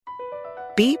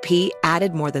BP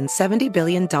added more than $70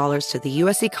 billion to the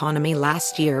U.S. economy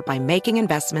last year by making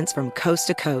investments from coast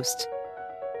to coast.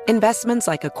 Investments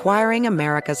like acquiring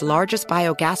America's largest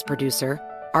biogas producer,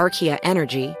 Archaea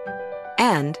Energy,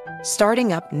 and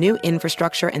starting up new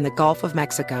infrastructure in the Gulf of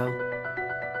Mexico.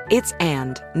 It's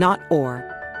and, not or.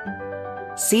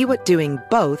 See what doing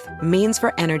both means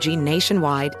for energy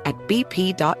nationwide at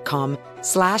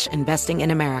bp.com/investing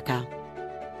in America.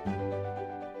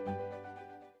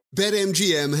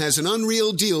 BetMGM has an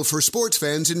unreal deal for sports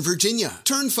fans in Virginia.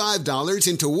 Turn $5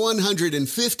 into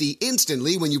 $150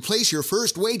 instantly when you place your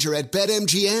first wager at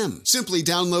BetMGM. Simply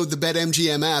download the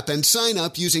BetMGM app and sign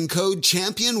up using code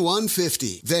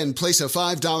Champion150. Then place a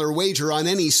 $5 wager on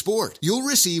any sport. You'll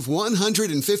receive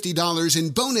 $150 in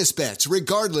bonus bets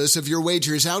regardless of your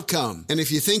wager's outcome. And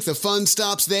if you think the fun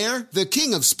stops there, the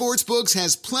King of Sportsbooks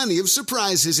has plenty of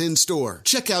surprises in store.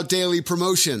 Check out daily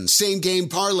promotions, same-game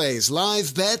parlays,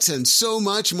 live bets, and so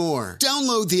much more.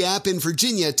 Download the app in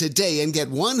Virginia today and get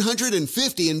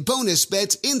 $150 in bonus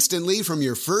bets instantly from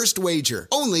your first wager.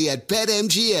 Only at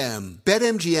BetMGM.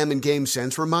 BetMGM and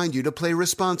GameSense remind you to play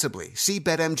responsibly. See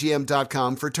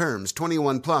BetMGM.com for terms.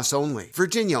 21 plus only.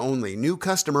 Virginia only. New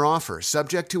customer offer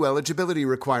subject to eligibility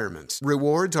requirements.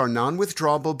 Rewards are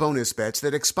non-withdrawable bonus bets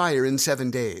that expire in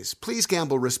 7 days. Please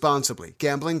gamble responsibly.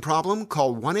 Gambling problem?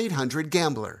 Call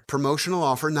 1-800-GAMBLER. Promotional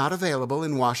offer not available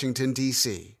in Washington,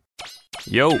 D.C.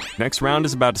 Yo, next round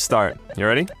is about to start. You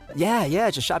ready?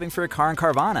 Yeah, just shopping for a car in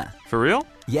Carvana. For real?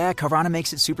 Yeah, Carvana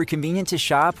makes it super convenient to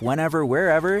shop whenever,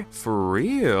 wherever. For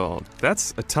real?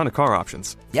 That's a ton of car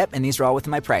options. Yep, and these are all within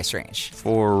my price range.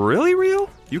 For really real?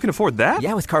 You can afford that?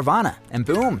 Yeah, with Carvana. And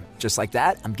boom, just like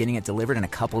that, I'm getting it delivered in a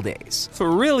couple days.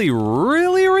 For really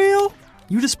real?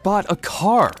 You just bought a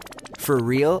car. For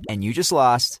real, and you just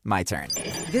lost my turn.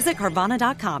 Visit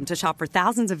Carvana.com to shop for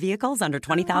thousands of vehicles under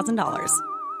 $20,000.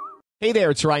 Hey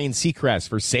there, it's Ryan Seacrest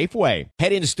for Safeway.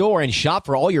 Head in store and shop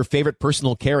for all your favorite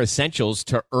personal care essentials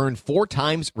to earn 4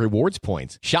 times rewards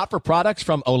points. Shop for products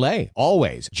from Olay,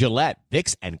 Always, Gillette,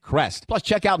 Vicks, and Crest. Plus,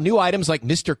 check out new items like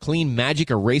Mr. Clean Magic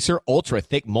Eraser Ultra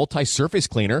Thick Multi-Surface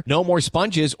Cleaner. No more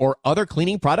sponges or other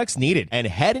cleaning products needed. And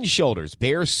Head & Shoulders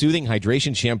Bare Soothing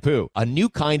Hydration Shampoo, a new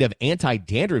kind of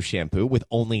anti-dandruff shampoo with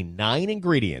only 9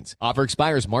 ingredients. Offer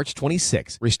expires March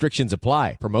 26. Restrictions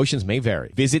apply. Promotions may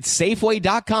vary. Visit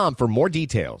Safeway.com for more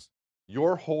details.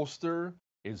 Your holster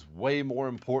is way more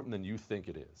important than you think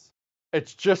it is.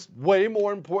 It's just way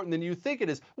more important than you think it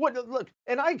is. Look,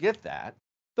 and I get that.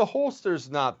 The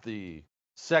holster's not the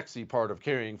sexy part of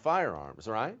carrying firearms,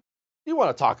 right? You want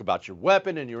to talk about your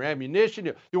weapon and your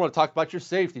ammunition. You want to talk about your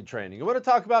safety training. You want to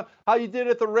talk about how you did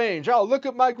at the range. Oh, look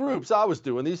at my groups. I was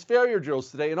doing these failure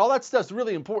drills today. And all that stuff's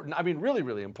really important. I mean, really,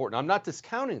 really important. I'm not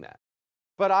discounting that.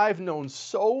 But I've known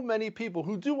so many people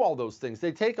who do all those things.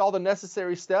 They take all the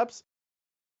necessary steps,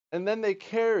 and then they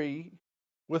carry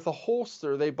with a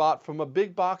holster they bought from a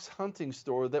big box hunting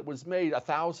store that was made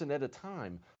 1,000 at a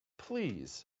time.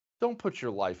 Please, don't put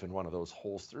your life in one of those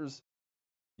holsters.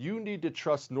 You need to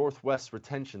trust Northwest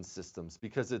Retention Systems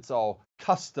because it's all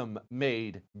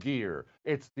custom-made gear.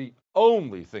 It's the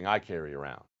only thing I carry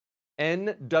around.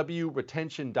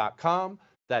 nwretention.com.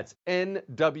 That's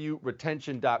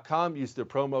nwretention.com. Use the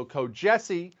promo code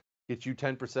Jesse. Get you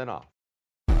 10% off.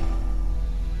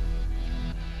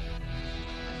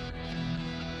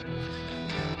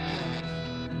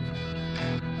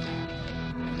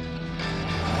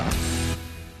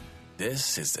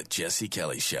 This is the Jesse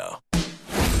Kelly Show.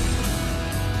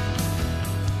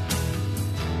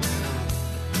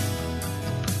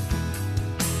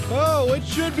 Oh, it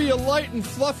should be a light and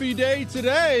fluffy day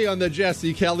today on the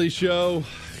Jesse Kelly Show.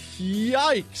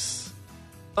 Yikes.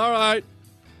 All right.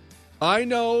 I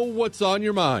know what's on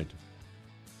your mind.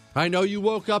 I know you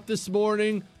woke up this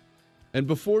morning, and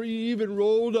before you even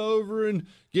rolled over and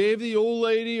gave the old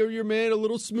lady or your man a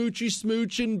little smoochy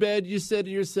smooch in bed, you said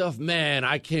to yourself, man,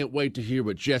 I can't wait to hear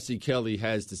what Jesse Kelly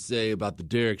has to say about the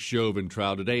Derek Chauvin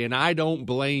trial today, and I don't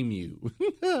blame you.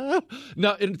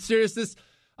 No, in seriousness,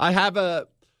 I have a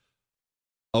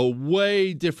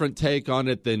way different take on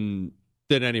it than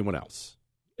anyone else.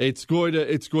 It's going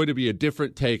to be a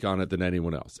different take on it than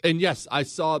anyone else. And yes, I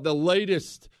saw the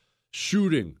latest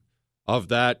shooting of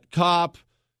that cop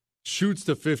shoots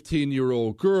the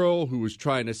 15-year-old girl who was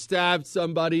trying to stab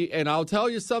somebody. And I'll tell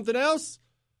you something else.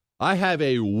 I have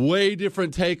a way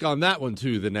different take on that one,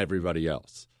 too, than everybody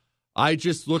else. I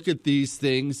just look at these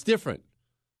things different.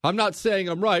 I'm not saying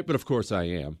I'm right, but of course I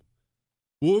am.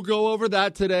 We'll go over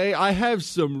that today. I have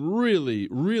some really,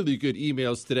 really good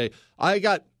emails today. I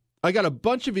got a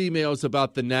bunch of emails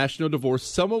about the national divorce.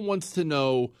 Someone wants to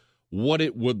know what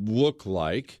it would look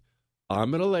like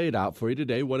I'm going to lay it out for you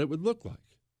today what it would look like.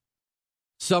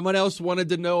 Someone else wanted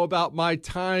to know about my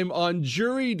time on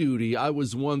jury duty. I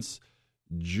was once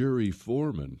jury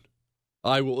foreman.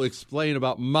 I will explain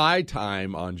about my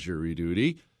time on jury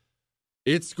duty.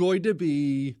 It's going to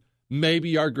be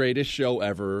maybe our greatest show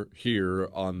ever here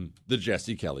on the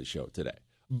Jesse Kelly Show today.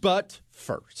 But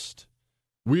first,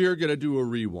 we are going to do a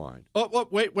rewind. Oh,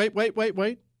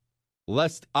 wait.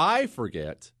 Lest I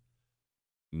forget,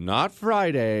 not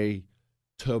Friday,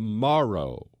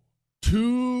 tomorrow.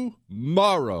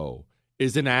 Tomorrow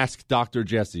is an Ask Dr.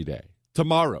 Jesse Day.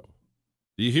 Tomorrow.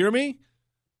 Do you hear me?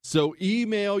 So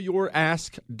email your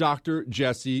Ask Dr.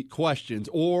 Jesse questions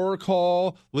or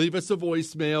call, leave us a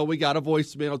voicemail. We got a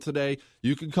voicemail today.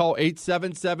 You can call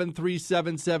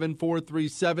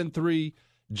 877-377-4373,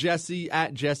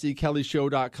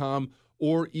 jesse@jessekellyshow.com,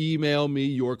 or email me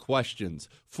your questions.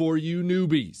 For you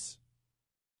newbies,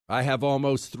 I have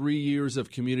almost 3 years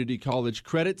of community college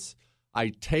credits. I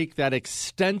take that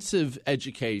extensive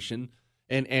education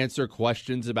and answer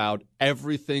questions about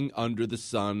everything under the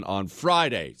sun on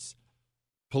Fridays.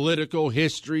 Political,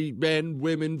 history, men,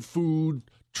 women, food,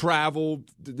 travel,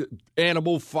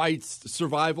 animal fights,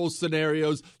 survival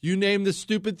scenarios. You name the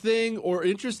stupid thing or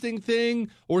interesting thing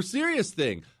or serious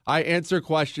thing, I answer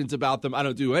questions about them. I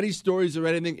don't do any stories or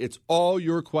anything. It's all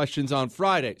your questions on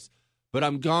Fridays. But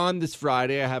I'm gone this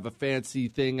Friday. I have a fancy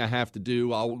thing I have to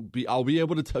do. I'll be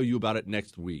able to tell you about it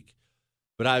next week.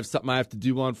 But I have something I have to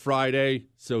do on Friday.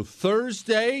 So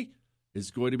Thursday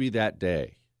is going to be that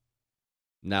day.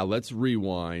 Now let's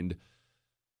rewind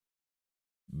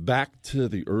back to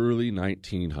the early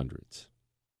 1900s.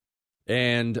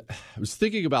 And I was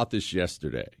thinking about this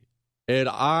yesterday. And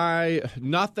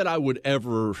not that I would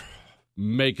ever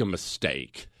make a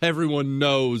mistake. Everyone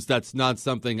knows that's not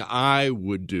something I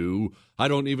would do. I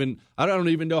don't even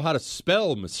know how to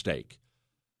spell mistake.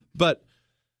 But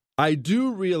I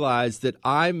do realize that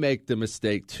I make the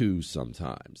mistake too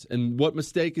sometimes. And what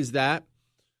mistake is that?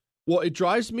 Well, it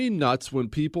drives me nuts when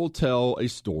people tell a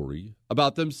story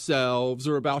about themselves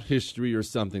or about history or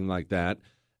something like that,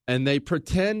 and they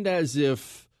pretend as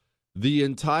if the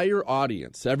entire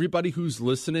audience, everybody who's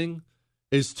listening,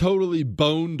 is totally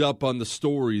boned up on the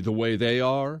story the way they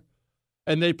are.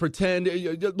 And they pretend,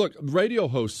 look, radio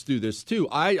hosts do this too.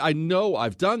 I know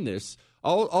I've done this.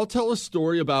 I'll tell a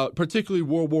story about particularly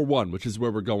World War I, which is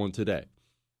where we're going today.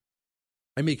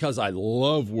 And because I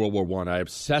love World War I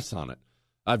obsess on it.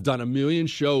 I've done 1 million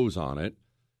shows on it.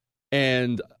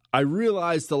 And I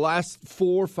realized the last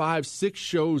 4, 5, 6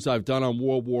 shows I've done on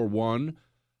World War I,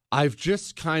 I've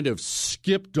just kind of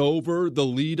skipped over the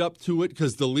lead up to it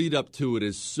because the lead up to it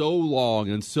is so long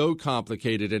and so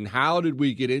complicated. And how did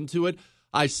we get into it?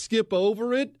 I skip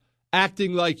over it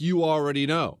acting like you already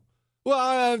know.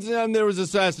 Well, there was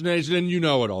assassination and you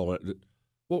know it all.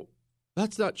 Well,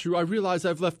 that's not true. I realize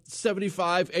I've left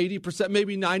 75, 80%,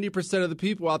 maybe 90% of the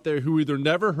people out there who either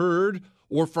never heard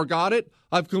or forgot it.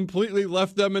 I've completely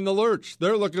left them in the lurch.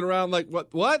 They're looking around like,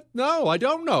 what? No, I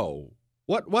don't know.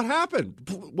 What happened?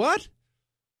 What?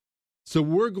 So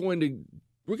we're going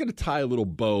to tie a little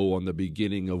bow on the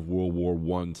beginning of World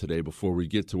War I today before we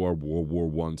get to our World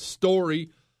War I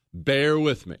story. Bear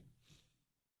with me.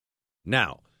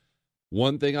 Now,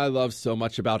 one thing I love so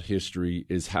much about history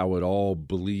is how it all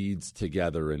bleeds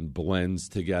together and blends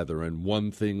together, and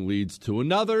one thing leads to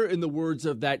another, in the words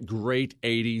of that great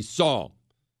 80s song.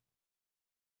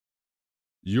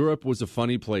 Europe was a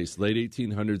funny place, late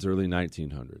 1800s, early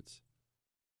 1900s.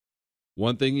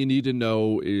 One thing you need to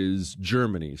know is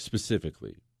Germany,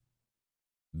 specifically.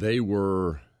 They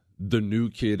were the new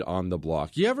kid on the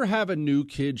block. You ever have a new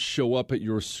kid show up at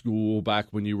your school back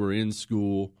when you were in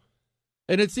school?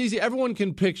 And it's easy. Everyone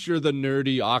can picture the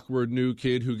nerdy, awkward new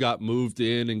kid who got moved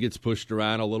in and gets pushed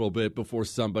around a little bit before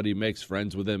somebody makes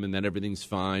friends with him and then everything's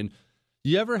fine.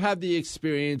 You ever have the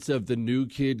experience of the new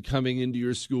kid coming into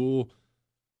your school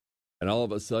and all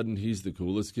of a sudden he's the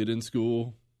coolest kid in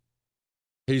school?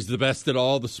 He's the best at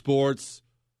all the sports.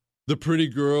 The pretty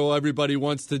girl everybody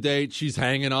wants to date, she's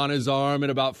hanging on his arm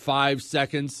in about 5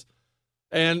 seconds.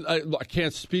 And I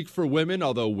can't speak for women,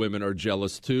 although women are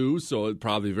jealous too, so it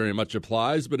probably very much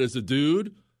applies. But as a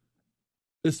dude,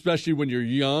 especially when you're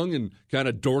young and kind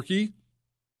of dorky,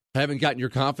 haven't gotten your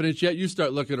confidence yet, you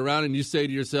start looking around and you say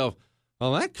to yourself,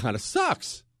 well, that kind of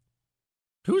sucks.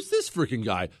 Who's this freaking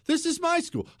guy? This is my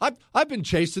school. I've been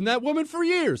chasing that woman for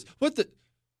years. What the...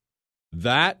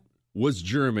 That was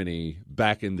Germany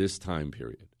back in this time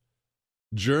period.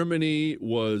 Germany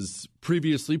was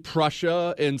previously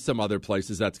Prussia and some other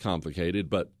places. That's complicated,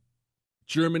 but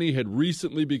Germany had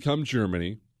recently become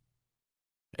Germany.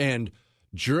 And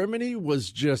Germany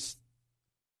was just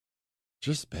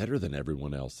just better than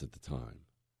everyone else at the time.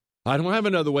 I don't have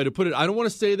another way to put it. I don't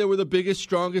want to say they were the biggest,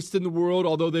 strongest in the world,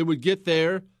 although they would get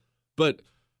there. But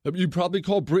you'd probably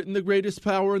call Britain the greatest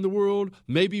power in the world,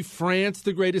 maybe France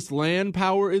the greatest land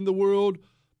power in the world.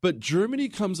 But Germany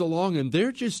comes along and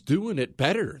they're just doing it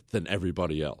better than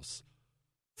everybody else.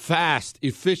 Fast,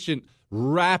 efficient,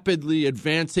 rapidly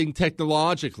advancing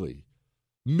technologically.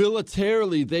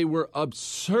 Militarily, they were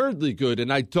absurdly good.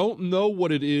 And I don't know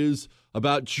what it is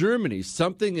about Germany.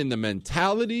 Something in the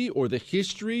mentality or the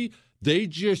history. They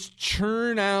just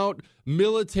churn out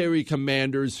military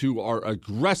commanders who are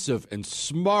aggressive and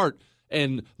smart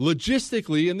and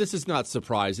logistically, and this is not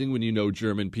surprising when you know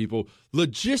German people,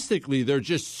 logistically, they're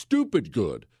just stupid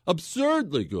good,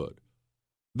 absurdly good.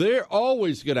 They're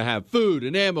always going to have food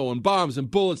and ammo and bombs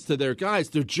and bullets to their guys.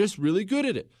 They're just really good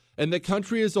at it. And the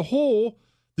country as a whole,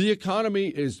 the economy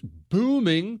is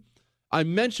booming. I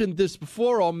mentioned this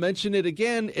before. I'll mention it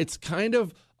again. It's kind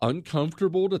of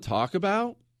uncomfortable to talk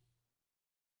about.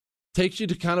 Takes you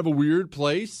to kind of a weird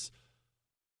place.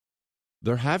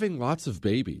 They're having lots of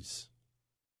babies.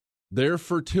 Their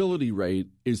fertility rate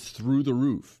is through the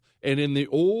roof. And in the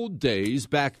old days,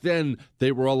 back then,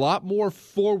 they were a lot more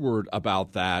forward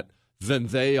about that than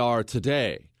they are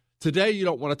today. Today, you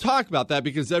don't want to talk about that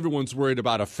because everyone's worried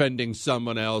about offending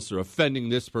someone else or offending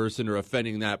this person or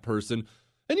offending that person.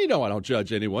 And you know I don't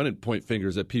judge anyone and point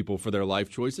fingers at people for their life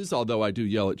choices, although I do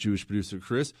yell at Jewish producer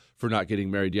Chris for not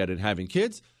getting married yet and having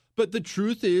kids. But the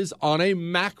truth is, on a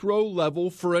macro level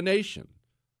for a nation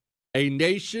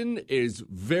is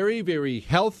very, very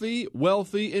healthy,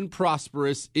 wealthy, and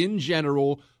prosperous in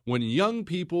general when young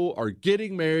people are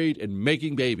getting married and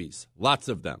making babies. Lots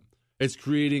of them. It's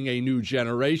creating a new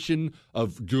generation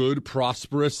of good,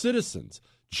 prosperous citizens.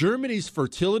 Germany's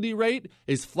fertility rate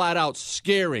is flat out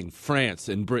scaring France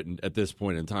and Britain at this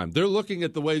point in time. They're looking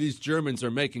at the way these Germans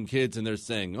are making kids and they're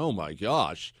saying, oh my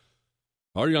gosh,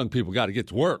 our young people got to get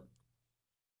to work.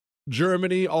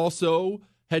 Germany also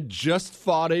had just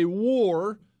fought a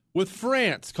war with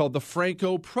France called the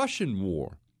Franco-Prussian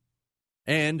War.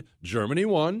 And Germany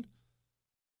won.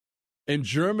 And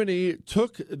Germany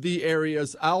took the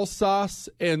areas Alsace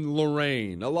and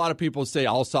Lorraine. A lot of people say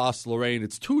Alsace, Lorraine,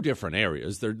 it's two different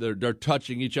areas. They're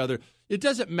touching each other. It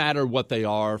doesn't matter what they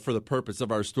are for the purpose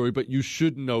of our story, but you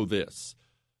should know this.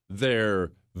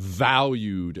 They're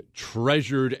valued,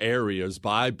 treasured areas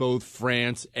by both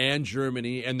France and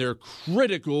Germany, and they're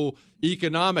critical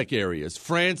economic areas.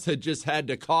 France had just had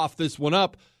to cough this one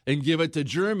up and give it to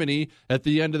Germany at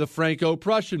the end of the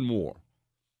Franco-Prussian War.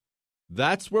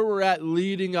 That's where we're at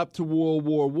leading up to World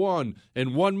War I.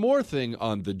 And one more thing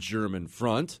on the German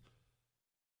front.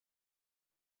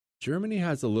 Germany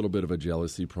has a little bit of a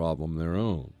jealousy problem of their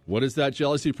own. What is that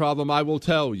jealousy problem? I will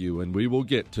tell you, and we will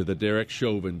get to the Derek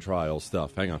Chauvin trial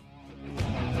stuff. Hang on.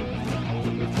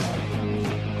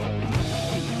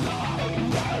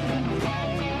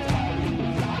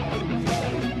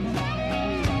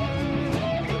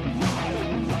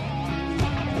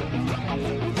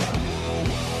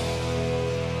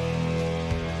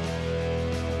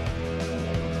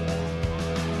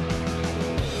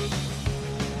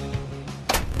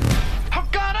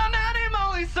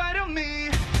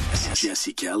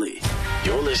 Jesse Kelly.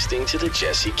 You're listening to The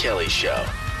Jesse Kelly Show.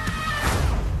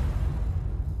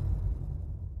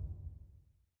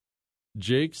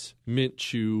 Jake's Mint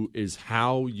Chew is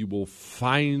how you will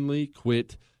finally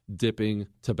quit dipping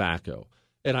tobacco.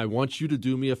 And I want you to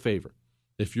do me a favor.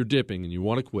 If you're dipping and you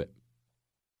want to quit,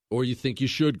 or you think you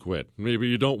should quit, maybe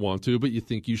you don't want to, but you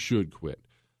think you should quit,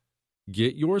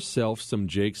 get yourself some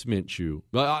Jake's Mint Chew.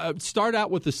 Start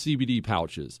out with the CBD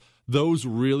pouches. Those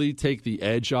really take the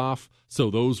edge off,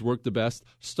 so those work the best.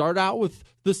 Start out with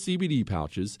the CBD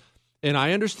pouches, and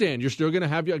I understand you're still going to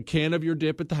have a can of your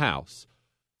dip at the house.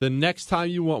 The next time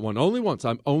you want one, only once,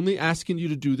 I'm only asking you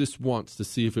to do this once to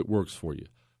see if it works for you.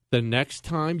 The next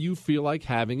time you feel like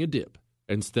having a dip,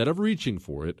 instead of reaching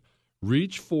for it,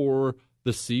 reach for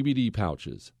the CBD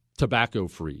pouches,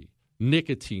 tobacco-free,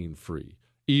 nicotine-free,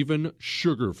 even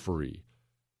sugar-free.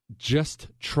 Just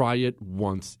try it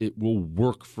once. It will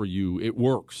work for you. It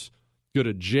works. Go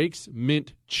to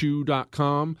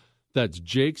jakesmintchew.com. That's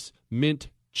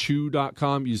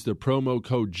jakesmintchew.com. Use the promo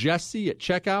code Jesse at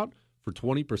checkout for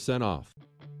 20% off.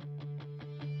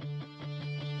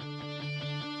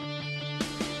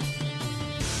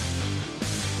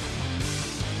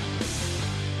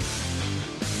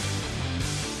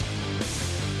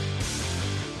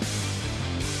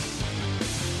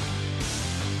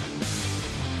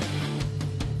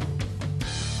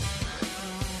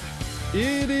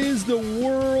 It is the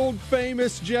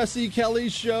world-famous Jesse Kelly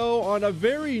Show on a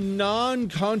very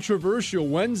non-controversial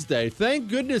Wednesday. Thank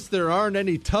goodness there aren't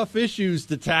any tough issues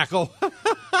to tackle.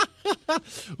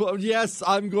 Well, yes,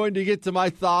 I'm going to get to my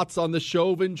thoughts on the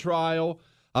Chauvin trial.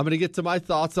 I'm going to get to my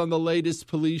thoughts on the latest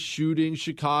police shooting,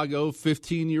 Chicago,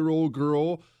 15-year-old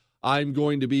girl. I'm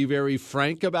going to be very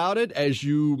frank about it, as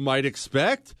you might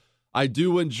expect. I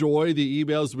do enjoy the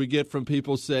emails we get from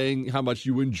people saying how much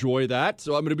you enjoy that.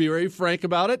 So I'm going to be very frank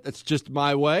about it. That's just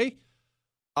my way.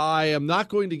 I am not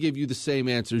going to give you the same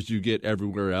answers you get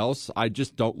everywhere else. I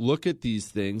just don't look at these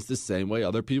things the same way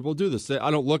other people do.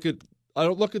 I don't look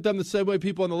at them the same way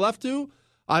people on the left do.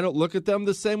 I don't look at them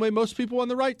the same way most people on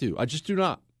the right do. I just do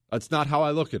not. That's not how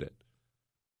I look at it.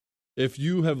 If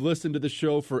you have listened to the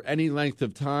show for any length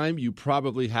of time, you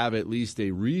probably have at least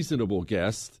a reasonable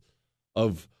guess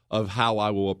of how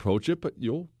I will approach it, but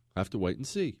you'll have to wait and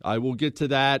see. I will get to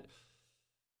that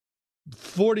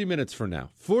 40 minutes from now.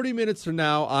 40 minutes from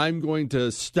now, I'm going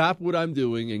to stop what I'm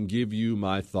doing and give you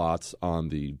my thoughts on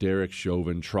the Derek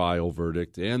Chauvin trial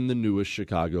verdict and the newest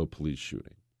Chicago police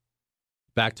shooting.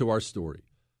 Back to our story.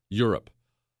 Europe.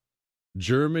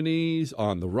 Germany's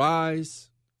on the rise.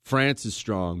 France is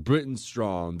strong. Britain's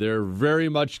strong. They're very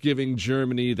much giving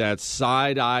Germany that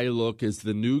side-eye look as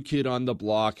the new kid on the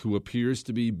block who appears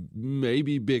to be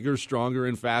maybe bigger, stronger,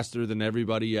 and faster than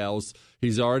everybody else.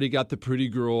 He's already got the pretty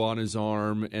girl on his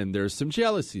arm, and there's some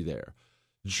jealousy there.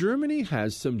 Germany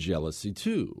has some jealousy,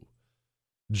 too.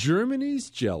 Germany's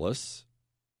jealous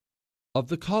of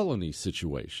the colony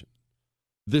situation.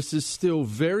 This is still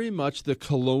very much the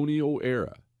colonial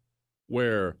era,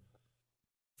 where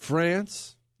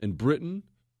France and Britain,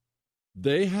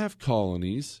 they have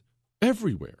colonies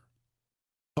everywhere,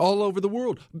 all over the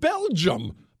world.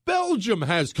 Belgium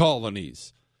has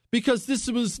colonies, because this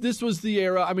was the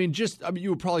era. You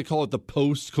would probably call it the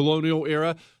post-colonial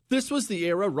era. This was the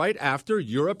era right after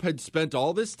Europe had spent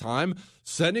all this time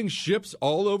sending ships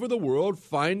all over the world,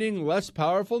 finding less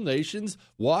powerful nations,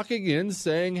 walking in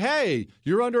saying, hey,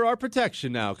 you're under our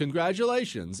protection now.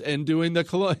 Congratulations. And doing the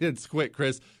colonial. It's quick,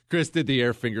 Chris. Chris did the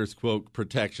air fingers quote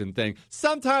protection thing.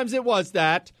 Sometimes it was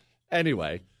that.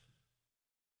 Anyway.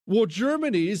 Well,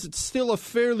 Germany's still a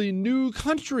fairly new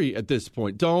country at this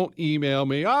point. Don't email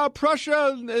me,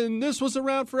 Prussia, and this was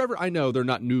around forever. I know they're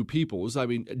not new peoples.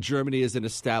 Germany is an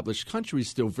established country,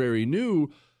 still very new.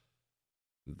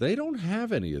 They don't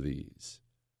have any of these.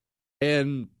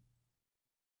 And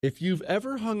if you've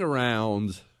ever hung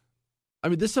around,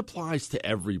 this applies to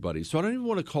everybody, so I don't even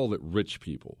want to call it rich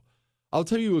people. I'll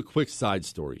tell you a quick side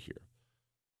story here.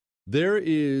 There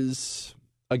is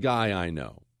a guy I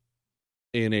know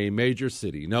in a major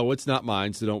city. No, it's not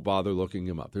mine, so don't bother looking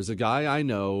him up. There's a guy I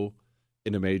know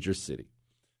in a major city,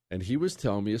 and he was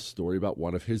telling me a story about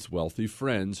one of his wealthy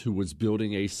friends who was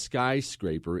building a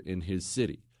skyscraper in his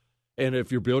city. And if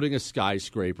you're building a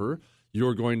skyscraper,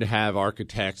 you're going to have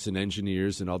architects and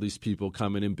engineers and all these people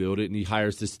come in and build it, and he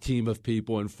hires this team of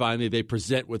people, and finally they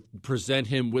present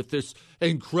him with this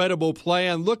incredible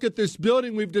plan. Look at this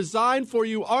building we've designed for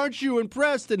you. Aren't you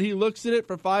impressed? And he looks at it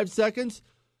for 5 seconds,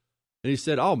 and he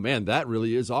said, oh, man, that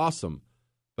really is awesome.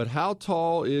 But how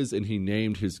tall is, and he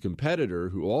named his competitor,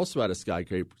 who also had a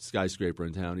skyscraper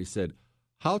in town. He said,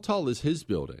 how tall is his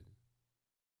building?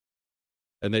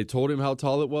 And they told him how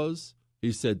tall it was.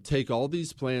 He said, take all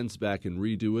these plans back and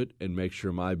redo it and make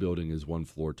sure my building is 1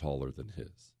 floor taller than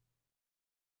his.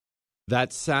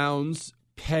 That sounds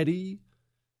petty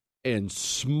and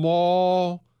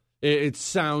small. It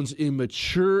sounds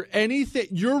immature. Anything.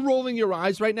 You're rolling your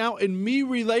eyes right now, and me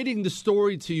relating the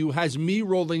story to you has me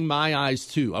rolling my eyes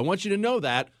too. I want you to know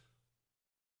that.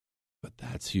 But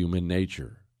that's human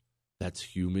nature. That's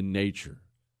human nature.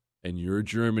 And you're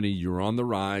Germany. You're on the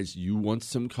rise. You want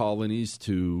some colonies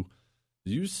too.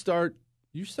 You start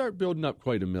building up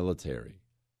quite a military.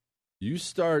 You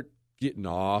start getting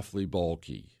awfully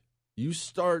bulky. You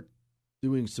start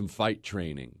doing some fight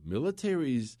training.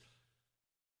 Militaries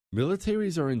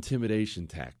are intimidation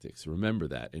tactics. Remember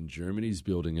that. And Germany's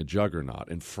building a juggernaut.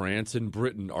 And France and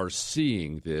Britain are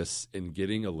seeing this and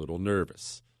getting a little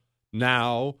nervous.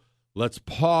 Now, let's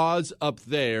pause up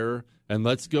there and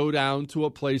let's go down to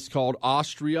a place called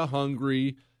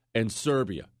Austria-Hungary and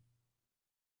Serbia.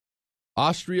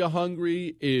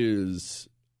 Austria-Hungary is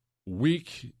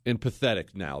weak and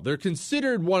pathetic now. They're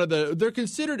considered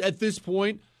at this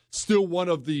point still one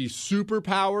of the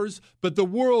superpowers, but the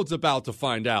world's about to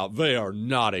find out they are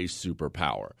not a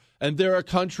superpower. And they're a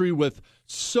country with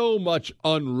so much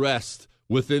unrest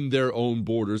within their own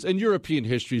borders. And European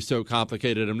history is so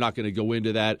complicated, I'm not going to go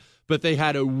into that. But they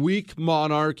had a weak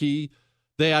monarchy.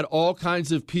 They had all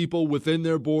kinds of people within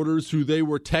their borders who they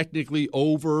were technically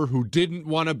over, who didn't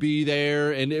want to be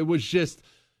there, and it was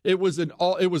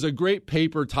a great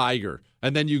paper tiger.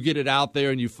 And then you get it out there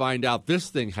and you find out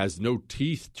this thing has no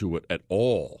teeth to it at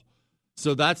all.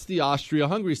 So that's the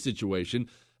Austria-Hungary situation.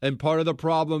 And part of the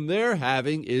problem they're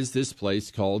having is this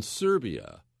place called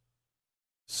Serbia.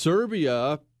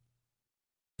 Serbia,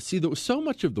 so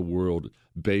much of the world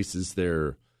bases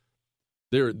their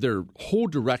whole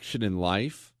direction in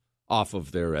life off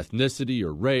of their ethnicity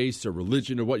or race or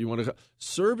religion or what you want to call.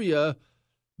 Serbia,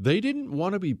 they didn't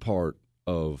want to be part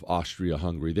of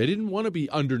Austria-Hungary. They didn't want to be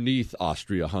underneath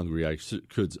Austria-Hungary,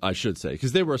 I should say,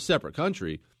 because they were a separate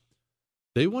country.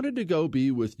 They wanted to go be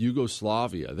with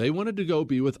Yugoslavia. They wanted to go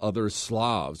be with other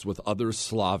Slavs, with other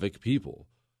Slavic people.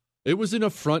 It was an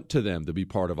affront to them to be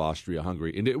part of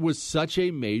Austria-Hungary, and it was such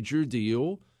a major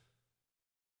deal.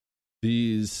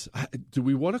 These, do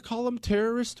we want to call them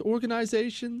terrorist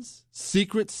organizations?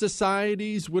 Secret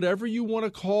societies, whatever you want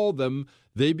to call them,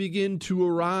 they begin to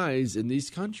arise in these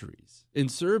countries. In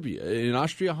Serbia, in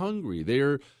Austria-Hungary,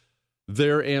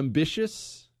 they're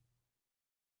ambitious,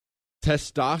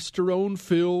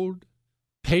 testosterone-filled,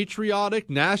 patriotic,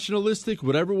 nationalistic,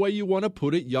 whatever way you want to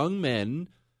put it, young men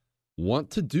want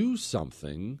to do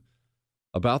something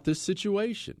about this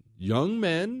situation. Young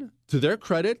men, to their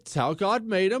credit, it's how God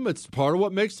made them. It's part of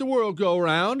what makes the world go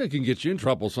round. It can get you in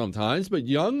trouble sometimes, but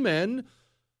young men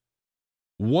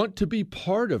want to be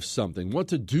part of something, want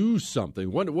to do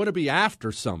something, want to be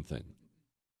after something.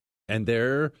 And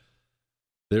there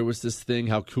was this thing,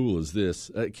 how cool is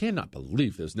this? I cannot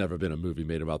believe there's never been a movie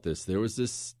made about this. There was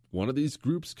this one of these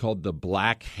groups called the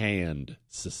Black Hand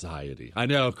Society. I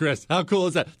know, Chris, how cool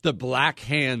is that? The Black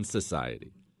Hand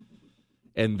Society.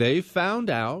 And they found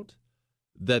out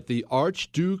that the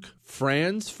Archduke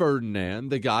Franz Ferdinand,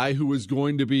 the guy who was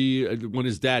going to be, when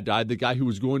his dad died, the guy who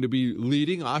was going to be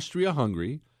leading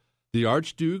Austria-Hungary, the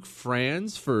Archduke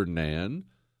Franz Ferdinand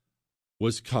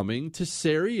was coming to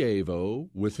Sarajevo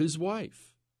with his wife.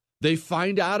 They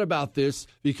find out about this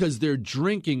because they're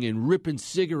drinking and ripping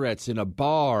cigarettes in a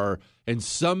bar, and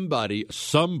somebody,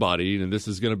 and this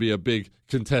is going to be a big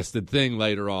contested thing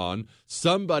later on,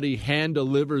 somebody hand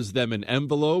delivers them an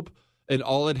envelope, and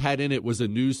all it had in it was a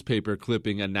newspaper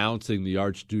clipping announcing the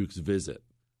Archduke's visit.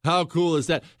 How cool is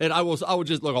that? And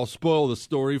I'll spoil the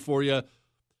story for you.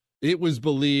 It was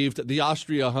believed the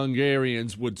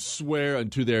Austria-Hungarians would swear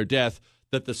unto their death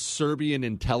that the Serbian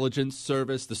intelligence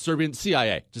service, the Serbian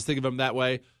CIA, just think of them that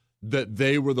way, that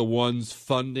they were the ones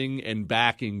funding and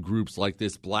backing groups like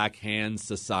this Black Hand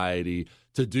Society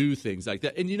to do things like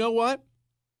that. And you know what?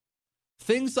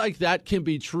 Things like that can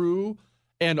be true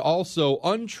and also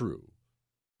untrue.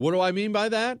 What do I mean by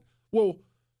that? Well,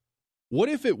 what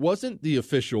if it wasn't the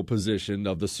official position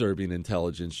of the Serbian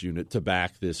intelligence unit to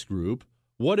back this group?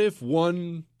 What if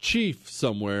one chief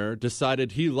somewhere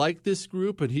decided he liked this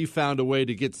group and he found a way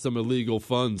to get some illegal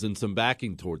funds and some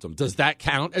backing towards them? Does that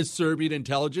count as Serbian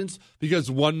intelligence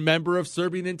because one member of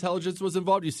Serbian intelligence was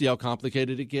involved? You see how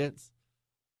complicated it gets?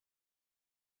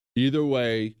 Either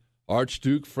way,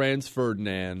 Archduke Franz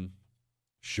Ferdinand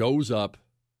shows up,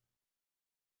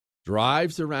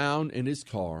 drives around in his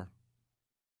car.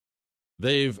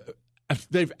 They've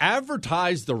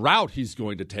advertised the route he's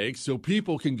going to take so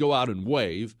people can go out and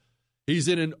wave. He's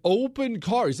in an open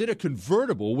car. He's in a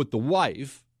convertible with the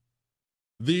wife.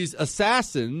 These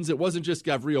assassins, it wasn't just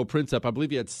Gavrilo Princip, I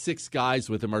believe he had 6 guys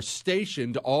with him, are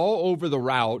stationed all over the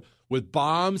route with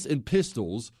bombs and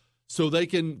pistols so they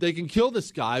can kill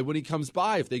this guy when he comes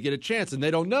by if they get a chance. And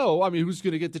they don't know. I mean, who's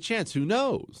going to get the chance? Who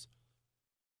knows?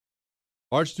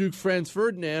 Archduke Franz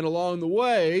Ferdinand, along the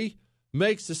way,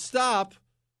 makes a stop,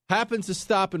 happens to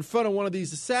stop in front of one of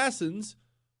these assassins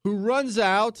who runs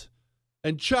out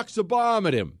and chucks a bomb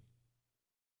at him.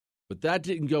 But that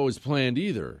didn't go as planned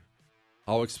either.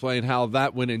 I'll explain how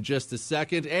that went in just a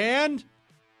second. And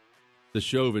the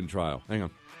Chauvin trial. Hang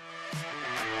on.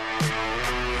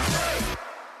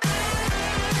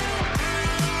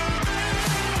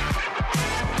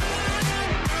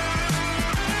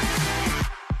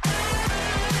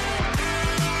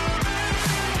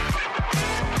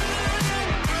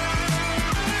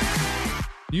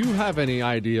 Do you have any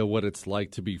idea what it's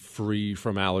like to be free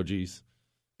from allergies?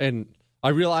 And I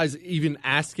realize even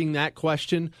asking that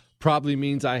question probably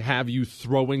means I have you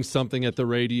throwing something at the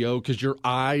radio because your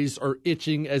eyes are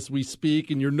itching as we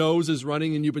speak and your nose is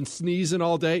running and you've been sneezing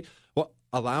all day. Well,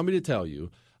 allow me to tell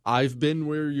you, I've been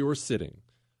where you're sitting.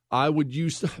 I would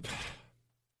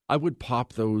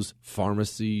pop those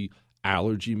pharmacy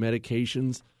allergy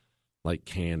medications like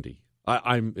candy.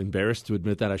 I'm embarrassed to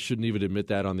admit that. I shouldn't even admit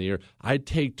that on the air. I'd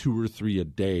take 2 or 3 a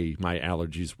day. My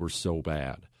allergies were so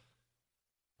bad.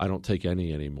 I don't take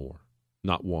any anymore.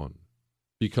 Not one.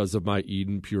 Because of my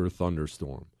Eden Pure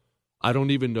Thunderstorm. I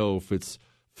don't even know if it's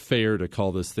fair to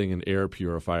call this thing an air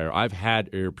purifier. I've had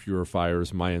air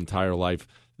purifiers my entire life.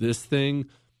 This thing,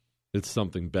 it's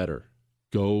something better.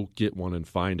 Go get one and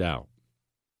find out.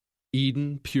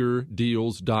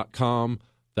 EdenPureDeals.com.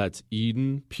 That's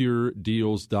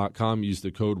EdenPureDeals.com. Use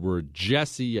the code word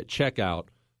Jesse at checkout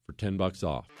for $10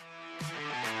 off.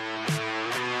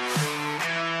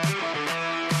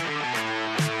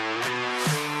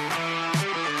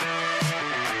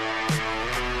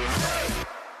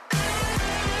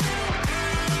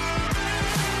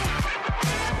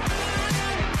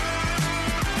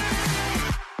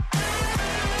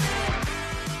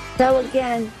 So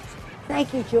again,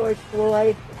 thank you, George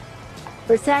Floyd,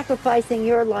 for sacrificing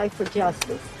your life for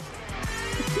justice.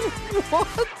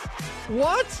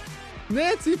 What?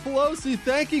 Nancy Pelosi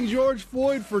thanking George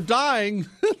Floyd for dying?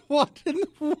 What in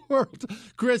the world?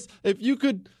 Chris, if you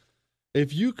could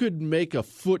make a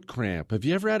foot cramp. Have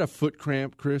you ever had a foot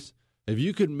cramp, Chris? If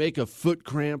you could make a foot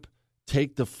cramp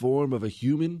take the form of a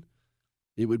human,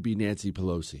 it would be Nancy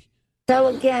Pelosi. So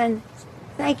again,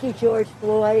 thank you, George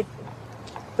Floyd,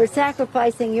 for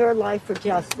sacrificing your life for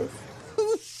justice.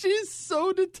 She's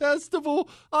so detestable.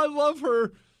 I love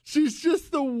her. She's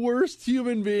just the worst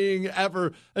human being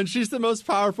ever, and she's the most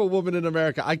powerful woman in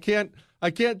America. I can't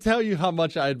tell you how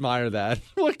much I admire that.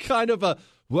 What kind of a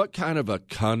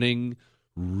cunning,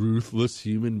 ruthless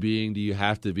human being do you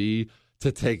have to be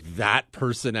to take that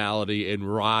personality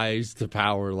and rise to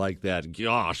power like that?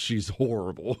 Gosh, she's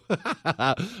horrible.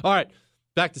 All right,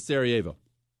 back to Sarajevo.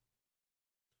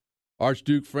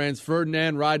 Archduke Franz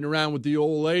Ferdinand riding around with the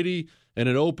old lady in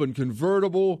an open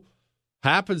convertible,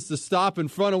 happens to stop in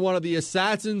front of one of the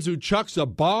assassins who chucks a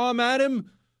bomb at him.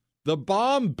 The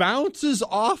bomb bounces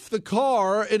off the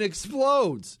car and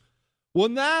explodes. Well,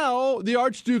 now the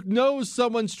Archduke knows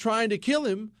someone's trying to kill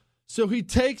him, so he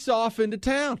takes off into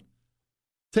town.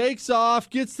 Takes off,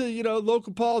 gets to,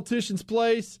 local politician's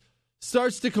place,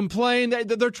 starts to complain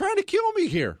that they're trying to kill me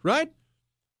here, right?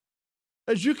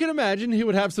 As you can imagine, he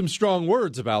would have some strong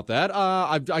words about that.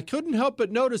 I couldn't help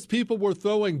but notice people were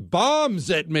throwing bombs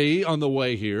at me on the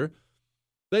way here.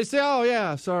 They say, oh,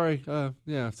 yeah, sorry. So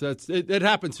it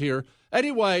happens here.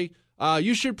 Anyway,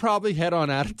 you should probably head on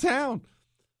out of town.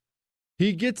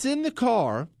 He gets in the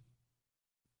car,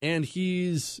 and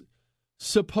he's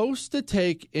supposed to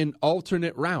take an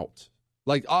alternate route.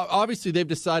 Like, obviously, they've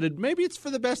decided maybe it's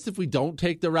for the best if we don't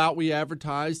take the route we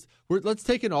advertised. Let's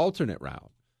take an alternate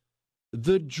route.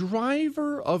 The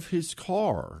driver of his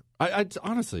car,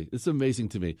 honestly, it's amazing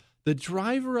to me. The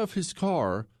driver of his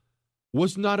car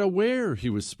was not aware he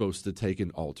was supposed to take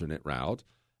an alternate route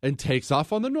and takes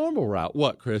off on the normal route.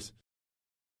 What, Chris?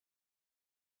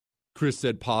 Chris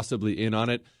said possibly in on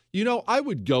it. I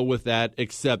would go with that,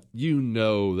 except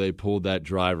they pulled that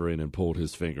driver in and pulled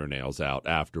his fingernails out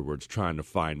afterwards trying to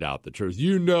find out the truth.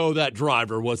 That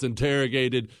driver was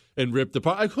interrogated and ripped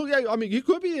apart. He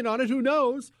could be in on it. Who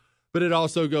knows? But it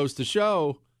also goes to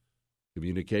show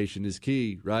communication is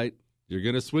key, right? You're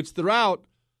going to switch the route.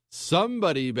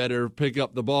 Somebody better pick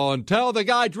up the ball and tell the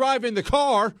guy driving the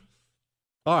car.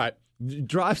 All right.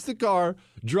 Drives the car,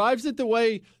 drives it the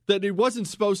way that it wasn't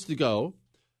supposed to go,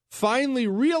 finally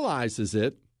realizes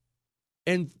it,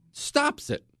 and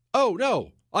stops it. Oh, no,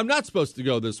 I'm not supposed to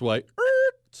go this way.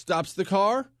 Stops the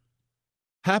car.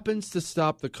 Happens to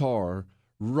stop the car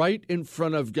right in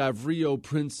front of Gavrilo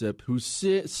Princip, who's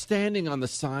standing on the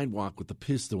sidewalk with a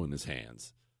pistol in his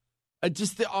hands.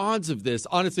 Just the odds of this,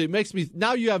 honestly, it makes me...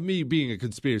 Now you have me being a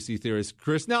conspiracy theorist,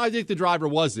 Chris. Now I think the driver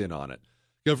was in on it.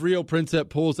 Gavrilo Princip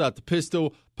pulls out the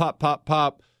pistol, pop, pop,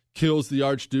 pop, kills the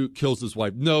Archduke, kills his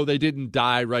wife. No, they didn't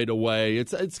die right away.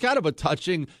 It's kind of a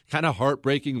touching, kind of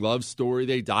heartbreaking love story.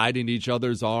 They died in each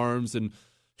other's arms, and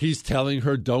he's telling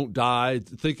her, don't die,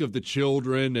 think of the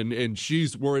children, and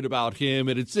she's worried about him.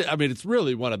 And it's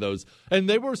really one of those. And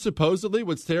they were supposedly,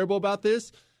 what's terrible about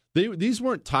this, these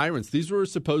weren't tyrants. These were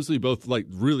supposedly both like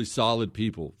really solid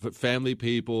people, family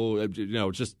people,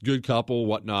 just good couple,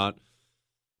 whatnot.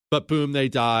 But boom, they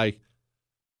die.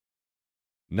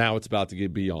 Now it's about to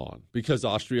get beyond because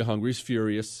Austria-Hungary's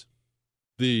furious.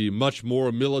 The much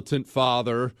more militant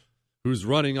father who's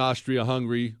running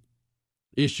Austria-Hungary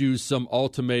issues some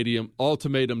ultimatum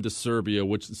to Serbia,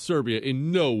 which Serbia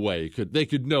in no way could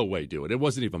no way do it. It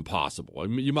wasn't even possible. I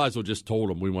mean, you might as well just told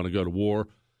them we want to go to war.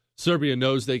 Serbia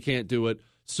knows they can't do it.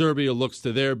 Serbia looks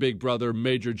to their big brother,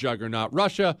 major juggernaut,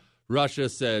 Russia. Russia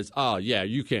says, oh, yeah,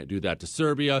 you can't do that to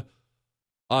Serbia.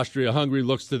 Austria-Hungary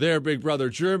looks to their big brother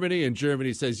Germany, and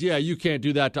Germany says, yeah, you can't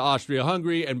do that to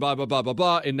Austria-Hungary, and blah, blah, blah, blah,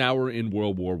 blah, and now we're in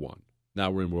World War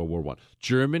I.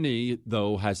 Germany,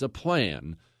 though, has a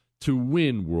plan to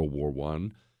win World War I,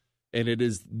 and it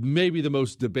is maybe the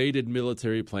most debated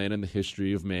military plan in the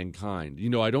history of mankind. You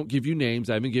know, I don't give you names.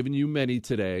 I haven't given you many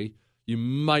today. You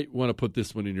might want to put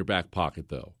this one in your back pocket,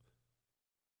 though.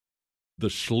 The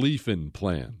Schlieffen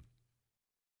Plan.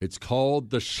 It's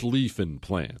called the Schlieffen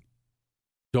Plan.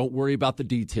 Don't worry about the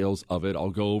details of it.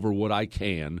 I'll go over what I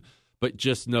can, but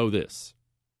just know this.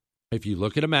 If you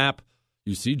look at a map,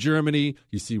 you see Germany,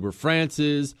 you see where France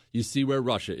is, you see where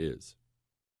Russia is.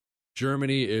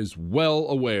 Germany is well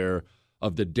aware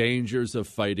of the dangers of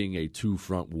fighting a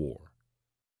two-front war.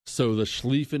 So the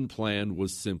Schlieffen Plan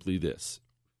was simply this.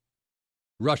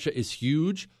 Russia is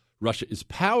huge, Russia is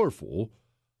powerful,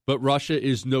 but Russia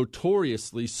is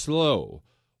notoriously slow.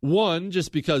 One,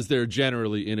 just because they're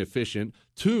generally inefficient.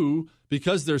 Two,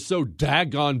 because they're so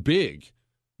daggone big.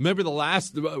 Remember the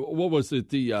last, what was it,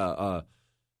 the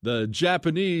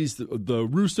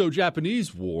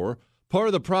Russo-Japanese War? Part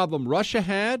of the problem Russia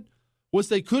had was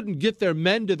they couldn't get their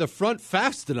men to the front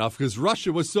fast enough because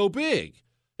Russia was so big.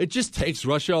 It just takes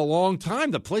Russia a long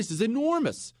time. The place is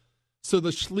enormous. So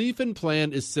the Schlieffen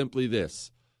Plan is simply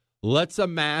this. Let's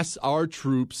amass our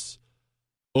troops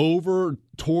over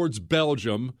towards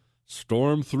Belgium,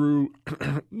 storm through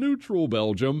neutral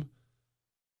Belgium,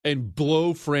 and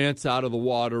blow France out of the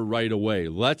water right away.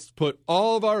 Let's put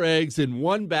all of our eggs in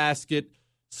one basket,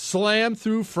 slam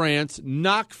through France,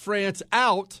 knock France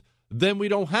out, then we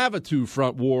don't have a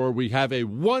two-front war. We have a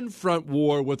one-front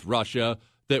war with Russia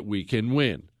that we can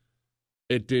win.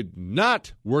 It did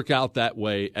not work out that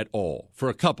way at all for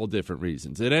a couple different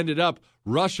reasons. It ended up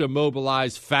Russia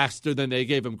mobilized faster than they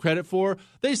gave them credit for.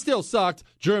 They still sucked.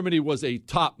 Germany was a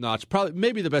top-notch, probably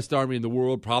maybe the best army in the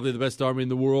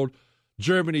world,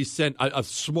 Germany sent a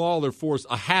smaller force,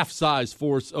 a half-size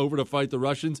force over to fight the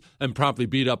Russians and promptly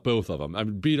beat up both of them. I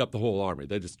mean, beat up the whole army.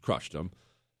 They just crushed them.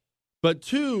 But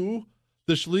two,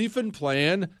 the Schlieffen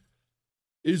Plan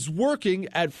is working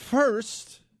at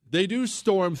first. They do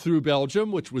storm through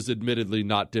Belgium, which was admittedly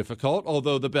not difficult,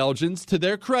 although the Belgians, to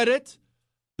their credit,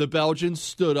 the Belgians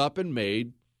stood up and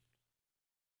made,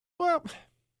 well,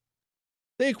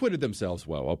 they acquitted themselves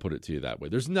well, I'll put it to you that way.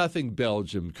 There's nothing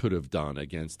Belgium could have done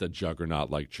against a juggernaut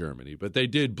like Germany, but they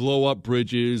did blow up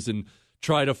bridges and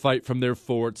try to fight from their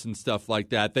forts and stuff like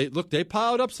that. They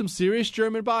piled up some serious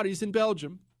German bodies in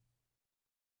Belgium.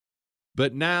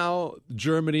 But now,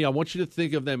 Germany, I want you to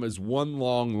think of them as one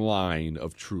long line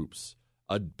of troops,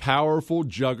 a powerful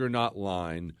juggernaut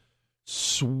line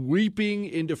sweeping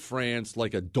into France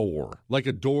like a door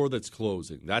that's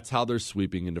closing. That's how they're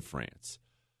sweeping into France.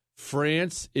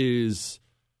 France is,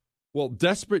 well,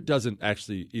 desperate doesn't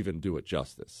actually even do it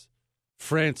justice.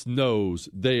 France knows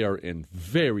they are in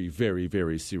very, very,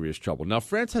 very serious trouble. Now,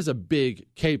 France has a big,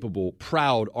 capable,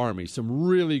 proud army, some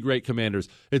really great commanders.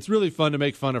 It's really fun to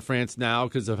make fun of France now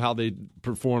because of how they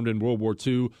performed in World War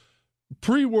II.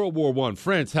 Pre-World War I,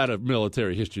 France had a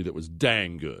military history that was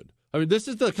dang good. I mean, this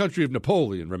is the country of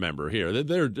Napoleon, remember, here.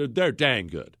 They're dang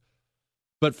good.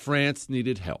 But France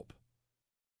needed help.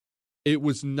 It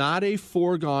was not a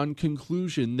foregone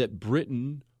conclusion that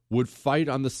Britain would fight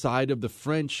on the side of the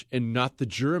French and not the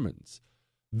Germans.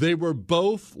 They were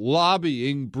both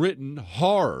lobbying Britain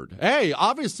hard. Hey,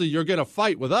 obviously you're going to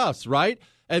fight with us, right?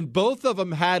 And both of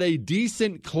them had a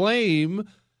decent claim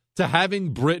to having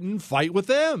Britain fight with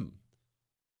them.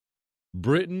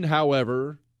 Britain,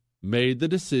 however, made the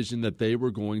decision that they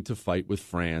were going to fight with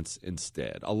France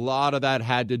instead. A lot of that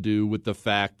had to do with the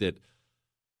fact that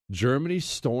Germany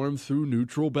stormed through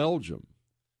neutral Belgium.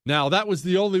 Now, that was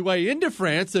the only way into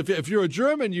France. If you're a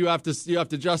German, you have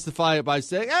to justify it by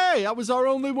saying, hey, that was our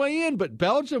only way in. But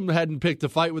Belgium hadn't picked a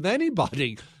fight with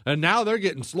anybody, and now they're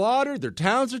getting slaughtered. Their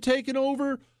towns are taken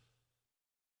over.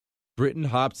 Britain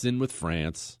hops in with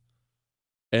France,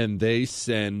 and they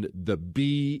send the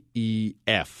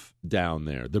BEF down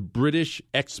there, the British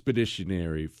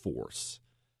Expeditionary Force.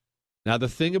 Now, the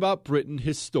thing about Britain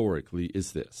historically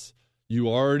is this. You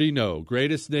already know,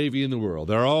 greatest navy in the world.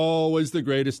 They're always the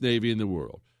greatest navy in the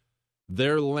world.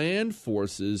 Their land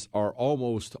forces are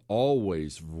almost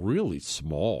always really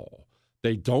small.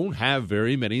 They don't have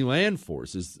very many land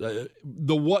forces.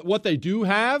 What they do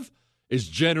have is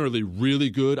generally really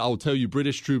good. I'll tell you,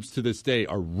 British troops to this day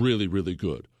are really, really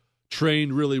good.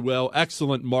 Trained really well,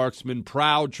 excellent marksmen,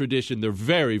 proud tradition. They're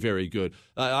very, very good.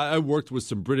 I worked with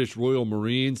some British Royal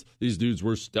Marines. These dudes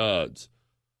were studs.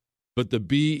 But the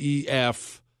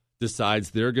BEF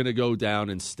decides they're going to go down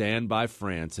and stand by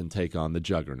France and take on the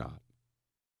juggernaut.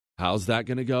 How's that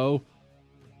going to go?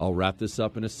 I'll wrap this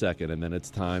up in a second, and then it's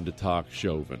time to talk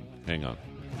Chauvin. Hang on.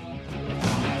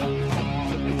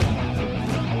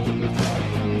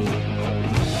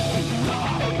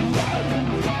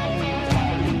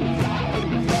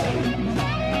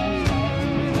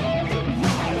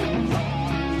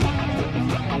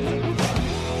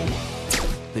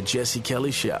 The Jesse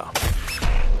Kelly Show.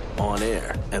 On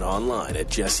air and online at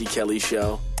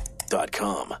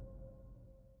jessekellyshow.com.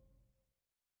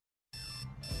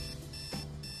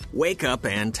 Wake up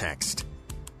and text.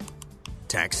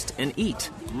 Text and eat.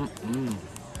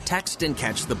 Text and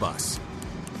catch the bus.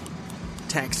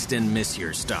 Text and miss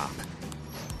your stop.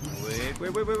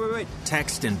 Wait.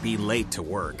 Text and be late to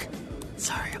work.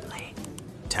 Sorry, I'm late.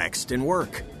 Text and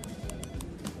work.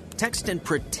 Text and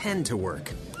pretend to work.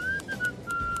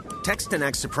 Text and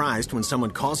act surprised when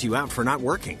someone calls you out for not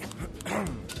working.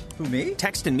 Who, me?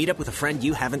 Text and meet up with a friend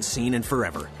you haven't seen in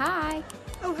forever. Hi.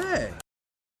 Oh, hey.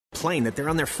 Complain that they're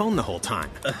on their phone the whole time.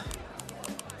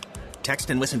 Text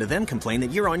and listen to them complain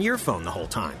that you're on your phone the whole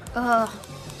time.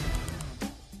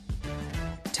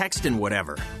 Text and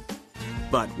whatever.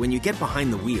 But when you get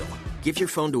behind the wheel, give your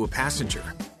phone to a passenger.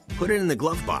 Put it in the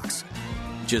glove box.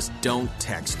 Just don't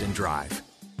text and drive.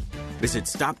 Visit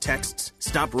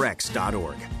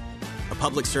StopTextsStopWrecks.org. A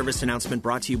public service announcement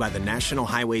brought to you by the National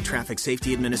Highway Traffic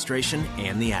Safety Administration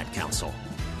and the Ad Council.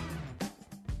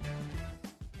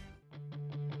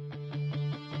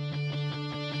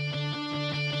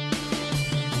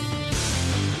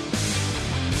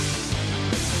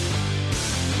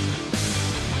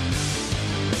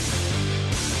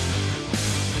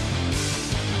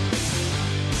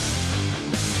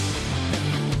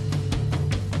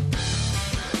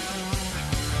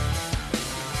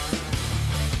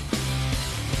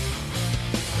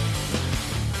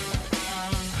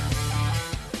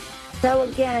 So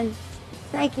again,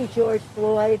 thank you, George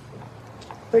Floyd,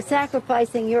 for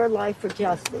sacrificing your life for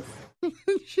justice.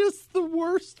 Just the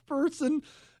worst person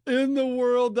in the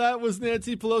world. That was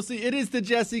Nancy Pelosi. It is the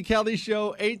Jesse Kelly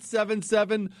Show,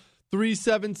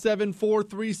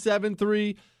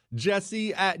 877-377-4373.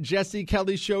 Jesse at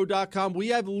jessekellyshow.com. We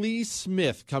have Lee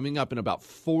Smith coming up in about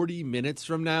 40 minutes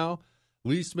from now.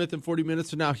 Lee Smith in 40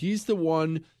 minutes from now. He's the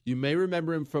one, you may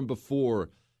remember him from before.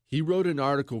 He wrote an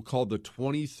article called The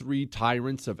 23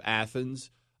 Tyrants of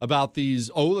Athens about these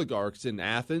oligarchs in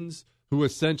Athens who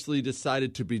essentially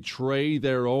decided to betray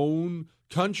their own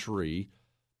country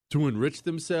to enrich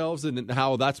themselves, and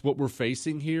how that's what we're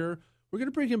facing here. We're going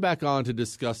to bring him back on to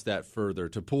discuss that further,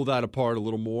 to pull that apart a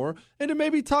little more, and to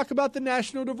maybe talk about the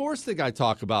national divorce thing I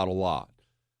talk about a lot.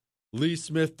 Lee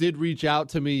Smith did reach out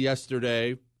to me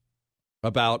yesterday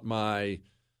about my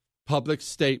public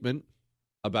statement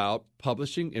about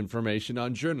publishing information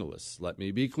on journalists. Let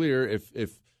me be clear,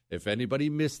 if anybody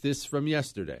missed this from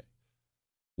yesterday,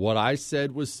 what I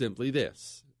said was simply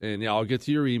this, and I'll get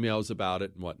to your emails about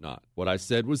it and whatnot. What I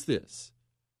said was this: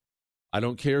 I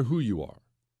don't care who you are,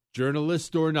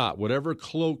 journalist or not, whatever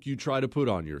cloak you try to put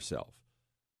on yourself.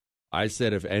 I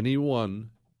said if anyone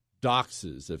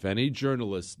doxes, if any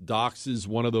journalist doxes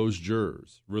one of those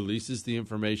jurors, releases the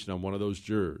information on one of those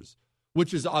jurors,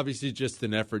 which is obviously just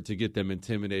an effort to get them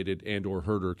intimidated and or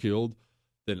hurt or killed,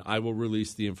 then I will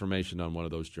release the information on one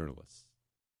of those journalists.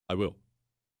 I will.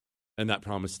 And that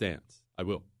promise stands. I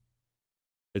will.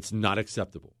 It's not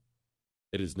acceptable.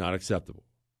 It is not acceptable.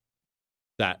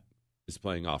 That is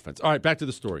playing offense. All right, back to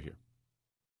the story here.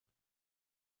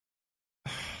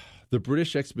 The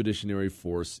British Expeditionary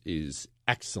Force is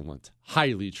excellent,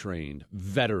 highly trained,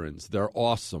 veterans. They're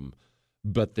awesome,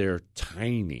 but they're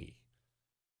tiny.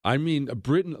 I mean,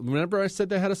 Britain, remember I said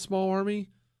they had a small army?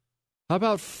 How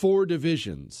about 4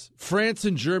 divisions? France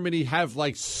and Germany have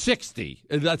like 60.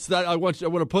 And that's that. I want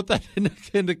to put that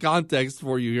into context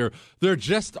for you here. There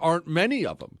just aren't many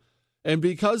of them. And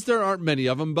because there aren't many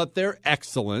of them, but they're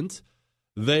excellent,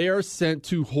 they are sent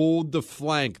to hold the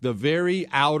flank, the very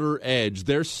outer edge.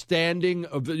 They're standing,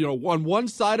 on one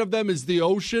side of them is the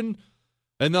ocean,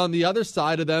 and on the other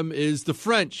side of them is the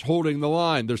French holding the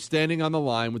line. They're standing on the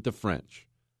line with the French.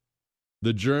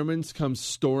 The Germans come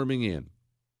storming in.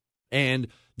 And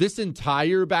this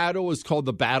entire battle is called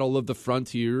the Battle of the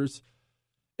Frontiers.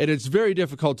 And it's very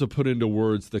difficult to put into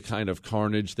words the kind of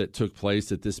carnage that took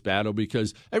place at this battle,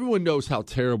 because everyone knows how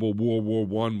terrible World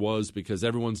War I was, because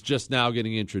everyone's just now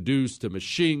getting introduced to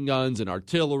machine guns and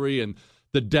artillery and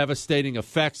the devastating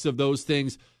effects of those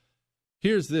things.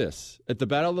 Here's this. At the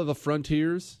Battle of the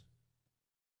Frontiers,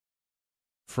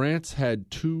 France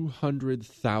had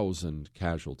 200,000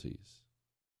 casualties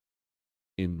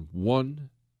in one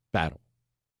battle.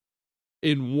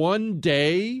 In one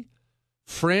day,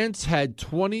 France had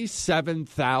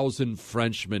 27,000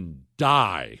 Frenchmen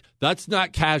die. That's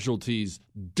not casualties,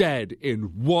 dead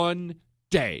in one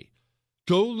day.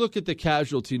 Go look at the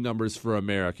casualty numbers for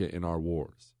America in our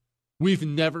wars. We've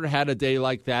never had a day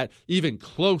like that, even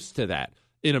close to that,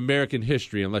 in American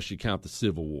history, unless you count the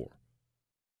Civil War.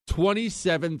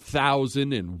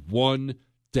 27,000 in one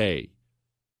day.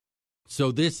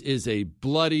 So this is a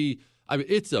bloody,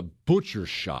 it's a butcher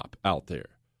shop out there.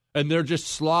 And they're just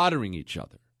slaughtering each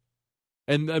other.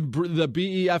 And the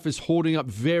BEF is holding up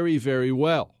very, very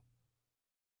well.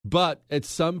 But at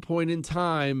some point in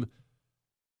time,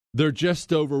 they're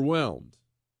just overwhelmed.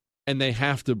 And they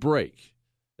have to break.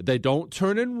 They don't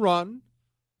turn and run.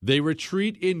 They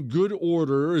retreat in good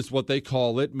order, is what they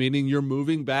call it, meaning you're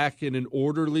moving back in an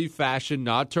orderly fashion,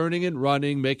 not turning and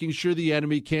running, making sure the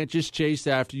enemy can't just chase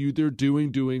after you. They're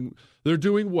doing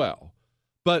well.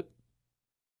 But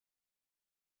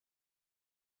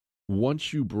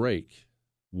once you break,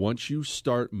 once you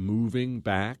start moving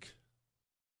back,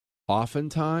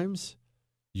 oftentimes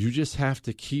you just have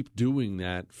to keep doing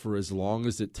that for as long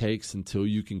as it takes until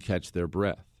you can catch their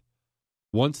breath.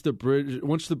 Once the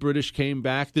British came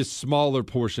back, this smaller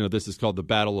portion of this is called the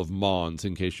Battle of Mons,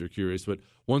 in case you're curious. But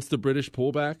once the British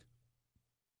pull back,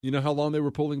 you know how long they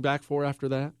were pulling back for after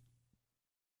that?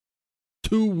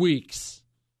 2 weeks.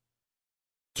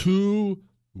 2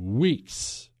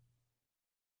 weeks.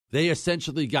 They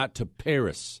essentially got to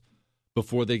Paris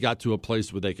before they got to a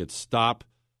place where they could stop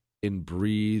and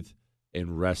breathe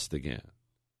and rest again.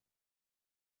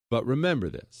 But remember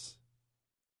this.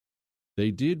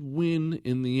 They did win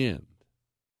in the end.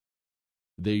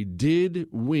 They did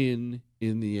win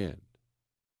in the end.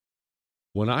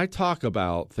 When I talk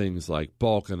about things like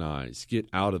balkanize, get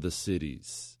out of the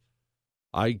cities,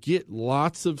 I get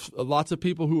lots of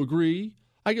people who agree.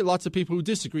 I get lots of people who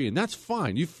disagree, and that's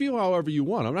fine. You feel however you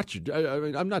want. I'm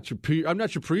not your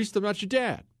priest. I'm not your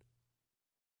dad.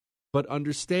 But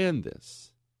understand this.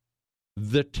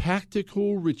 The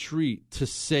tactical retreat to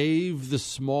save the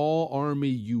small army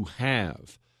you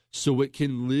have so it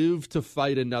can live to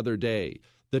fight another day.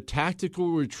 The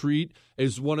tactical retreat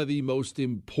is one of the most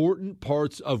important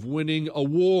parts of winning a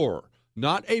war.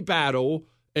 Not a battle,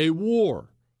 a war.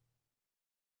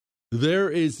 There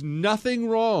is nothing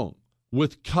wrong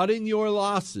with cutting your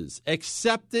losses,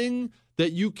 accepting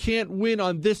that you can't win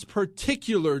on this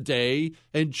particular day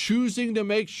and choosing to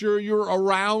make sure you're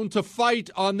around to fight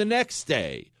on the next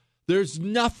day. There's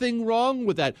nothing wrong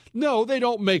with that. No, they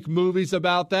don't make movies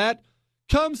about that.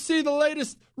 Come see the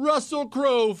latest Russell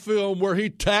Crowe film where he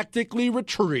tactically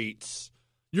retreats.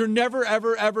 You're never,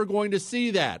 ever, ever going to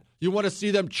see that. You want to see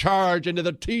them charge into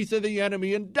the teeth of the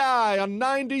enemy and die on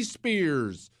 90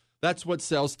 spears. That's what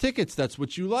sells tickets. That's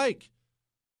what you like.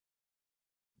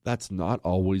 That's not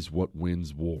always what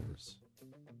wins wars.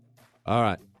 All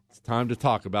right, it's time to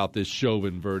talk about this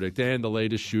Chauvin verdict and the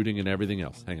latest shooting and everything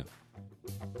else. Hang on.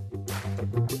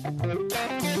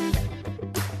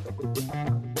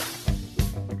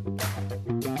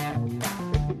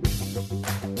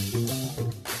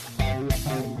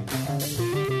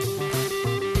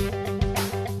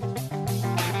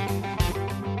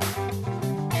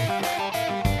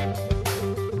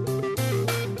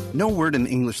 No word in the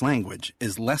English language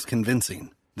is less convincing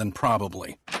than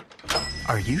probably.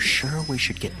 Are you sure we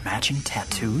should get matching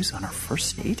tattoos on our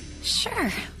first date? Sure.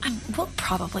 We'll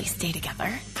probably stay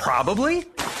together. Probably?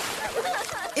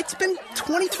 It's been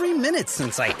 23 minutes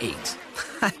since I ate.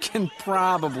 I can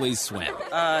probably swim.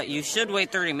 You should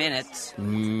wait 30 minutes.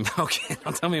 Okay,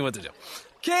 now tell me what to do.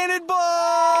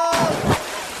 Cannonball!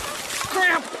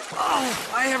 Cramp!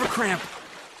 Oh, I have a cramp.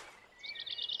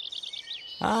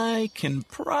 I can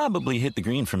probably hit the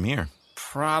green from here.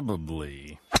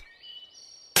 Probably.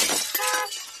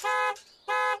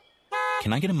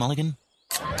 Can I get a mulligan?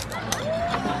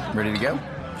 Ready to go?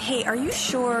 Hey, are you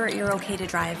sure you're okay to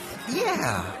drive?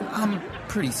 Yeah, I'm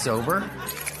pretty sober.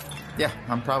 Yeah,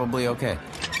 I'm probably okay.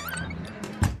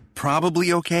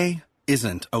 Probably okay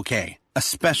isn't okay,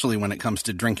 especially when it comes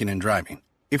to drinking and driving.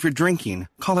 If you're drinking,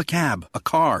 call a cab, a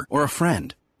car, or a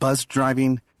friend. Buzzed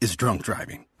driving is drunk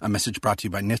driving. A message brought to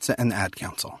you by NHTSA and the Ad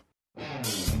Council.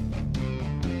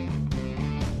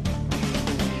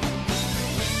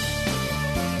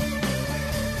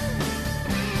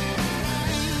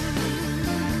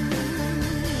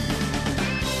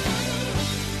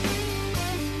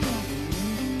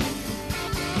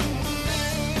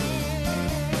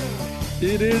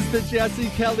 It is the Jesse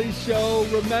Kelly Show.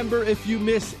 Remember, if you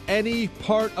miss any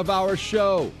part of our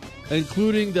show,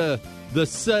 including the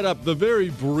setup, the very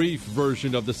brief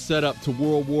version of the setup to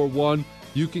World War I,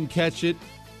 you can catch it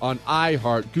on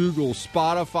iHeart, Google,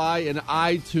 Spotify, and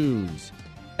iTunes.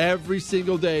 Every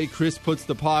single day, Chris puts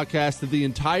the podcast of the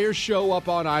entire show up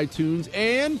on iTunes,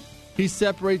 and he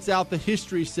separates out the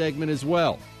history segment as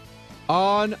well.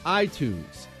 On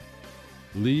iTunes,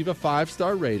 leave a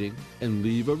 5-star rating and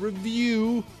leave a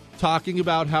review talking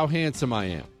about how handsome I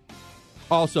am.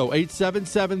 Also,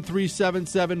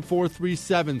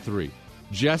 877-377-4373.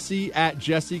 Jesse at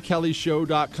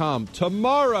jessekellyshow.com.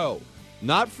 Tomorrow,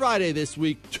 not Friday this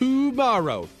week,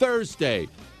 tomorrow, Thursday,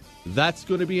 that's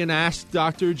going to be an Ask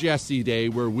Dr. Jesse Day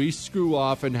where we screw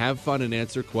off and have fun and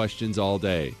answer questions all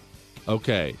day.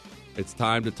 Okay, it's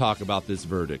time to talk about this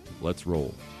verdict. Let's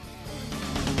roll.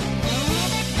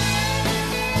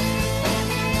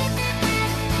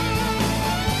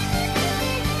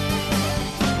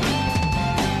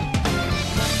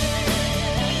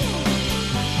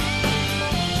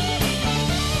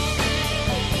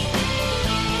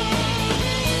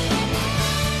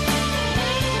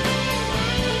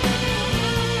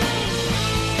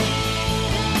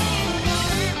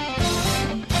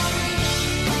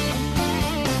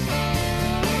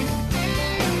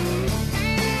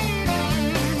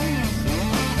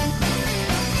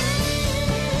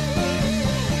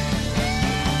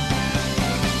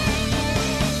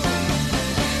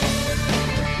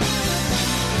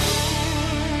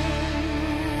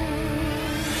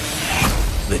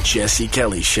 The Jesse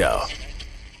Kelly Show.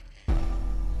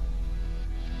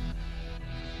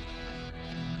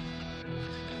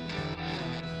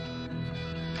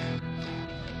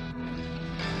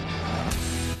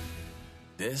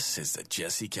 This is the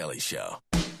Jesse Kelly Show.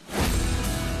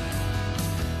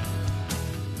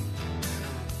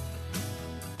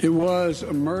 It was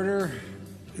a murder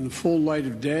in the full light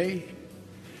of day,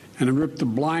 and it ripped the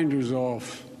blinders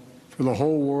off for the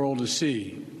whole world to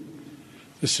see.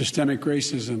 The systemic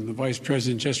racism the Vice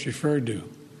President just referred to.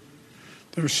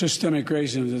 The systemic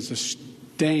racism is a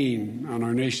stain on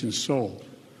our nation's soul.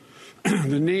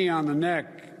 The knee on the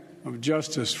neck of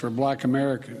justice for Black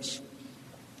Americans.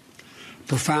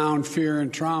 Profound fear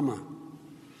and trauma.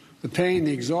 The pain,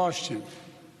 the exhaustion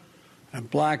that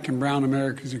Black and brown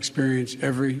Americans experience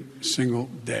every single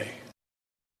day.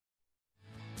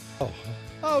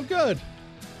 Oh, good.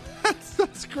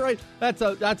 That's great.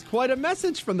 That's quite a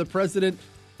message from the President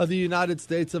of the United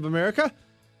States of America.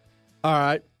 All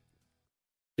right.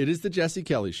 It is the Jesse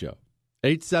Kelly Show.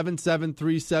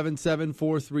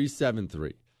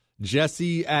 877-377-4373.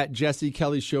 Jesse at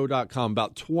jessekellyshow.com.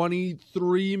 About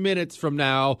 23 minutes from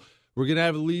now, we're going to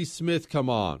have Lee Smith come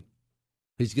on.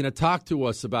 He's going to talk to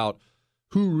us about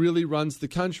who really runs the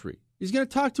country. He's going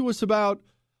to talk to us about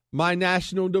my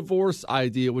national divorce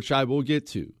idea, which I will get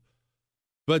to.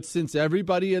 But since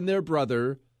everybody and their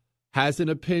brother has an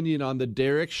opinion on the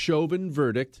Derek Chauvin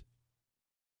verdict,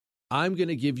 I'm going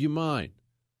to give you mine.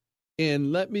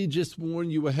 And let me just warn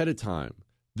you ahead of time.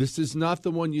 This is not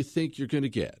the one you think you're going to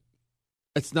get.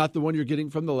 It's not the one you're getting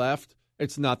from the left.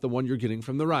 It's not the one you're getting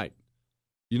from the right.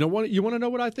 You know what? You want to know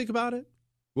what I think about it?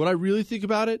 What I really think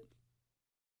about it?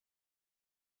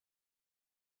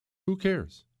 Who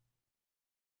cares?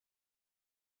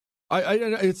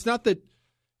 It's not that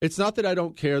I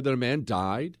don't care that a man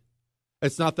died.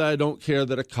 It's not that I don't care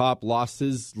that a cop lost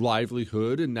his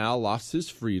livelihood and now lost his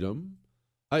freedom.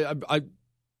 I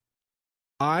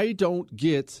don't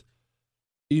get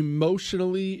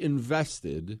emotionally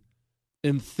invested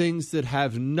in things that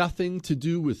have nothing to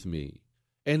do with me.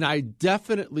 And I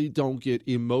definitely don't get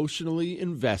emotionally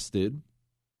invested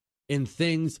in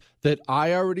things that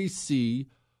I already see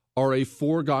are a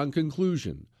foregone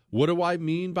conclusion. What do I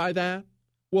mean by that?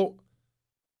 Well,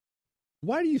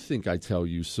 why do you think I tell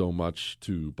you so much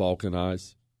to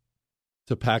balkanize,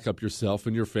 to pack up yourself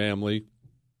and your family,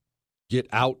 get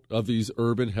out of these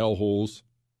urban hellholes,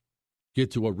 get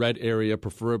to a red area,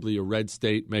 preferably a red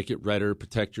state, make it redder,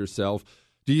 protect yourself?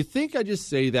 Do you think I just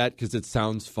say that because it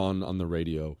sounds fun on the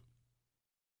radio?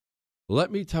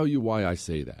 Let me tell you why I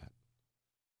say that.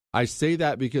 I say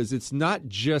that because it's not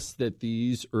just that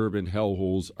these urban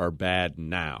hellholes are bad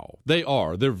now. They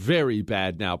are. They're very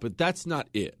bad now, but that's not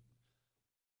it.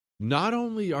 Not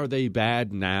only are they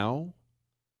bad now,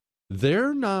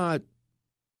 they're not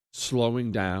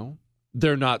slowing down.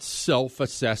 They're not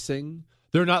self-assessing.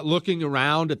 They're not looking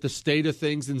around at the state of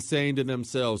things and saying to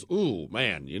themselves, ooh,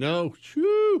 man,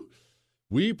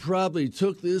 we probably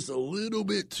took this a little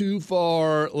bit too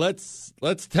far. Let's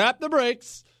tap the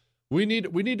brakes. We need to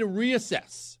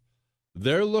reassess.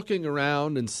 They're looking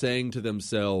around and saying to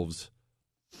themselves,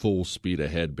 full speed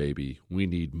ahead, baby. We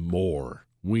need more.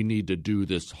 We need to do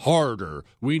this harder.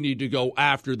 We need to go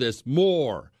after this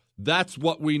more. That's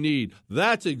what we need.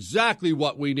 That's exactly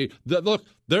what we need. Look,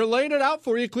 they're laying it out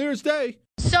for you clear as day.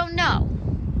 So no,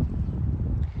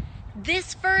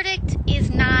 This verdict is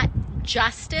not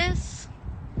justice.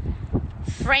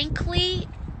 Frankly,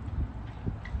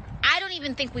 I don't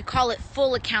even think we call it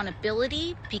full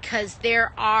accountability because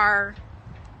there are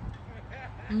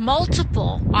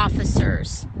multiple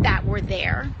officers that were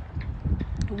there.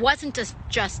 It wasn't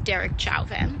just Derek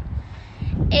Chauvin.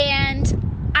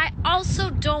 And I also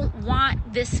don't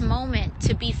want this moment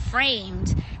to be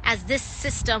framed as this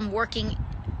system working,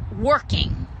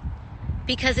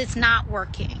 because it's not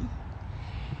working.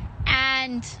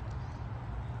 And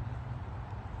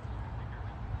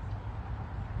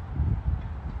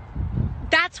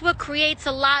that's what creates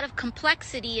a lot of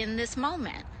complexity in this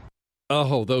moment.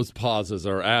 Oh, those pauses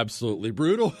are absolutely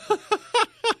brutal.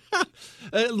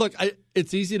 Look,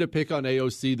 it's easy to pick on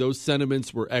AOC. Those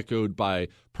sentiments were echoed by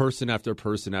person after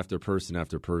person after person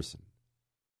after person.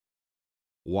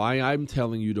 Why I'm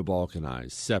telling you to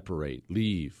balkanize, separate,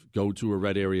 leave, go to a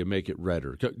red area, make it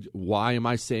redder. Why am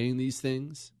I saying these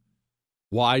things?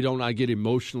 Why don't I get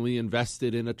emotionally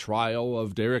invested in a trial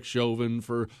of Derek Chauvin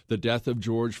for the death of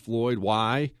George Floyd?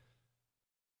 Why?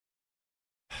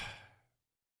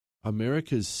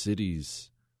 America's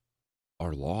cities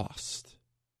are lost.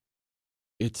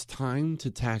 It's time to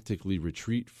tactically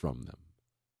retreat from them.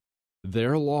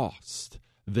 They're lost.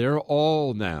 They're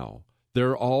all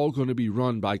going to be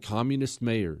run by communist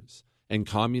mayors and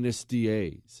communist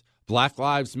DAs. Black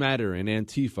Lives Matter and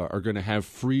Antifa are going to have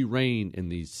free reign in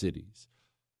these cities.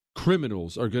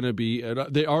 Criminals are going to be,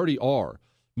 they already are.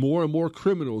 More and more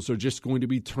criminals are just going to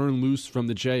be turned loose from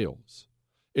the jails.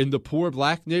 In the poor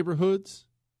black neighborhoods,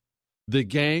 the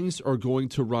gangs are going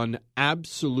to run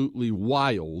absolutely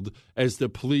wild as the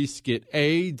police get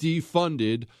A,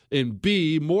 defunded, and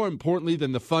B, more importantly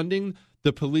than the funding,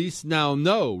 the police now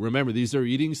know. Remember, these are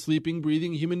eating, sleeping,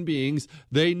 breathing human beings.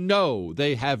 They know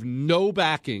they have no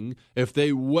backing if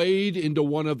they wade into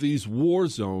one of these war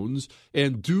zones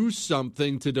and do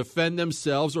something to defend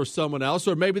themselves or someone else,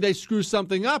 or maybe they screw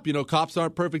something up. You know, cops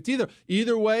aren't perfect either.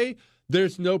 Either way,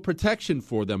 there's no protection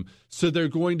for them, so they're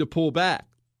going to pull back,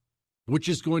 which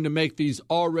is going to make these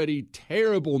already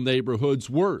terrible neighborhoods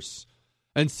worse.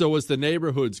 And so as the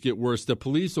neighborhoods get worse, the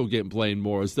police will get blamed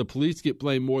more. As the police get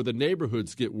blamed more, the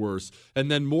neighborhoods get worse.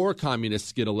 And then more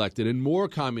communists get elected and more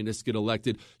communists get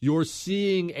elected. You're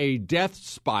seeing a death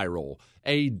spiral,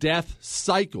 a death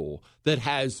cycle that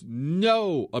has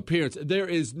no appearance. There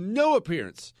is no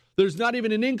appearance. There's not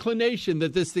even an inclination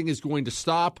that this thing is going to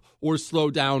stop or slow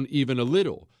down even a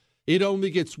little. It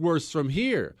only gets worse from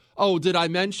here. Oh, did I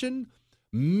mention?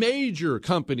 Major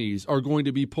companies are going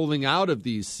to be pulling out of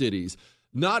these cities.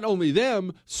 Not only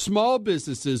them, small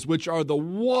businesses, which are the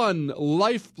one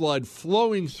lifeblood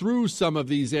flowing through some of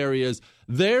these areas,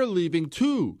 they're leaving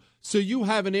too. So you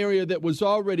have an area that was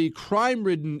already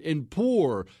crime-ridden and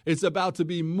poor. It's about to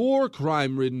be more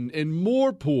crime-ridden and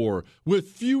more poor with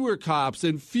fewer cops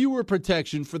and fewer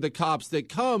protection for the cops that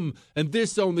come. And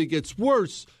this only gets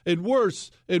worse and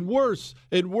worse and worse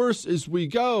and worse as we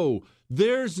go.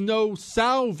 There's no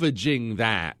salvaging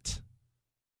that.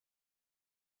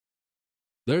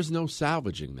 There's no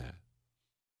salvaging that.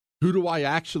 Who do I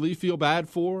actually feel bad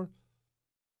for?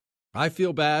 I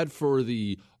feel bad for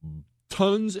the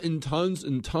tons and tons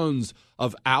and tons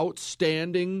of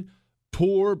outstanding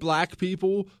poor black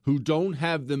people who don't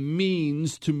have the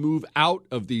means to move out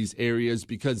of these areas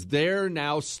because they're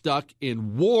now stuck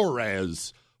in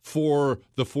Juarez for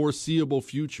the foreseeable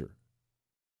future.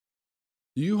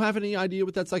 Do you have any idea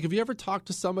what that's like? Have you ever talked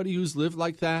to somebody who's lived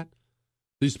like that?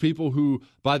 These people who,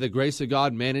 by the grace of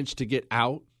God, managed to get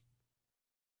out.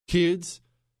 Kids,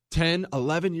 10,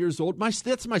 11 years old.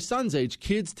 That's my son's age.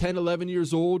 Kids, 10, 11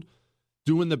 years old,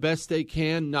 doing the best they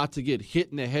can not to get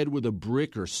hit in the head with a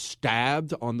brick or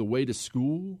stabbed on the way to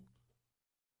school.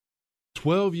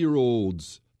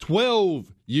 12-year-olds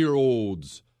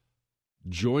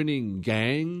joining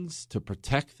gangs to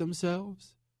protect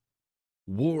themselves.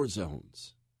 War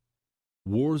zones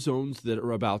that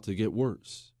are about to get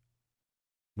worse.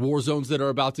 War zones that are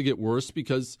about to get worse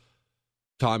because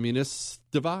communists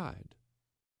divide.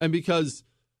 And because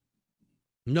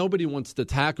nobody wants to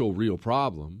tackle real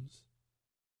problems.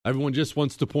 Everyone just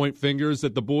wants to point fingers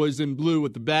at the boys in blue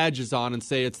with the badges on and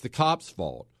say it's the cops'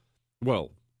 fault.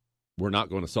 Well, we're not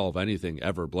going to solve anything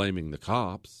ever blaming the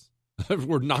cops.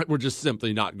 We're just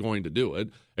simply not going to do it.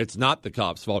 It's not the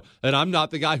cops' fault. And I'm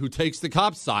not the guy who takes the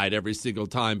cops' side every single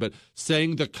time, but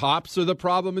saying the cops are the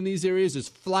problem in these areas is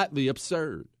flatly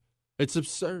absurd. It's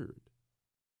absurd.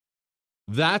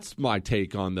 That's my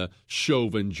take on the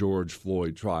Chauvin George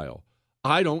Floyd trial.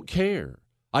 I don't care.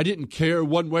 I didn't care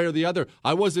one way or the other.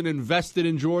 I wasn't invested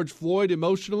in George Floyd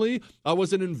emotionally. I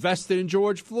wasn't invested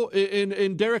in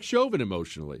in Derek Chauvin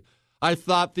emotionally. I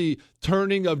thought the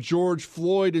turning of George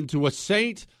Floyd into a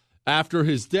saint after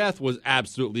his death was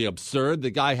absolutely absurd.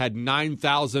 The guy had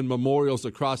 9,000 memorials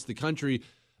across the country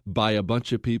by a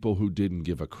bunch of people who didn't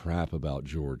give a crap about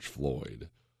George Floyd.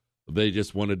 They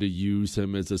just wanted to use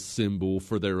him as a symbol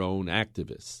for their own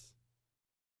activists.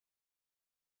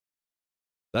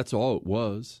 That's all it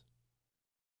was.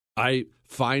 I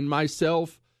find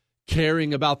myself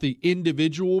caring about the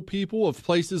individual people of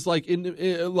places like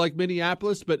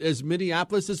Minneapolis, but as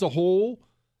Minneapolis as a whole,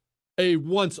 a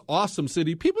once awesome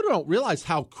city, people don't realize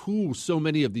how cool so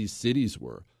many of these cities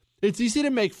were. It's easy to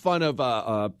make fun of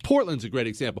Portland's a great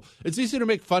example. It's easy to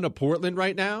make fun of Portland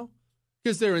right now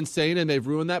because they're insane and they've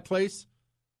ruined that place.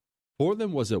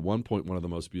 Portland was at one point one of the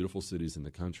most beautiful cities in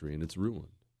the country, and it's ruined.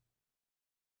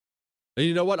 And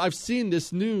you know what? I've seen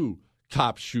this new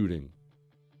cop shooting,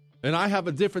 and I have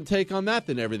a different take on that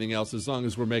than everything else as long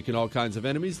as we're making all kinds of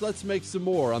enemies. Let's make some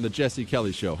more on the Jesse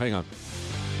Kelly Show. Hang on.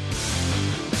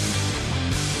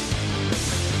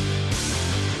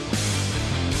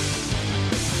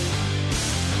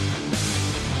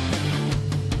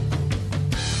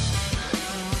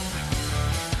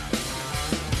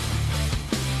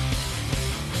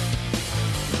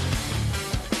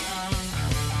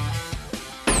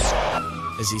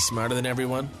 Is he smarter than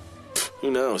everyone?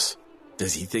 Who knows?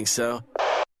 Does he think so?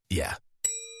 Yeah.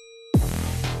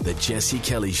 The Jesse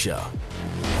Kelly Show.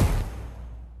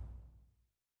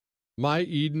 My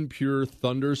Eden Pure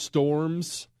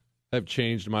thunderstorms have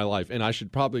changed my life. And I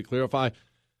should probably clarify,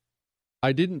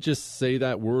 I didn't just say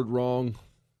that word wrong.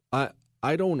 I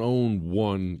don't own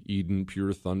one Eden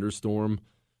Pure thunderstorm.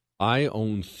 I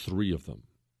own 3 of them.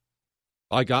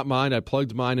 I got mine. I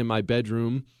plugged mine in my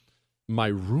bedroom. My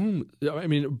room,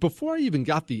 before I even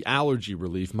got the allergy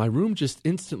relief, my room just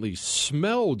instantly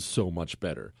smelled so much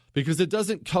better because it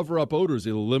doesn't cover up odors.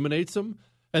 It eliminates them.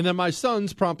 And then my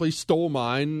sons promptly stole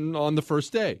mine on the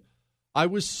first day. I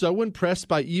was so impressed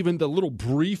by even the little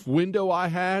brief window I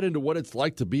had into what it's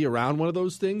like to be around one of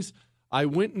those things. I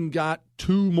went and got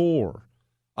 2 more.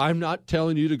 I'm not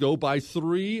telling you to go buy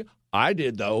 3. I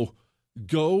did, though.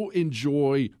 Go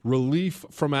enjoy relief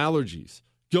from allergies.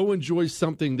 Go enjoy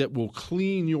something that will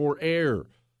clean your air.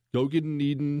 Go get an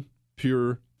Eden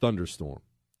Pure thunderstorm.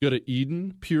 Go to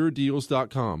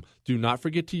EdenPureDeals.com. Do not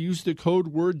forget to use the code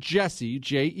word Jesse,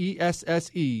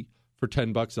 Jesse, for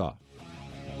 $10 off.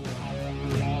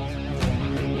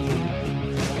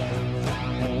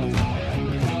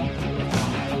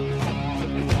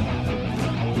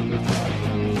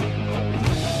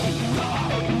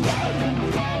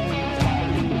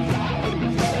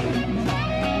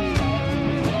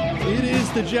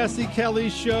 The Jesse Kelly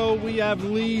Show. We have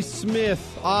Lee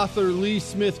Smith, author Lee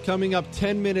Smith, coming up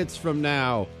 10 minutes from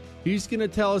now. He's going to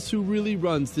tell us who really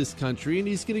runs this country, and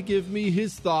he's going to give me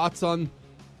his thoughts on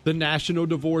the national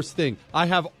divorce thing. I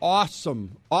have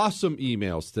awesome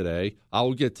emails today. I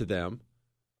will get to them.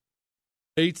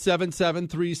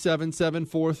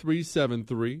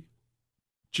 877-377-4373.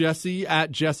 Jesse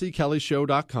at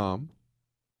JesseKellyShow.com.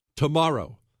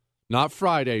 Tomorrow, not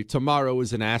Friday, tomorrow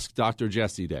is an Ask Dr.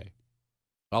 Jesse Day.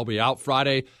 I'll be out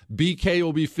Friday. BK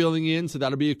will be filling in, so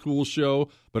that'll be a cool show.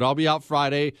 But I'll be out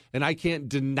Friday, and I can't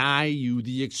deny you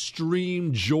the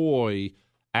extreme joy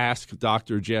Ask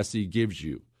Dr. Jesse gives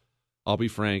you. I'll be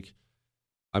frank,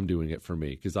 I'm doing it for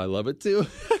me because I love it too.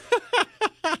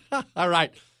 All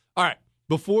right.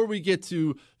 Before we get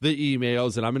to the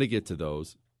emails, and I'm going to get to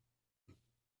those,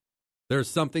 there's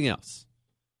something else.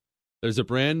 There's a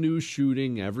brand new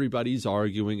shooting everybody's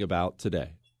arguing about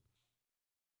today.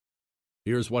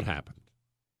 Here's what happened.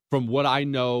 From what I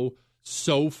know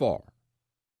so far,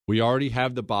 we already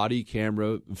have the body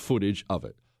camera footage of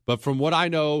it. But from what I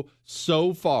know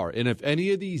so far, and if any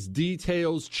of these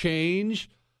details change,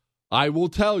 I will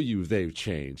tell you they've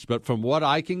changed. But from what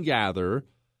I can gather,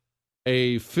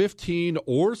 a 15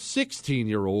 or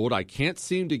 16-year-old, I can't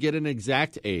seem to get an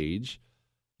exact age,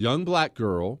 young black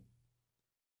girl,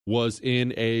 was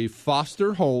in a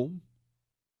foster home.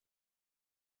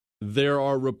 There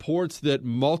are reports that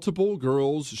multiple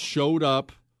girls showed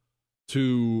up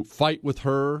to fight with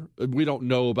her. We don't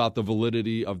know about the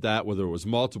validity of that, whether it was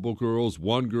multiple girls,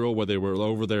 one girl where they were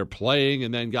over there playing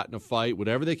and then got in a fight.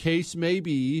 Whatever the case may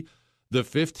be, the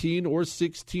 15 or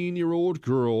 16-year-old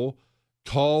girl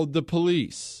called the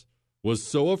police, was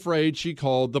so afraid she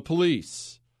called the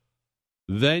police.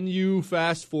 Then you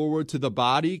fast forward to the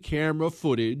body camera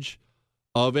footage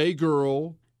of a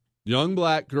girl, young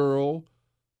black girl,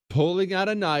 pulling out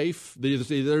a knife.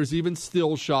 There's even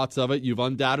still shots of it. You've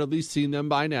undoubtedly seen them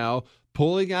by now.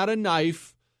 Pulling out a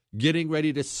knife, getting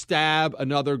ready to stab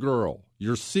another girl.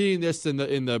 You're seeing this in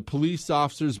the police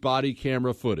officer's body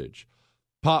camera footage.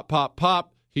 Pop, pop,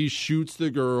 pop. He shoots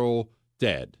the girl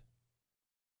dead.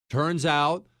 Turns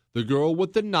out the girl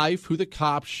with the knife who the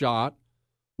cop shot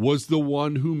was the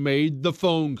one who made the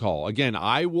phone call. Again,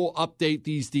 I will update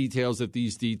these details if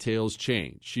these details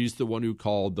change. She's the one who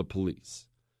called the police.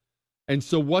 And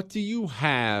so what do you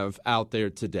have out there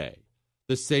today?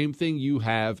 The same thing you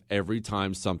have every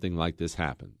time something like this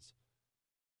happens.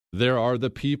 There are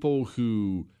the people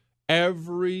who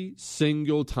every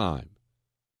single time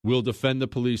will defend the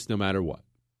police no matter what.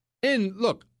 And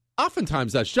look,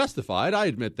 oftentimes that's justified. I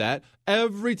admit that.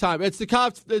 Every time. It's the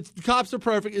cops. The cops are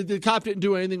perfect. The cop didn't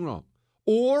do anything wrong.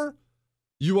 Or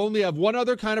you only have one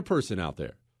other kind of person out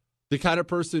there. The kind of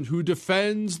person who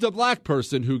defends the black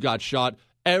person who got shot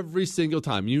every single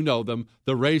time. You know them.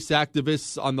 The race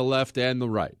activists on the left and the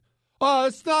right. Oh,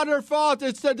 it's not her fault.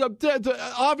 It's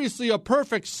obviously a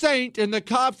perfect saint and the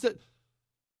cops that...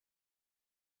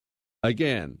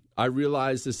 Again, I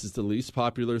realize this is the least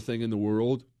popular thing in the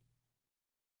world.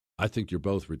 I think you're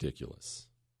both ridiculous.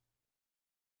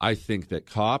 I think that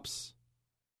cops,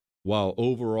 while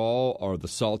overall are the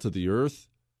salt of the earth,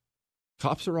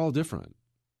 cops are all different.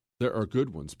 There are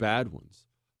good ones, bad ones.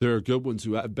 There are good ones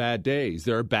who have bad days.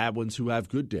 There are bad ones who have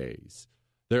good days.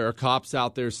 There are cops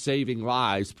out there saving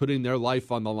lives, putting their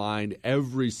life on the line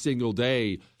every single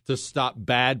day to stop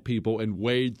bad people and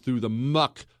wade through the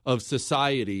muck of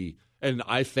society. And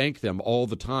I thank them all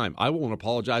the time. I won't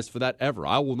apologize for that ever.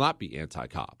 I will not be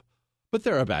anti-cop. But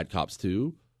there are bad cops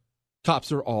too.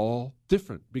 Cops are all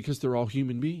different because they're all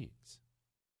human beings.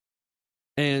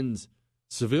 And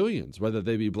civilians, whether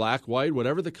they be black, white,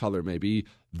 whatever the color may be,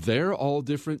 they're all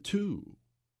different too.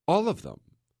 All of them.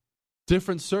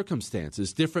 Different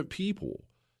circumstances, different people.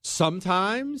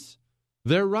 Sometimes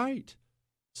they're right.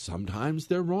 Sometimes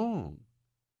they're wrong.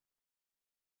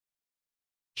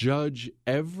 Judge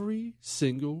every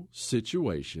single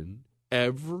situation,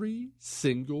 every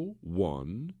single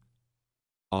one,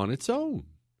 on its own.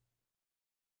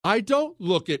 I don't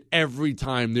look at every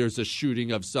time there's a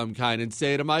shooting of some kind and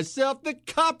say to myself, the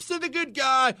cops are the good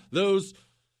guy. Those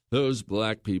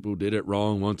black people did it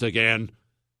wrong once again.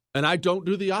 And I don't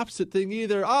do the opposite thing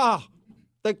either.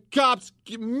 The cops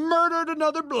murdered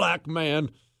another black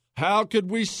man. How could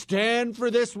we stand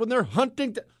for this when they're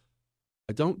hunting?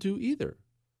 I don't do either.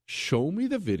 Show me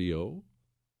the video.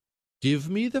 Give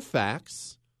me the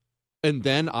facts. And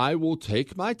then I will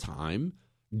take my time,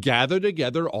 gather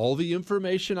together all the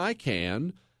information I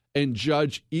can, and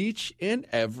judge each and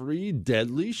every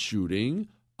deadly shooting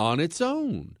on its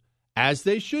own, as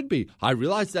they should be. I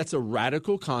realize that's a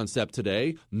radical concept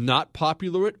today, not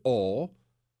popular at all,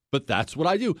 but that's what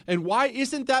I do. And why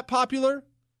isn't that popular?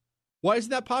 Why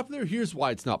isn't that popular? Here's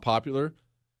why it's not popular.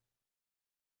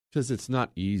 Because it's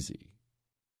not easy.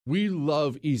 We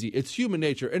love easy. It's human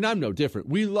nature, and I'm no different.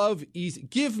 We love easy.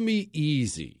 Give me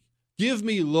easy. Give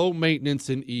me low maintenance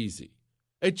and easy.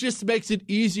 It just makes it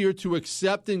easier to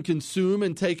accept and consume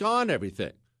and take on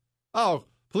everything. Oh,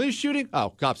 police shooting? Oh,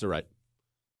 cops are right.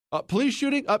 Police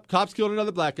shooting? Cops killed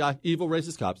another black guy. Evil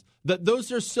racist cops.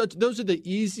 Those are the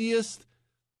easiest,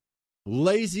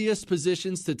 laziest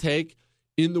positions to take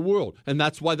in the world, and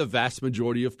that's why the vast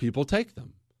majority of people take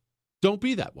them. Don't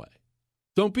be that way.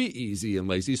 Don't be easy and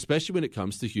lazy, especially when it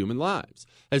comes to human lives.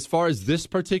 As far as this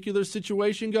particular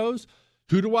situation goes,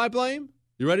 who do I blame?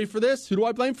 You ready for this? Who do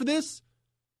I blame for this?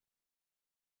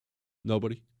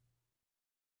 Nobody.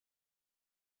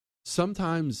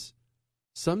 Sometimes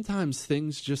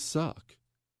things just suck.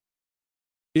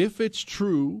 If it's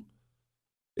true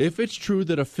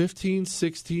that a 15,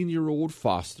 16-year-old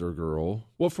foster girl,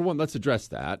 well, for one, let's address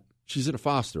that. She's in a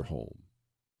foster home.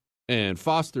 And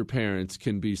foster parents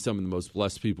can be some of the most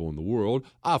blessed people in the world.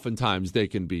 Oftentimes they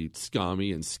can be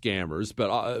scummy and scammers, but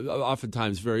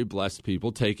oftentimes very blessed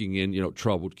people taking in,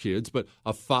 troubled kids. But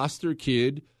a foster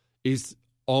kid is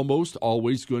almost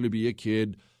always going to be a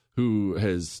kid who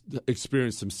has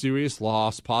experienced some serious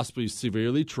loss, possibly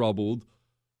severely troubled.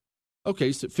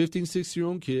 Okay, so 15,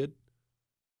 16-year-old kid.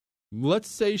 Let's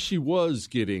say she was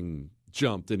getting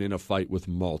jumped and in a fight with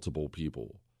multiple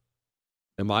people.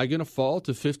 Am I going to fault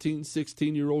a 15,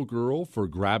 16-year-old girl for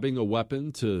grabbing a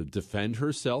weapon to defend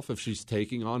herself if she's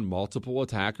taking on multiple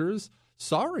attackers?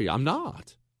 Sorry, I'm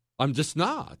not. I'm just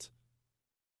not.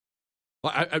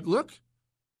 Look,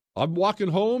 I'm walking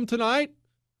home tonight.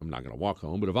 I'm not going to walk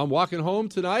home, but if I'm walking home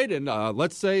tonight and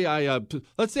let's say I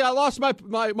lost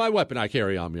my weapon I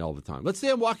carry on me all the time. Let's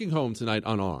say I'm walking home tonight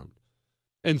unarmed,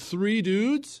 and 3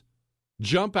 dudes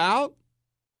jump out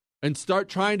and start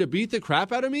trying to beat the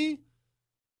crap out of me,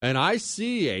 and I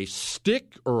see a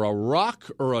stick or a rock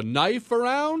or a knife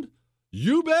around,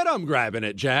 you bet I'm grabbing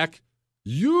it, Jack.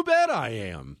 You bet I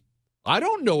am. I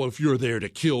don't know if you're there to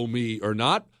kill me or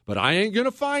not, but I ain't going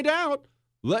to find out.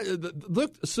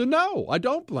 Look, so no, I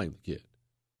don't blame the kid.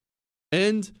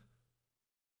 And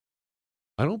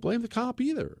I don't blame the cop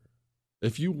either.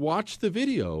 If you watch the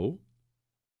video,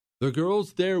 the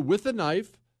girl's there with a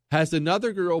knife, has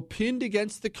another girl pinned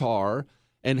against the car,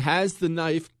 and has the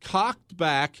knife cocked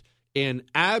back and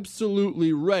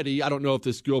absolutely ready. I don't know if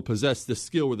this girl possessed the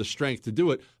skill or the strength to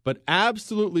do it, but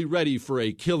absolutely ready for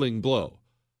a killing blow.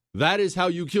 That is how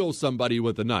you kill somebody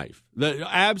with a knife.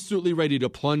 Absolutely ready to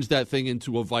plunge that thing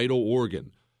into a vital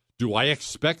organ. Do I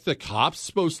expect the cops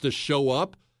supposed to show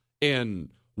up and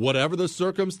whatever the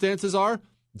circumstances are,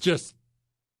 just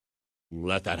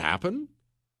let that happen?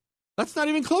 That's not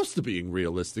even close to being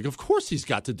realistic. Of course he's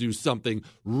got to do something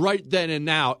right then and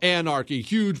now. Anarchy,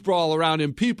 huge brawl around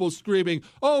him, people screaming,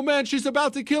 oh man, she's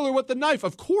about to kill her with the knife.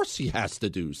 Of course he has to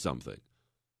do something.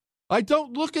 I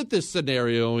don't look at this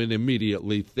scenario and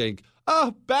immediately think,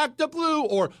 oh, back to blue,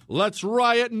 or let's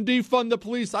riot and defund the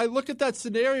police. I look at that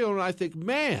scenario and I think,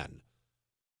 man,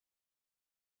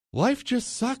 life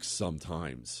just sucks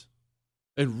sometimes.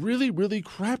 And really, really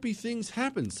crappy things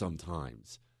happen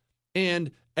sometimes.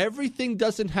 And everything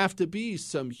doesn't have to be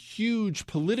some huge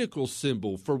political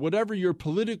symbol for whatever your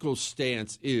political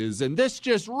stance is. And this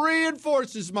just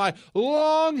reinforces my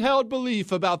long-held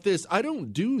belief about this. I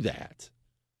don't do that.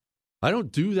 I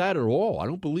don't do that at all. I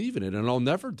don't believe in it, and I'll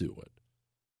never do it.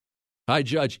 I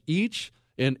judge each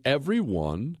and every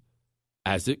one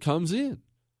as it comes in.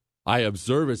 I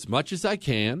observe as much as I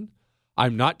can.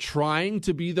 I'm not trying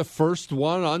to be the first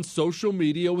one on social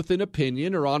media with an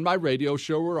opinion or on my radio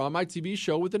show or on my TV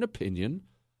show with an opinion.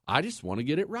 I just want to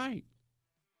get it right.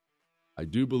 I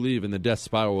do believe in the death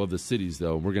spiral of the cities,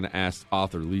 though, and we're going to ask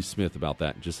author Lee Smith about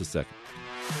that in just a second.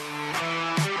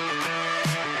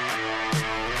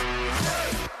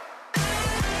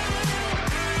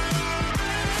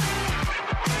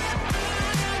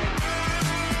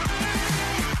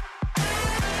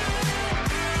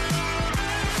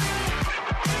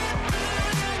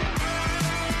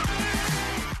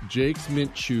 Jake's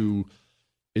Mint Chew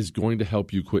is going to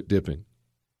help you quit dipping.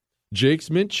 Jake's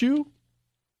Mint Chew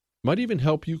might even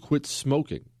help you quit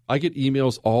smoking. I get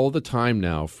emails all the time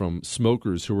now from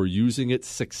smokers who are using it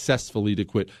successfully to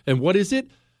quit. And what is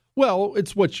it? Well,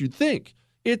 it's what you'd think.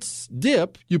 It's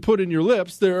dip you put in your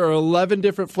lips. There are 11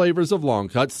 different flavors of long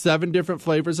cut, 7 different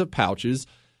flavors of pouches,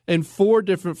 and 4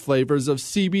 different flavors of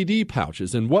CBD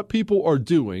pouches. And what people are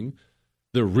doing,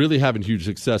 they're really having huge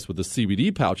success with the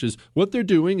CBD pouches. What they're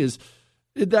doing is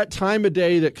that time of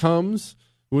day that comes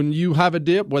when you have a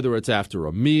dip, whether it's after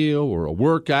a meal or a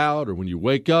workout or when you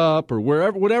wake up or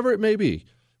wherever, whatever it may be,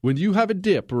 when you have a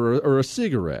dip or a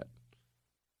cigarette,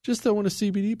 just throw in a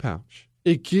CBD pouch.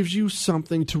 It gives you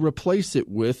something to replace it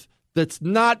with that's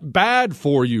not bad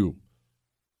for you.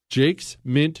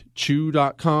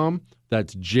 JakesMintChew.com.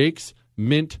 That's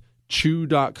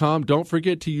JakesMintChew.com. Don't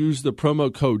forget to use the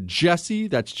promo code Jesse,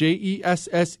 that's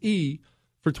Jesse,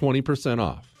 for 20%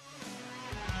 off.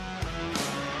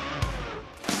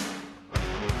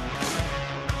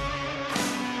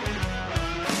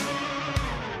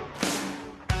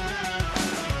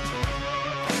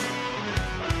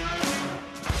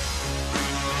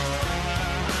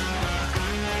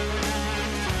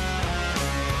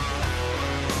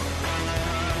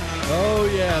 Oh,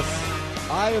 yes.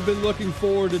 I have been looking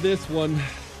forward to this one.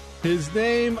 His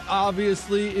name,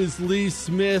 obviously, is Lee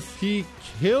Smith. He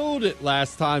killed it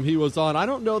last time he was on. I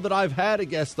don't know that I've had a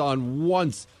guest on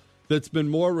once that's been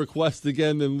more requested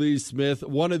again than Lee Smith.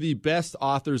 One of the best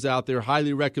authors out there.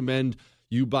 Highly recommend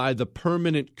you buy The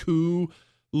Permanent Coup.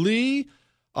 Lee,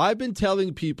 I've been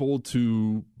telling people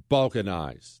to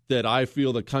balkanize, that I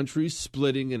feel the country's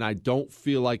splitting and I don't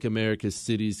feel like America's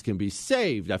cities can be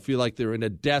saved. I feel like they're in a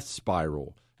death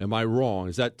spiral. Am I wrong?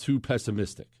 Is that too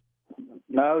pessimistic?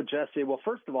 No, Jesse. Well,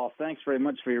 first of all, thanks very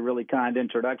much for your really kind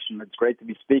introduction. It's great to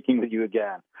be speaking with you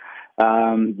again.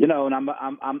 And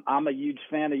I'm a huge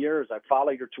fan of yours. I follow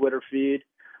your Twitter feed.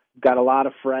 Got a lot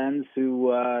of friends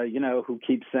who who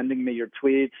keep sending me your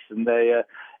tweets, and they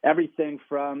everything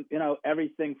from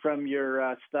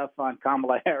your stuff on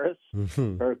Kamala Harris,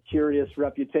 her curious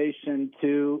reputation,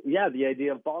 to the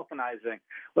idea of balkanizing.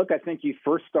 Look, I think you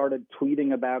first started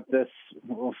tweeting about this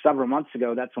several months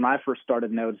ago. That's when I first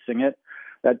started noticing it,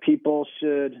 that people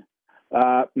should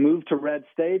move to red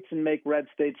states and make red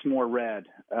states more red.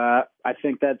 I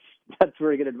think that's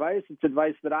very good advice. It's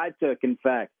advice that I took, in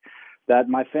fact, that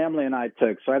my family and I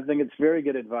took. So I think it's very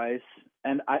good advice.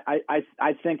 And I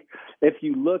think if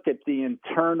you look at the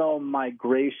internal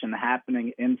migration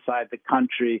happening inside the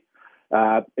country,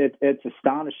 It's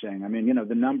astonishing. I mean,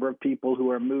 the number of people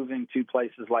who are moving to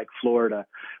places like Florida,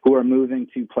 who are moving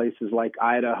to places like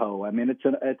Idaho. I mean, it's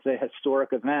a historic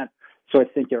event. So I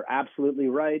think you're absolutely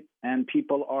right. And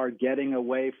people are getting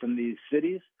away from these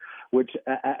cities, which,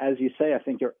 as you say, I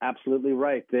think you're absolutely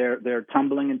right. They're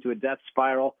tumbling into a death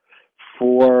spiral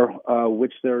for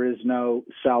which there is no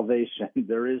salvation.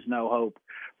 There is no hope.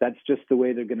 That's just the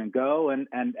way they're going to go. And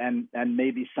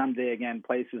maybe someday again,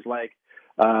 places like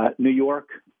New York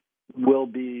will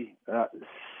be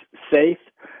safe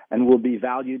and will be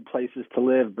valued places to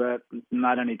live, but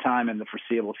not any time in the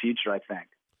foreseeable future, I think.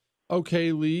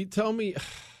 Okay, Lee, tell me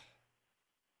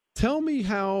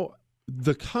how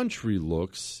the country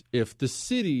looks if the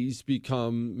cities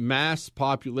become mass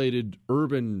populated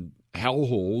urban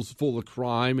hellholes full of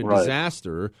crime and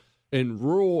disaster, and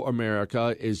rural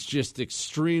America is just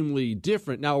extremely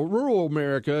different. Now, rural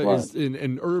America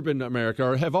and urban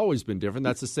America have always been different.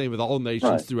 That's the same with all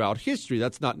nations throughout history.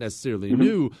 That's not necessarily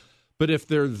new. But if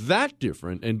they're that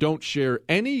different and don't share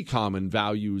any common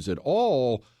values at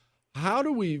all, how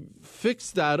do we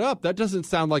fix that up? That doesn't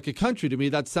sound like a country to me.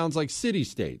 That sounds like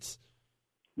city-states.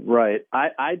 Right.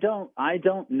 I don't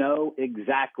know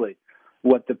exactly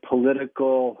what the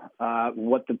political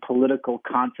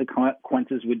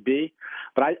consequences would be,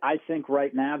 but I think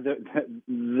right now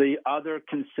the other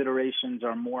considerations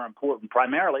are more important.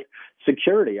 Primarily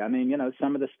security. I mean,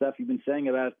 some of the stuff you've been saying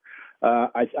about.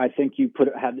 I think you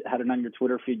had it on your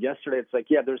Twitter feed yesterday. It's like,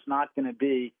 there's not going to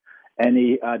be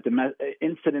any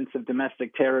incidents of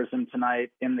domestic terrorism tonight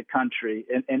in the country,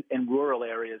 in rural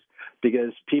areas,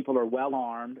 because people are well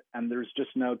armed and there's just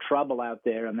no trouble out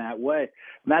there in that way.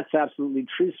 And that's absolutely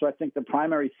true. So I think the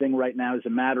primary thing right now is a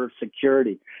matter of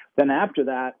security. Then after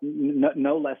that,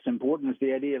 no less important is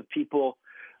the idea of people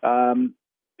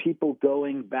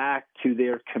going back to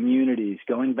their communities,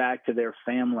 going back to their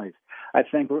families. I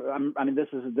think,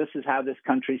 this is how this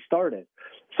country started.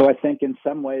 So I think in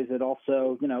some ways it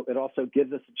also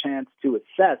gives us a chance to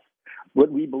assess what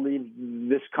we believe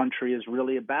this country is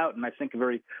really about. And I think a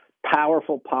very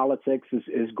powerful politics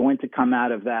is going to come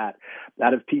out of that,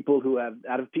 out of people who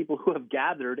have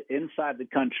gathered inside the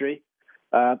country.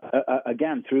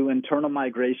 Again, through internal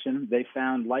migration, they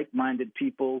found like-minded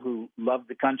people who love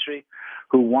the country,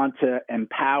 who want to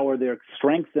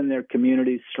strengthen their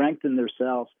communities, strengthen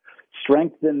themselves,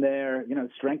 strengthen their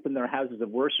houses of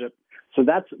worship. So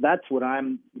that's what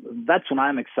I'm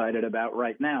excited about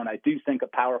right now, and I do think a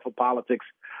powerful politics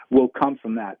will come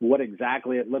from that. What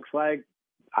exactly it looks like,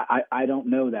 I don't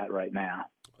know that right now.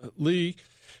 Lee,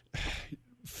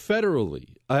 federally,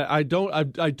 I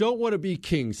don't want to be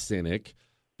king cynic,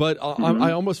 but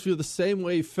I almost feel the same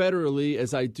way federally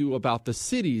as I do about the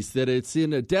cities, that it's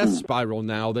in a death spiral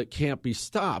now that can't be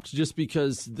stopped just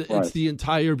because it's the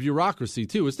entire bureaucracy,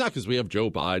 too. It's not because we have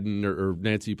Joe Biden or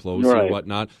Nancy Pelosi or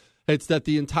whatnot. It's that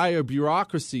the entire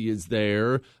bureaucracy is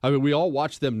there. I mean, we all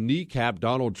watched them kneecap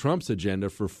Donald Trump's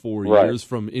agenda for 4 years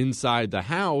from inside the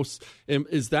House.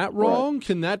 Is that wrong?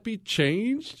 Can that be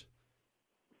changed?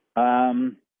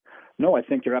 No, I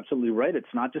think you're absolutely right. It's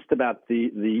not just about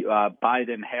the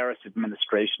Biden-Harris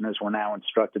administration, as we're now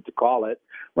instructed to call it.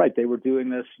 Right? They were doing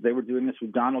this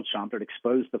with Donald Trump. It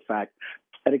exposed the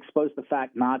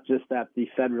fact not just that the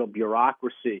federal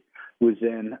bureaucracy was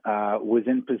in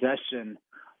possession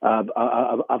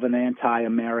of an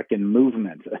anti-American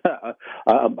movement,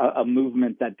 a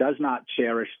movement that does not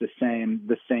cherish the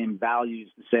same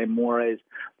values, the same mores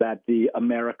that the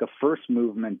America First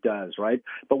movement does, right?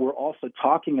 But we're also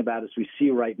talking about, as we see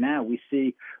right now, we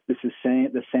see this is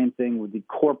the same thing with the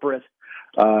corporate,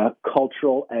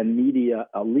 cultural, and media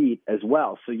elite as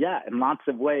well. So yeah, in lots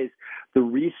of ways, the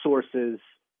resources.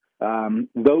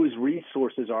 Those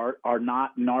resources are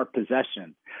not in our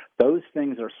possession. Those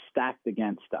things are stacked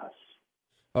against us.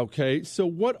 Okay, so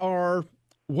what are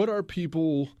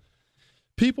people?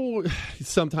 People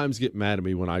sometimes get mad at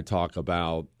me when I talk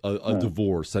about a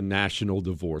divorce, a national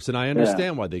divorce, and I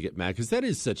understand why they get mad, because that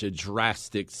is such a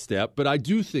drastic step. But I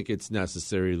do think it's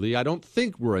necessary, Lee. I don't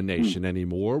think we're a nation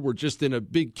anymore. We're just in a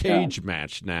big cage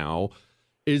match now.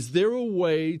 Is there a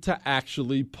way to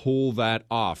actually pull that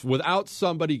off without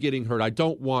somebody getting hurt? I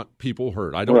don't want people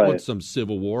hurt. I don't want some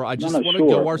civil war. I just want to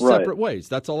go our separate ways.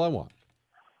 That's all I want.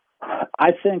 I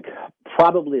think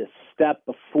probably a step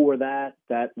before that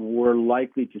we're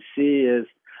likely to see is,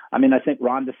 I think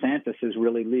Ron DeSantis is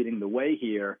really leading the way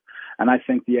here. And I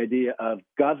think the idea of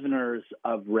governors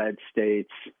of red states,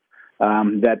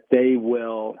 that they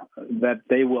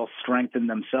will strengthen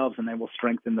themselves and they will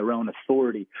strengthen their own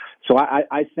authority. So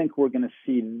I think we're going to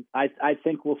see. I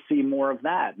think we'll see more of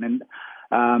that. And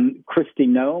Kristi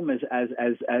Noem,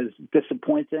 as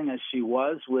disappointing as she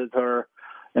was with her,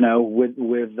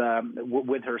 with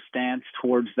her stance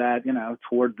towards that,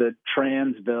 toward the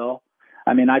trans bill.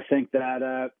 I mean, I think that,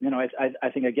 I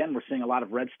think, again, we're seeing a lot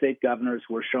of red state governors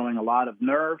who are showing a lot of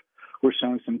nerve. We're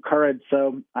showing some courage.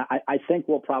 So I think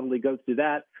we'll probably go through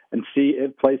that and see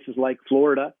if places like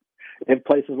Florida, if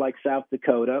places like South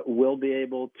Dakota will be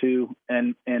able to,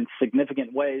 in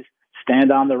significant ways,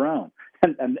 stand on their own.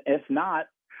 And if not,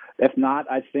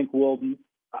 I think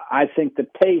the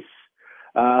pace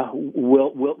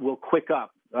will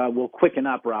quicken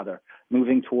up rather,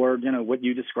 moving toward what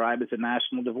you describe as a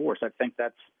national divorce.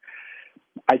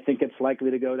 I think it's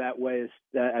likely to go that way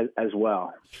as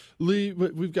well. Lee,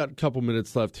 we've got a couple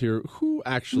minutes left here. Who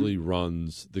actually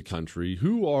runs the country?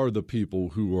 Who are the people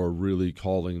who are really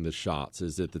calling the shots?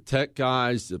 Is it the tech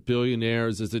guys, the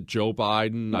billionaires? Is it Joe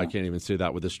Biden? No. I can't even say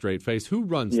that with a straight face. Who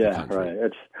runs the country? Yeah,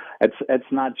 right.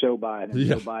 It's not Joe Biden.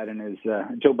 Yeah.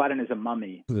 Joe Biden is a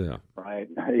mummy. Yeah. Right.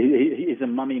 He's a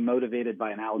mummy motivated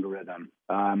by an algorithm.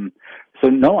 So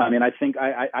no, I mean, I think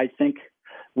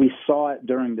we saw it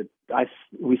during the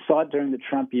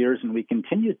Trump years, and we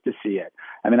continue to see it.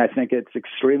 I mean, I think it's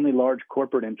extremely large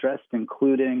corporate interest,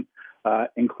 including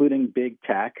big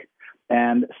tech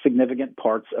and significant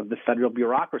parts of the federal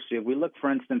bureaucracy. If we look,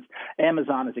 for instance,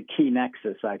 Amazon is a key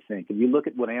nexus. I think if you look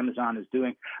at what Amazon is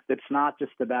doing, it's not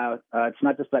just about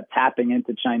tapping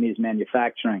into Chinese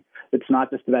manufacturing. It's not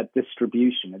just about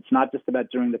distribution. It's not just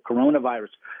about during the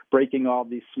coronavirus breaking all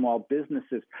these small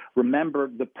businesses. Remember,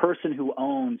 the person who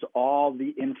owns all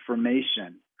the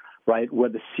information, right, where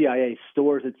the CIA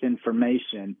stores its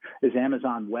information, is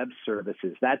Amazon Web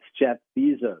Services. That's Jeff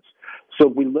Bezos. So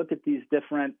if we look at these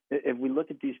different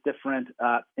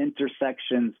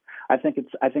intersections, I think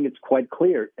it's quite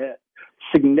clear.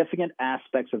 Significant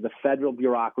aspects of the federal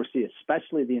bureaucracy,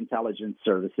 especially the intelligence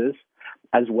services,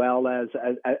 as well as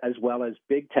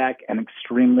big tech and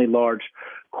extremely large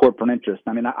corporate interest.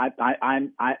 I mean,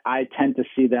 I tend to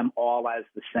see them all as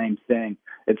the same thing.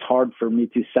 It's hard for me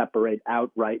to separate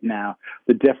out right now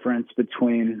the difference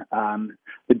between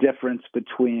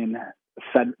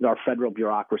our federal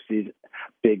bureaucracies,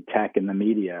 big tech, and the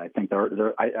media. I think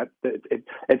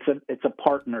it's a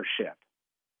partnership.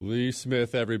 Lee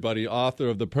Smith, everybody, author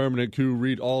of The Permanent Coup.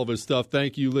 Read all of his stuff.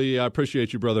 Thank you, Lee. I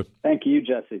appreciate you, brother. Thank you,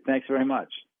 Jesse. Thanks very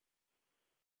much.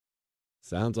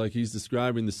 Sounds like he's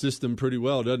describing the system pretty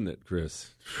well, doesn't it,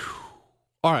 Chris? Whew.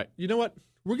 All right, you know what?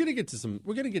 We're gonna get to some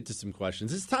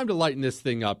questions. It's time to lighten this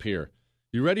thing up here.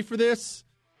 You ready for this?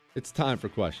 It's time for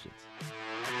questions.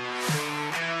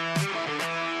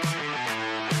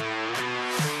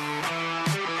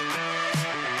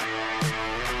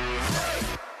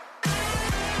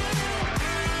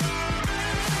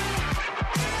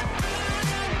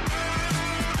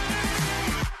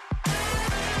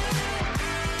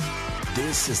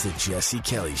 This is the Jesse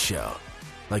Kelly Show.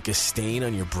 Like a stain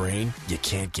on your brain you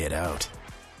can't get out.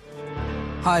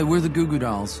 Hi, we're the Goo Goo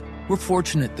Dolls. We're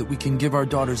fortunate that we can give our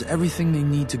daughters everything they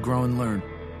need to grow and learn.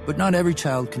 But not every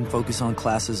child can focus on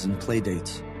classes and play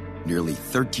dates. Nearly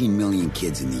 13 million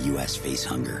kids in the U.S. face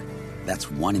hunger.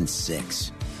 That's 1 in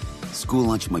 6. School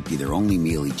lunch might be their only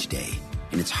meal each day,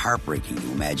 and it's heartbreaking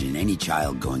to imagine any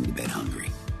child going to bed hungry.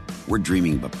 We're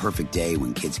dreaming of a perfect day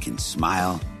when kids can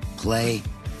smile, play,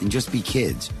 and just be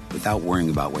kids without worrying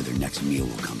about where their next meal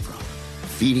will come from.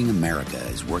 Feeding America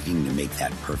is working to make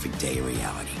that perfect day a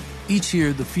reality. Each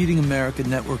year, the Feeding America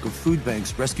network of food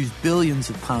banks rescues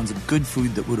billions of pounds of good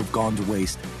food that would have gone to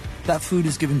waste. That food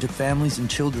is given to families and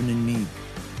children in need.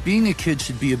 Being a kid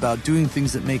should be about doing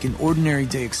things that make an ordinary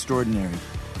day extraordinary.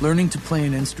 Learning to play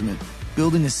an instrument,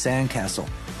 building a sandcastle,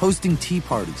 hosting tea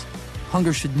parties.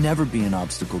 Hunger should never be an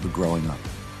obstacle to growing up.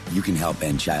 You can help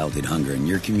end childhood hunger in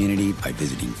your community by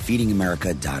visiting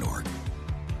feedingamerica.org.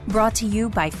 Brought to you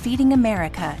by Feeding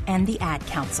America and the Ad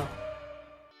Council.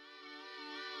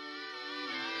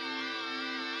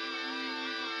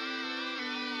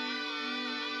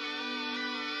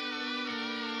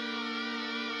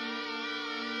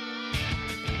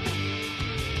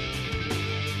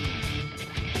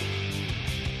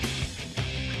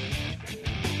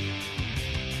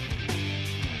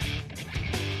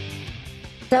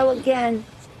 So again,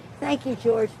 thank you,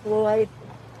 George Floyd,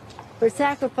 for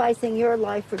sacrificing your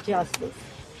life for justice.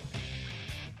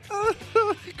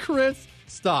 Chris,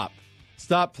 stop.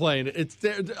 Stop playing it.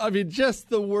 Just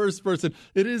the worst person.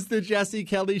 It is the Jesse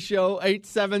Kelly Show,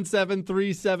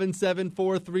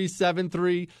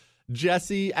 877-377-4373.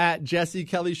 Jesse at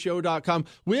jessekellyshow.com.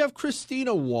 We have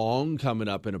Christina Wong coming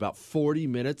up in about 40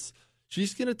 minutes.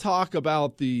 She's going to talk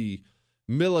about the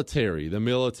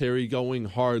military going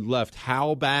hard left.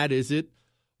 How bad is it?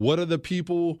 What are the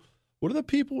people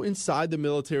inside the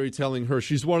military telling her?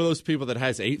 She's one of those people that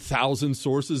has 8,000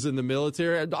 sources in the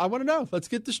military. I want to know. Let's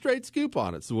get the straight scoop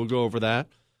on it. So we'll go over that.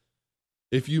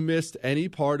 If you missed any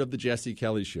part of the Jesse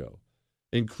Kelly Show,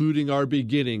 including our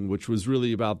beginning, which was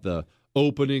really about the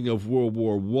opening of World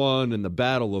War I and the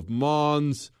Battle of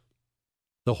Mons,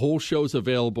 the whole show's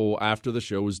available after the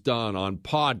show is done on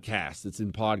podcast. It's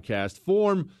in podcast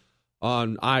form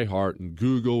on iHeart and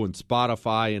Google and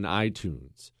Spotify and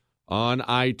iTunes. On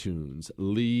iTunes,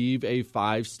 leave a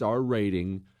 5-star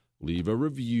rating, leave a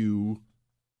review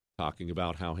talking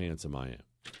about how handsome I am.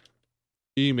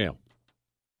 Email.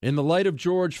 In the light of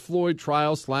George Floyd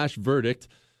trial/verdict,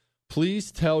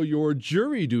 please tell your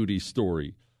jury duty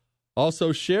story.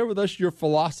 Also, share with us your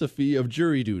philosophy of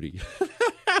jury duty.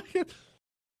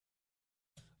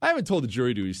 I haven't told the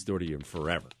jury duty story in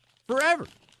forever. Forever.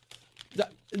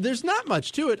 There's not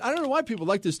much to it. I don't know why people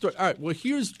like this story. All right, well,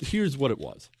 here's what it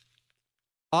was.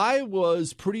 I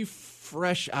was pretty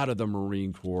fresh out of the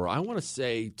Marine Corps. I want to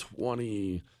say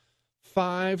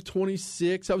 25,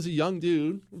 26. I was a young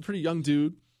dude, a pretty young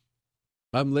dude.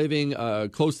 I'm living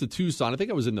close to Tucson. I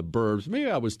think I was in the burbs. Maybe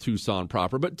I was Tucson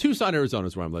proper, but Tucson, Arizona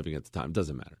is where I'm living at the time.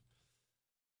 Doesn't matter.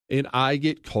 And I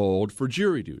get called for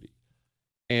jury duty.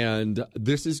 And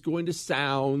this is going to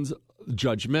sound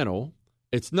judgmental.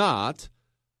 It's not.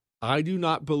 I do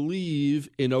not believe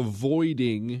in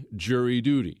avoiding jury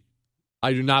duty.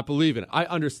 I do not believe in it. I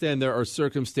understand there are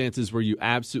circumstances where you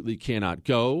absolutely cannot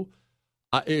go.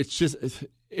 It's just,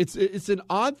 it's an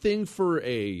odd thing for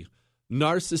a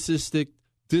narcissistic,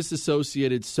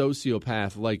 disassociated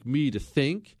sociopath like me to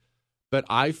think, but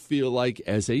I feel like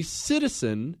as a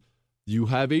citizen, you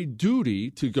have a duty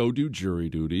to go do jury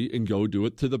duty and go do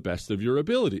it to the best of your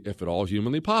ability, if at all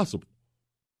humanly possible.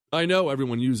 I know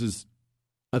everyone uses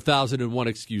 1,001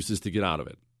 excuses to get out of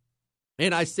it.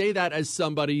 And I say that as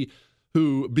somebody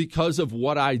who, because of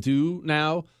what I do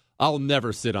now, I'll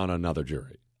never sit on another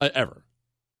jury, ever.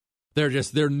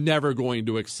 They're never going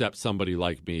to accept somebody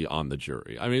like me on the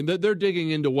jury. I mean, they're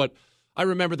digging into what, I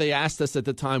remember they asked us at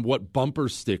the time what bumper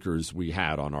stickers we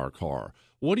had on our car.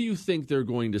 What do you think they're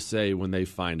going to say when they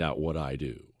find out what I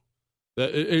do?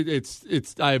 I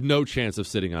have no chance of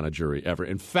sitting on a jury ever.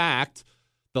 In fact,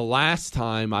 the last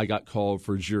time I got called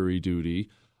for jury duty,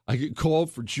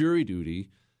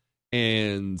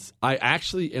 and I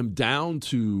actually am down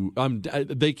to,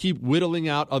 they keep whittling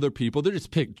out other people. They're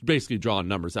just basically drawing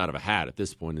numbers out of a hat at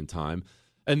this point in time.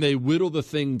 And they whittle the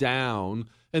thing down,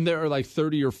 and there are like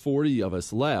 30 or 40 of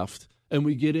us left. And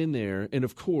we get in there, and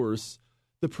of course,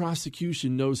 the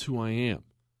prosecution knows who I am.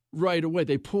 Right away,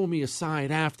 they pull me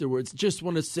aside afterwards, just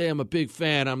want to say I'm a big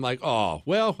fan. I'm like, oh,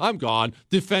 well, I'm gone.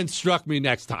 Defense struck me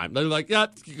next time. They're like, yeah,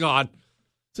 gone.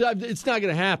 So it's not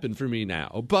going to happen for me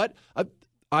now. But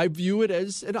I view it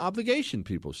as an obligation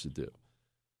people should do.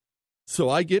 So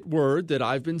I get word that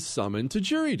I've been summoned to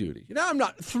jury duty. Now, I'm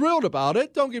not thrilled about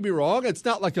it. Don't get me wrong. It's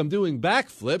not like I'm doing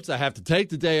backflips. I have to take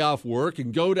the day off work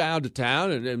and go down to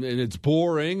town, and it's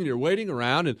boring, and you're waiting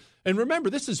around. And remember,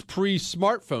 this is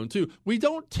pre-smartphone, too. We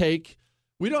don't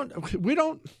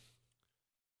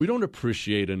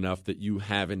appreciate enough that you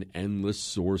have an endless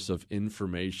source of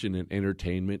information and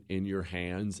entertainment in your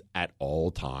hands at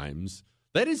all times.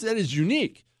 That is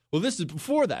unique. Well, this is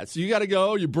before that. So you got to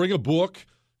go, you bring a book,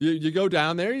 you go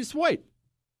down there, you just wait.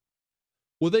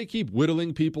 Well, they keep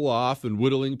whittling people off and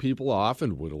whittling people off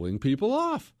and whittling people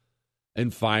off.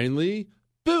 And finally,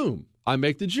 boom, I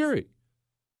make the jury.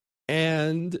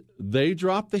 And they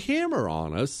drop the hammer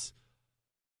on us.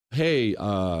 Hey,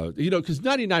 because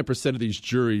 99% of these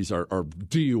juries are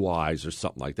DUIs or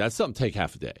something like that. Something take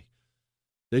half a day.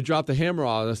 They drop the hammer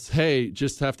on us. Hey,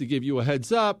 just have to give you a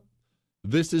heads up.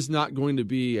 This is not going to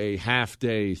be a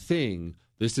half-day thing.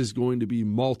 This is going to be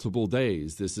multiple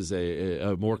days. This is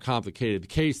a more complicated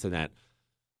case than that.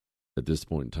 At this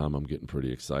point in time, I'm getting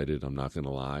pretty excited. I'm not going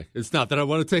to lie. It's not that I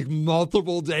want to take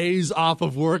multiple days off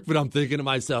of work, but I'm thinking to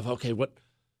myself, okay,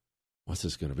 what's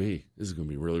this going to be? This is going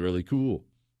to be really, really cool.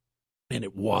 And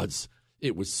it was.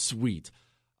 It was sweet.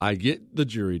 I get the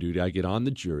jury duty. I get on the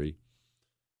jury.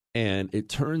 And it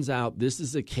turns out this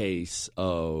is a case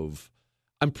of,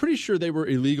 I'm pretty sure they were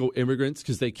illegal immigrants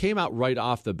because they came out right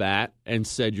off the bat and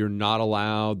said you're not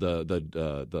allowed,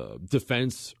 the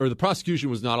defense or the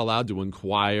prosecution was not allowed to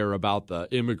inquire about the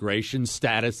immigration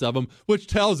status of them, which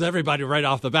tells everybody right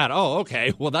off the bat, oh,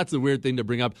 okay, well, that's a weird thing to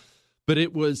bring up. But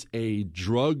it was a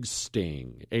drug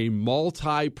sting, a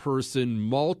multi-person,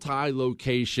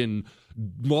 multi-location,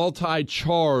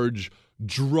 multi-charge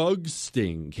drug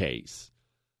sting case.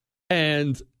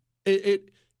 And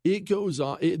it goes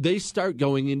on. They start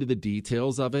going into the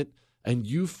details of it. and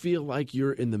you feel like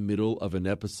you're in the middle of an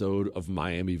episode of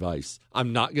Miami Vice.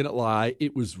 I'm not going to lie,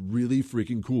 it was really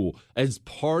freaking cool. As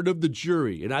part of the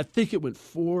jury, and I think it went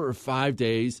 4 or 5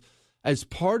 days, as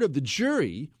part of the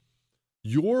jury,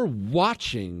 you're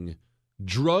watching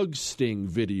drug sting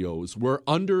videos where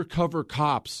undercover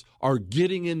cops are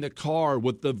getting in the car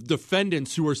with the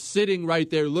defendants who are sitting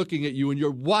right there looking at you, and you're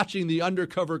watching the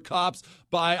undercover cops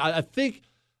buy,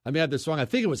 I may have this wrong, I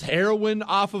think it was heroin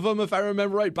off of them, if I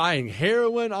remember right, buying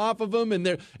heroin off of them,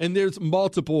 and there's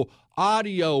multiple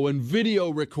audio and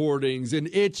video recordings, and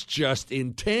it's just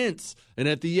intense. And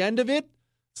at the end of it,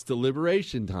 it's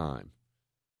deliberation time.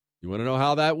 You want to know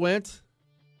how that went?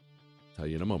 I'll tell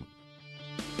you in a moment.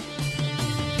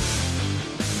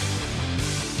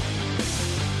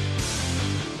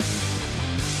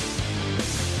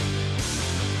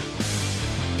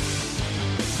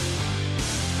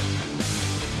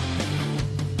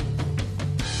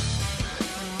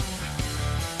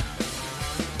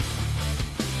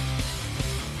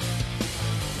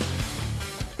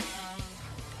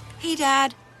 Hey,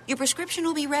 Dad, your prescription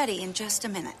will be ready in just a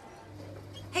minute.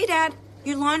 Hey, Dad,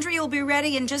 your laundry will be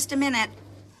ready in just a minute.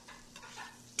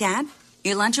 Dad,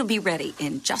 your lunch will be ready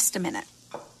in just a minute.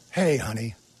 Hey,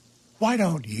 honey, why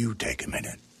don't you take a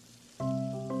minute?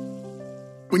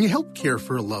 When you help care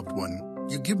for a loved one,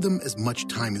 you give them as much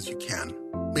time as you can,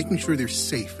 making sure they're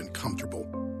safe and comfortable.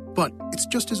 But it's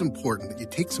just as important that you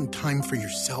take some time for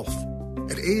yourself.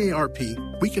 At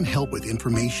AARP, we can help with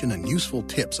information and useful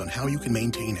tips on how you can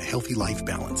maintain a healthy life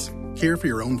balance, care for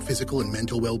your own physical and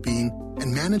mental well-being,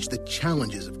 and manage the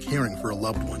challenges of caring for a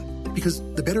loved one. Because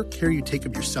the better care you take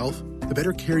of yourself, the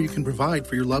better care you can provide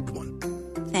for your loved one.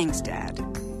 Thanks, Dad.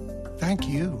 Thank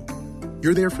you.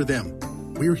 You're there for them.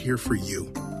 We're here for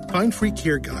you. Find free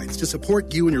care guides to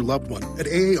support you and your loved one at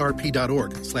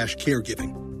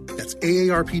aarp.org/caregiving. That's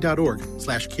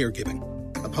aarp.org/caregiving.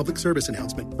 A public service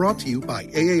announcement brought to you by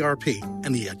AARP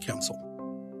and the Ad Council.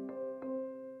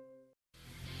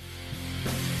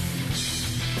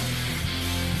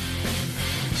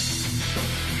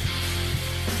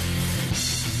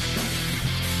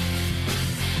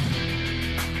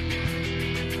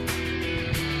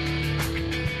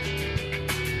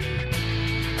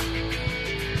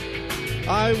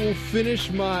 I will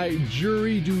finish my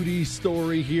jury duty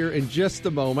story here in just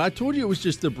a moment. I told you it was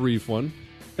just a brief one.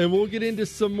 And we'll get into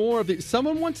some more of it.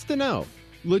 Someone wants to know,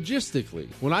 logistically,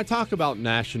 when I talk about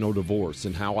national divorce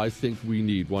and how I think we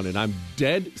need one, and I'm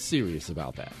dead serious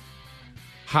about that,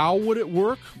 how would it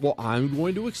work? Well, I'm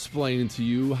going to explain to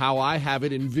you how I have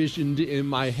it envisioned in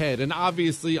my head. And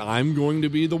obviously, I'm going to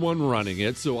be the one running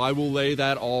it, so I will lay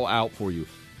that all out for you.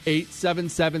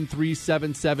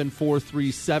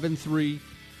 877-377-4373,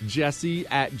 Jesse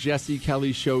at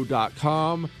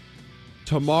jessekellyshow.com.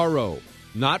 Tomorrow,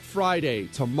 not Friday,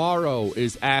 tomorrow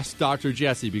is Ask Dr.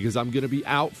 Jesse because I'm going to be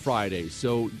out Friday.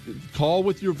 So call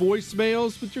with your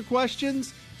voicemails with your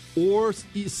questions or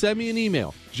send me an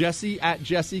email, Jesse at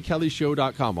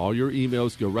jessekellyshow.com. All your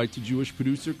emails go right to Jewish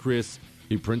producer Chris.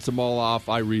 He prints them all off.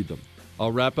 I read them.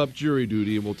 I'll wrap up jury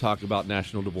duty and we'll talk about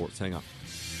national divorce. Hang on.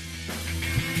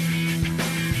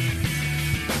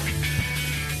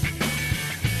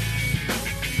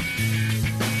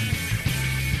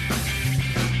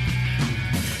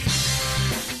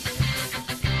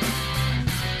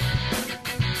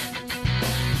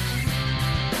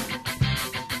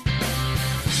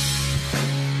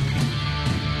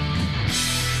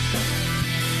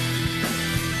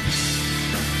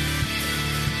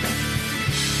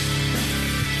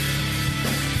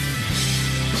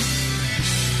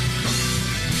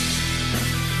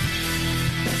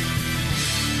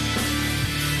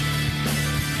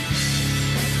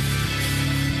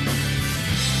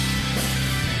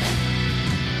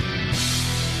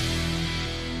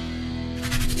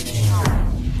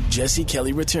 Jesse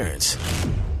Kelly returns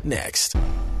next.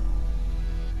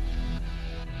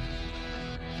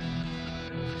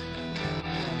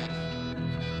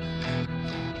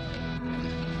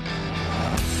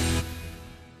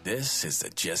 This is the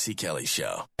Jesse Kelly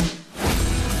Show.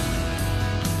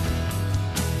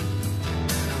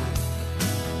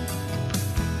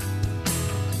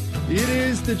 It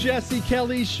is the Jesse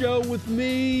Kelly Show with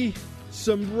me,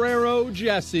 Sombrero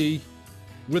Jesse.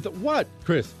 With what,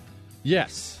 Chris?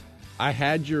 Yes, I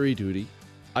had jury duty.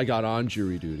 I got on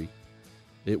jury duty.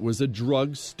 It was a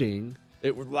drug sting.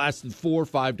 It lasted 4 or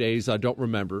 5 days. I don't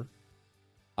remember.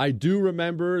 I do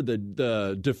remember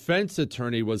the defense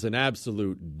attorney was an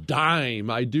absolute dime.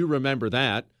 I do remember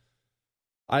that.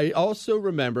 I also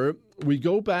remember we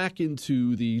go back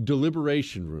into the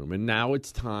deliberation room, and now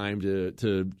it's time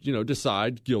to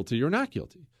decide guilty or not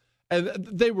guilty. And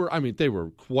they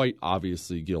were quite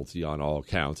obviously guilty on all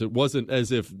accounts. It wasn't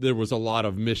as if there was a lot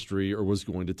of mystery or was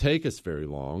going to take us very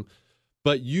long.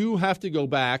 But you have to go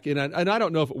back, and I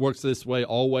don't know if it works this way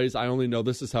always. I only know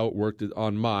this is how it worked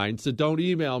on mine. So don't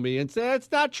email me and say,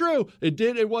 it's not true.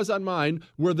 It was on mine,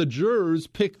 where the jurors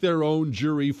pick their own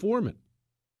jury foreman.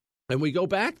 And we go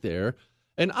back there,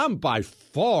 and I'm by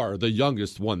far the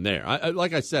youngest one there.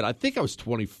 Like I said, I think I was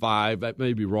 25. I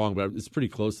may be wrong, but it's pretty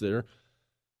close there.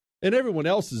 And everyone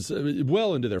else is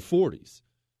well into their 40s.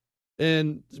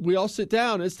 And we all sit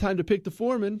down. It's time to pick the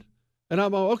foreman. And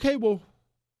I'm all, okay, well,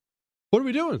 what are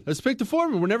we doing? Let's pick the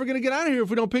foreman. We're never going to get out of here if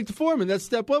we don't pick the foreman. That's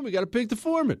step one. We got to pick the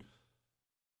foreman.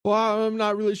 Well, I'm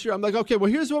not really sure. I'm like, okay,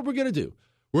 well, here's what we're going to do.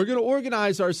 We're going to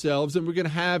organize ourselves, and I'm going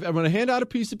to hand out a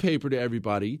piece of paper to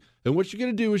everybody. And what you're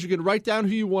going to do is you're going to write down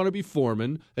who you want to be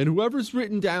foreman, and whoever's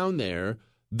written down there,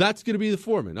 that's going to be the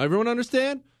foreman. Everyone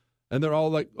understand? And they're all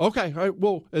like, okay, all right,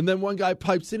 well. And then one guy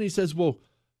pipes in. He says, well,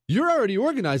 you're already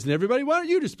organizing everybody. Why don't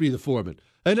you just be the foreman?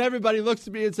 And everybody looks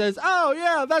at me and says, oh,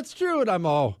 yeah, that's true. And I'm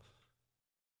all,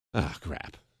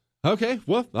 crap. Okay,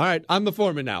 well, all right, I'm the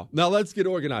foreman now. Now let's get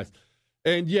organized.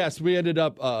 And yes, we ended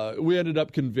up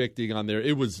convicting on there.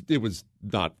 It was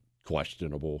not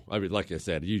questionable. I mean, like I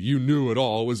said, you knew it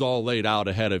all. It was all laid out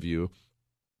ahead of you.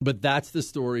 But that's the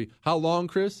story. How long,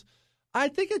 Chris? I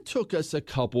think it took us a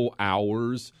couple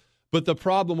hours. But the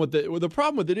problem with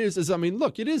it is I mean,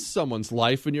 look, it is someone's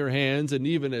life in your hands, and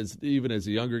even as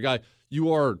a younger guy,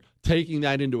 you are taking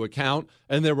that into account.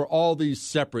 And there were all these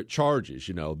separate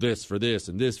charges, this for this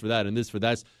and this for that and this for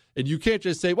that. And you can't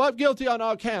just say, well, I'm guilty on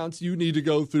all counts. You need to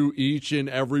go through each and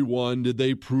every one. Did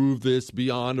they prove this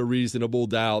beyond a reasonable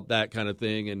doubt? That kind of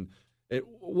thing. And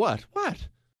what?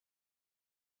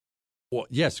 Well,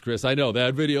 yes, Chris, I know they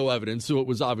had video evidence, so it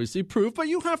was obviously proof, but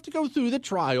you have to go through the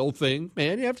trial thing,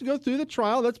 man. You have to go through the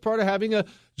trial. That's part of having a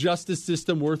justice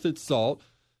system worth its salt.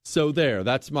 So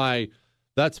that's my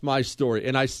story.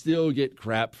 And I still get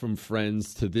crap from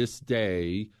friends to this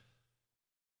day.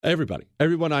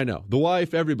 Everyone I know, the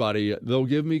wife, everybody, they'll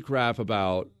give me crap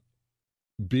about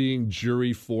being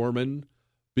jury foreman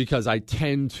because I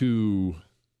tend to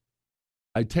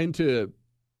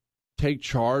take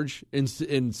charge in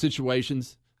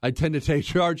situations. I tend to take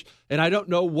charge, and I don't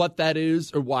know what that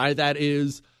is or why that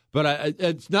is, but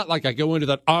it's not like I go into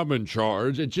that I'm in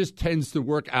charge. It just tends to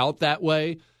work out that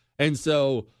way, and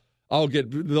so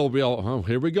they'll be all, oh,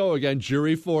 here we go again,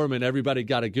 jury foreman. Everybody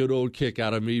got a good old kick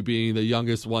out of me being the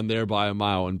youngest one there by a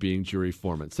mile and being jury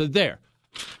foreman. So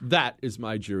that is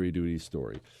my jury duty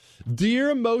story.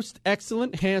 Dear most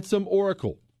excellent, handsome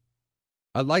Oracle,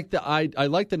 I like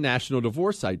the national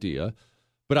divorce idea,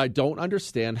 but I don't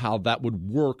understand how that would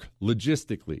work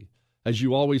logistically. As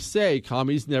you always say,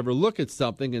 commies never look at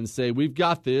something and say, we've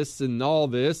got this and all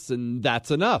this, and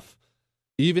that's enough.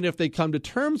 Even if they come to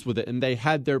terms with it and they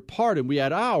had their part and we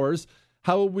had ours,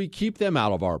 how will we keep them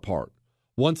out of our part?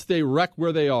 Once they wreck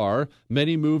where they are,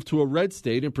 many move to a red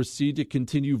state and proceed to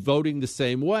continue voting the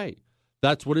same way.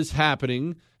 That's what is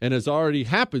happening and has already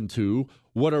happened to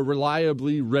what are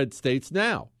reliably red states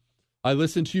now. I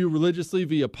listen to you religiously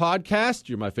via podcast.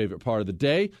 You're my favorite part of the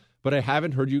day, but I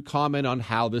haven't heard you comment on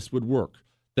how this would work.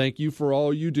 Thank you for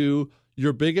all you do.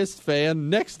 Your biggest fan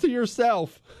next to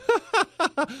yourself.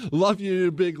 Love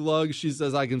you, big lug. She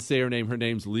says I can say her name. Her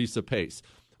name's Lisa Pace.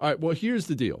 All right, well, here's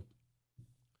the deal.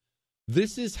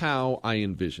 This is how I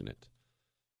envision it.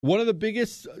 One of the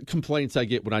biggest complaints I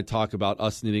get when I talk about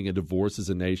us needing a divorce as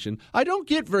a nation, I don't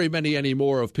get very many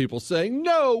anymore of people saying,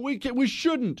 no, we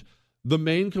shouldn't. The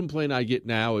main complaint I get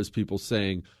now is people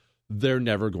saying they're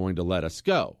never going to let us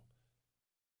go.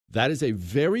 That is a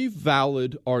very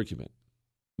valid argument.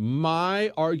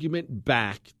 My argument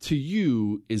back to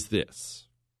you is this.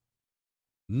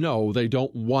 No, they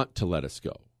don't want to let us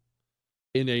go.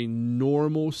 In a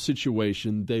normal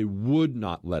situation, they would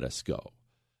not let us go.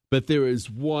 But there is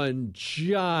one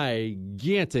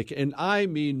gigantic, and I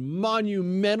mean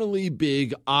monumentally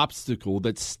big obstacle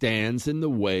that stands in the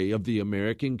way of the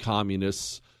American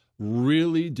communists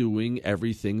really doing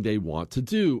everything they want to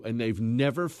do, and they've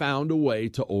never found a way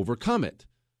to overcome it.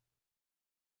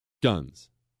 Guns.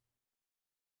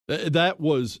 That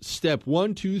was step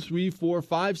 1, 2, 3, 4,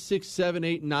 5, 6, 7,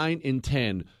 8, 9, and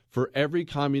 10 for every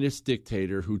communist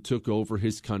dictator who took over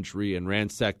his country and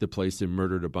ransacked the place and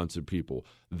murdered a bunch of people.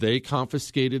 They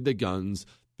confiscated the guns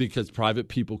because private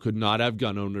people could not have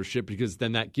gun ownership because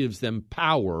then that gives them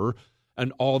power,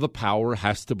 and all the power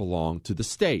has to belong to the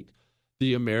state.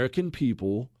 The American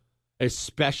people,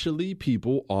 especially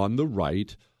people on the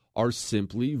right, are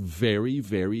simply very,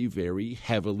 very, very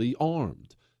heavily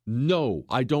armed. No,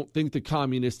 I don't think the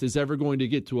communist is ever going to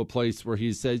get to a place where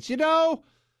he says,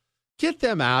 get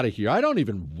them out of here. I don't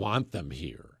even want them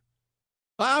here.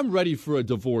 I'm ready for a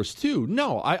divorce too.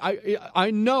 No,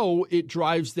 I know it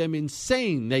drives them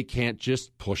insane. They can't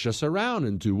just push us around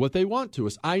and do what they want to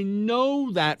us. I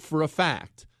know that for a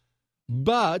fact.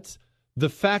 But the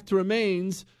fact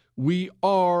remains, we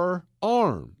are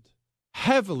armed,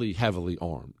 heavily, heavily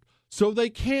armed. So they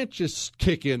can't just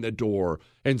kick in the door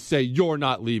and say, you're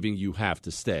not leaving, you have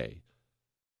to stay.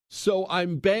 So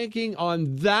I'm banking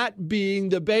on that being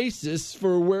the basis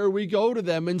for where we go to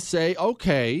them and say,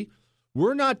 okay,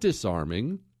 we're not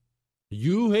disarming.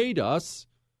 You hate us.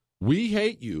 We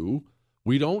hate you.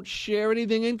 We don't share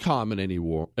anything in common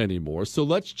anymore. So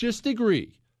let's just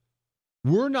agree.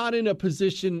 We're not in a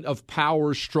position of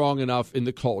power strong enough in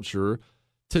the culture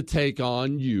to take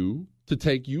on you, to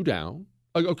take you down.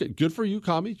 Okay, good for you,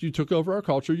 commies. You took over our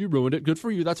culture. You ruined it. Good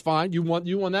for you. That's fine. You won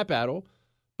that battle.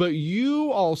 But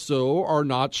you also are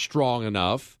not strong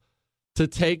enough to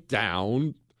take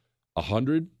down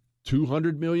 100,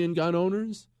 200 million gun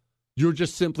owners. You're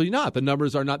just simply not. The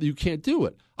numbers are not. You can't do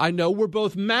it. I know we're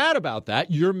both mad about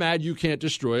that. You're mad you can't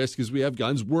destroy us because we have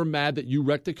guns. We're mad that you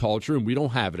wrecked the culture and we don't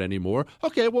have it anymore.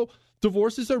 Okay, well,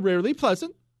 divorces are rarely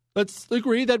pleasant. Let's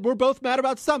agree that we're both mad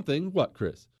about something. What,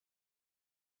 Chris?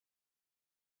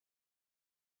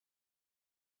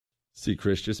 See,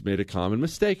 Chris just made a common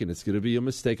mistake, and it's going to be a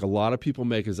mistake a lot of people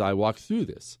make as I walk through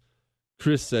this.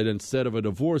 Chris said instead of a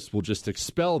divorce, we'll just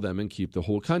expel them and keep the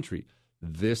whole country.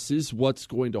 This is what's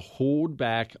going to hold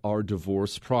back our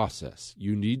divorce process.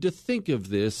 You need to think of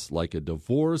this like a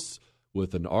divorce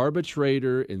with an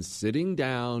arbitrator and sitting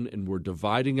down, and we're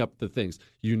dividing up the things.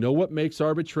 You know what makes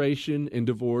arbitration and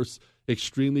divorce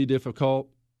extremely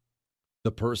difficult?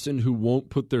 The person who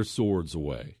won't put their swords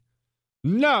away.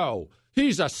 No!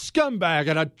 He's a scumbag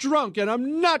and a drunk, and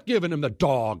I'm not giving him the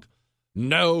dog.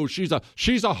 No, she's a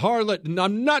harlot, and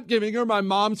I'm not giving her my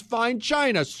mom's fine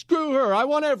china. Screw her. I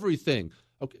want everything.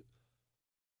 Okay.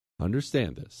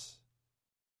 Understand this.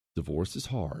 Divorce is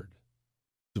hard.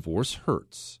 Divorce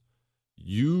hurts.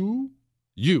 I'm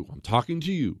talking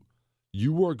to you.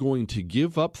 You are going to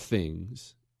give up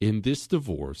things in this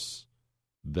divorce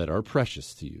that are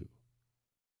precious to you.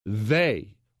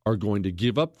 They are going to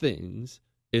give up things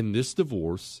in this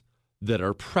divorce that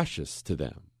are precious to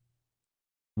them.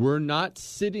 We're not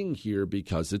sitting here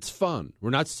because it's fun. We're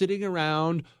not sitting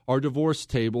around our divorce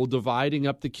table dividing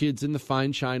up the kids and the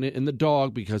fine china and the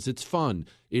dog because it's fun.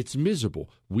 It's miserable.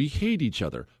 We hate each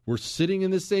other. We're sitting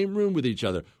in the same room with each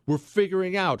other. We're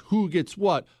figuring out who gets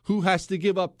what, who has to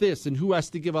give up this and who has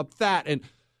to give up that. And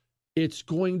it's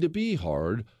going to be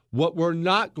hard. What we're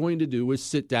not going to do is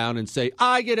sit down and say,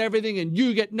 I get everything and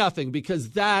you get nothing, because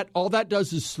all that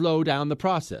does is slow down the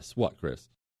process. What, Chris?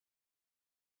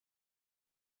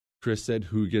 Chris said,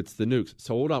 who gets the nukes?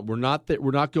 So hold on. We're not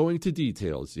going to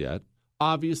details yet.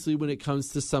 Obviously, when it comes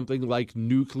to something like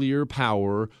nuclear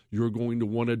power, you're going to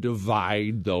want to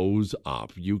divide those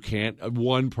up. You can't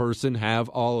one person have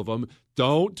all of them.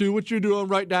 Don't do what you're doing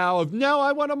right now of, no,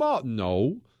 I want them all.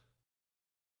 No.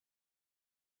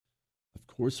 Of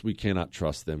course we cannot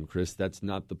trust them, Chris. That's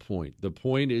not the point. The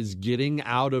point is getting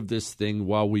out of this thing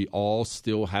while we all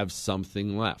still have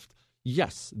something left.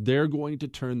 Yes, they're going to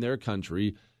turn their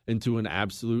country into an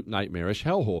absolute nightmarish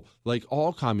hellhole, like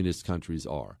all communist countries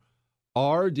are.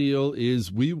 Our deal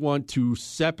is we want to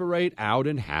separate out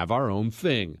and have our own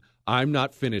thing. I'm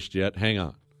not finished yet. Hang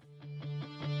on.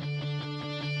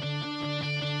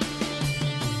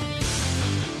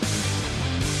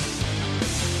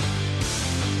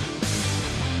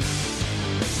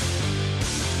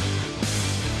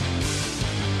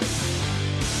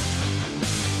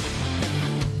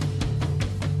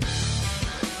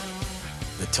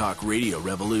 Talk Radio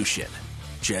Revolution.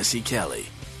 Jesse Kelly.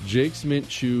 Jake's Mint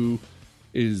Chew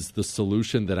is the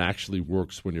solution that actually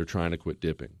works when you're trying to quit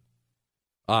dipping.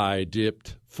 I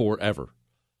dipped forever.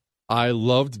 I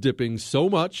loved dipping so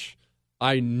much,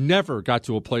 I never got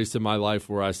to a place in my life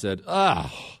where I said,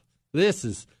 this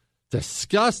is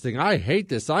disgusting. I hate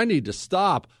this. I need to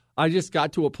stop. I just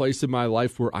got to a place in my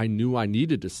life where I knew I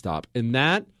needed to stop. And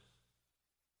that's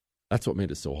what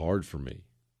made it so hard for me.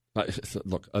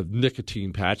 Look, a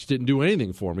nicotine patch didn't do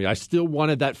anything for me. I still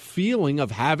wanted that feeling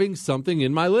of having something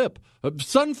in my lip.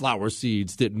 Sunflower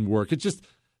seeds didn't work. It just,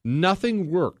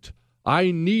 nothing worked.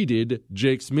 I needed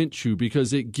Jake's Mint Chew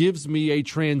because it gives me a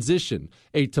transition,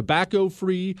 a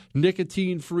tobacco-free,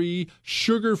 nicotine-free,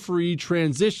 sugar-free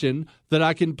transition that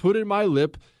I can put in my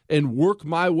lip and work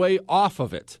my way off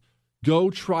of it. Go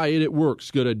try it. It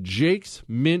works. Go to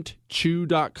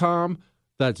jakesmintchew.com.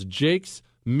 That's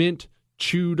jakesmintchew.com.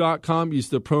 Chew.com. Use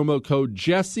the promo code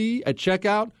Jesse at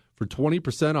checkout for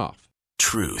 20% off.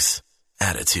 Truth,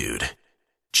 attitude,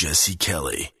 Jesse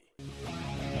Kelly.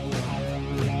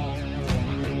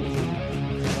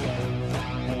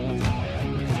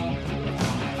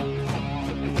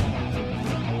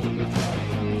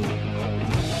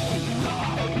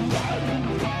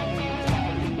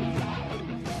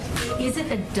 Is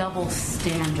it a double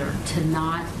standard to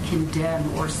not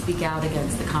condemn or speak out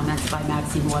against the comments by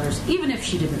Maxine Waters, even if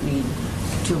she didn't mean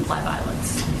to imply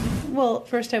violence? Well,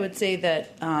 first I would say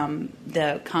that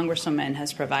the Congresswoman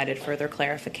has provided further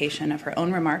clarification of her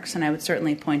own remarks, and I would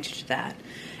certainly point you to that.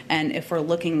 And if we're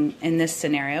looking in this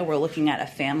scenario, we're looking at a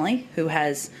family who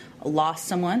has lost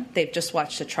someone. They've just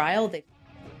watched a trial.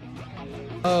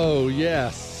 Oh,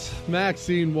 yes.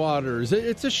 Maxine Waters.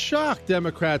 It's a shock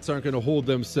Democrats aren't going to hold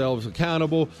themselves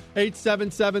accountable.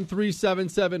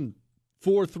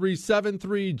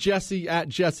 877-377-4373. Jesse at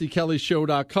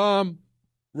jessekellyshow.com.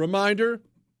 Reminder,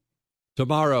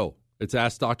 tomorrow it's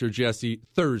Ask Dr. Jesse.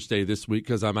 Thursday this week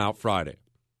because I'm out Friday.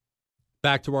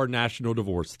 Back to our national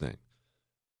divorce thing.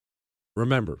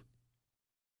 Remember,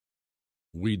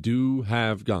 we do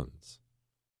have guns.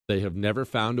 They have never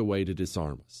found a way to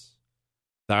disarm us.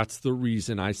 That's the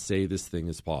reason I say this thing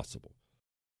is possible.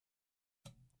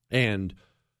 And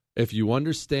if you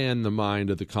understand the mind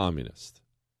of the communist,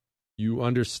 you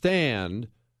understand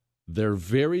they're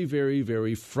very, very,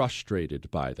 very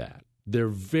frustrated by that. They're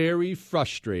very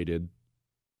frustrated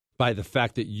by the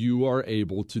fact that you are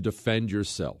able to defend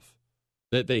yourself.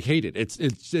 That they hate it.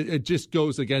 It just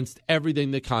goes against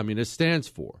everything the communist stands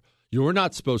for. You're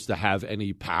not supposed to have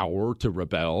any power to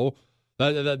rebel.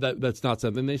 That's not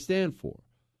something they stand for.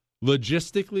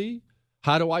 Logistically,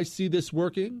 how do I see this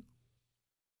working?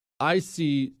 I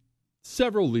see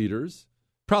several leaders.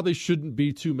 Probably shouldn't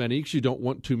be too many because you don't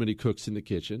want too many cooks in the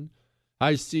kitchen.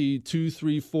 I see 2,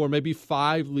 3, 4, maybe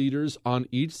 5 leaders on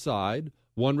each side,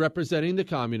 one representing the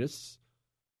communists,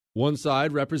 one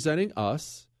side representing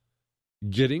us,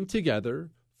 getting together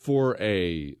for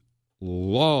a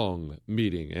long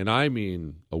meeting. And I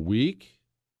mean a week,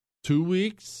 2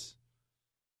 weeks.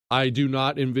 I do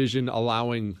not envision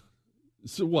allowing...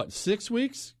 6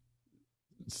 weeks?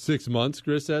 6 months,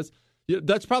 Chris says. Yeah,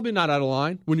 that's probably not out of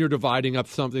line when you're dividing up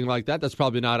something like that. That's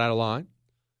probably not out of line.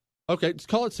 Okay, let's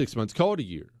call it 6 months. Call it a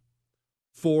year.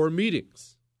 4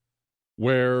 meetings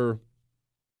where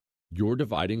you're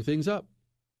dividing things up.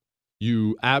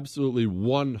 You absolutely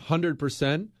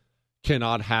 100%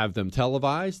 cannot have them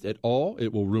televised at all.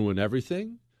 It will ruin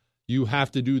everything. You have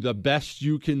to do the best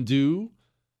you can do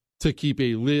to keep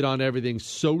a lid on everything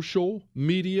social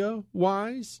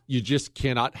media-wise. You just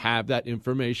cannot have that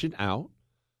information out.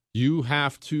 You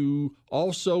have to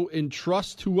also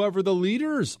entrust whoever the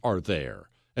leaders are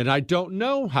there. And I don't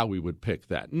know how we would pick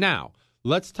that. Now,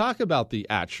 let's talk about the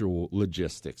actual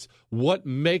logistics. What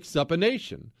makes up a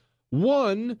nation?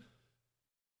 One,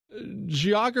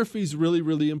 geography is really,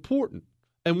 really important.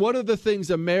 And one of the things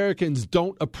Americans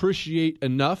don't appreciate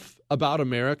enough about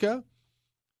America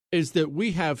is that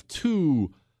we have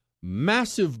 2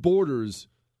 massive borders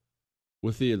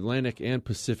with the Atlantic and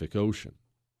Pacific Ocean.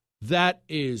 That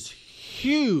is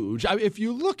huge. I mean, if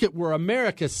you look at where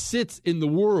America sits in the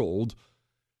world,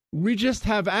 we just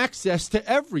have access to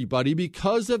everybody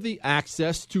because of the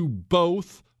access to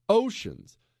both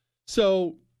oceans.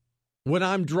 So when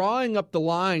I'm drawing up the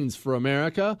lines for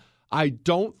America, I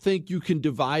don't think you can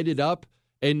divide it up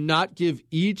and not give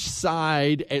each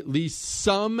side at least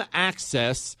some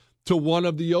access to one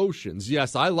of the oceans.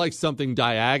 Yes, I like something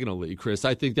diagonally, Chris.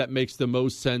 I think that makes the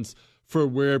most sense for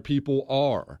where people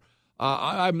are.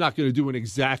 I'm not going to do an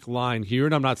exact line here,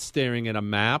 and I'm not staring at a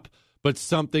map, but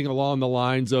something along the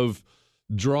lines of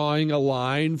drawing a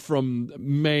line from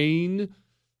Maine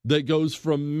that goes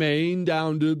from Maine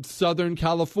down to Southern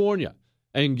California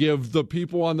and give the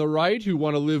people on the right who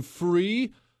want to live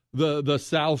free the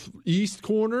southeast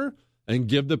corner and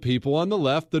give the people on the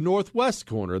left the northwest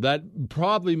corner. That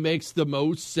probably makes the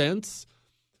most sense.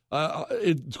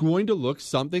 It's going to look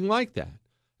something like that.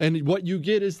 And what you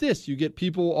get is this. You get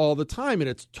people all the time, and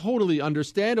it's totally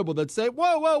understandable that say,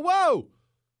 whoa, whoa, whoa.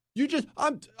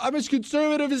 I'm as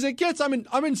conservative as it gets. I'm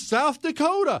in South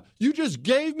Dakota. You just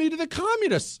gave me to the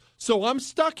communists. So I'm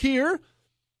stuck here.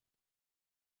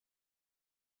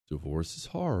 Divorce is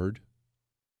hard.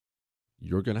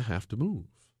 You're going to have to move.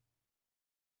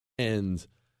 And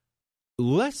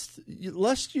lest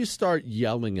you start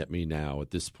yelling at me now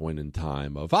at this point in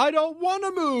time of, I don't want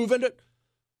to move.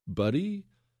 Buddy,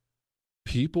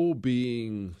 people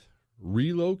being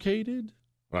relocated,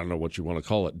 I don't know what you want to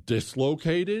call it,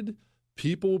 dislocated,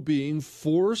 people being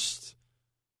forced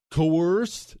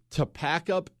coerced to pack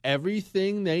up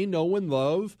everything they know and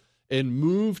love and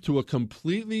move to a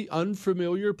completely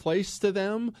unfamiliar place to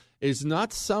them is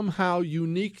not somehow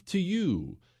unique to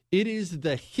you. It is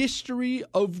the history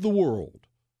of the world.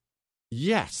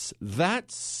 Yes,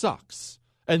 that sucks.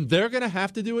 And they're going to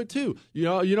have to do it too. You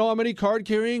know how many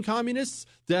card-carrying communists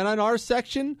down in our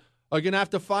section are going to have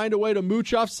to find a way to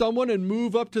mooch off someone and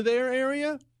move up to their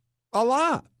area? A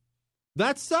lot.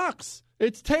 That sucks.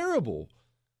 It's terrible.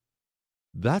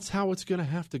 That's how it's going to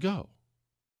have to go.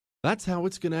 That's how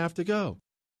it's going to have to go.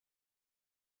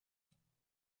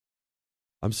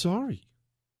 I'm sorry.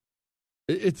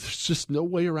 It's just no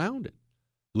way around it.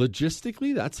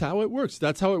 Logistically, that's how it works.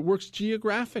 That's how it works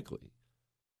geographically.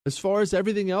 As far as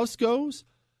everything else goes,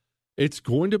 it's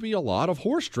going to be a lot of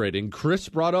horse trading. Chris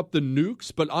brought up the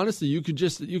nukes, but honestly, you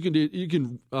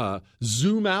can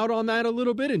zoom out on that a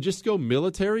little bit and just go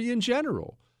military in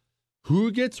general.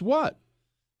 Who gets what?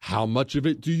 How much of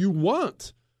it do you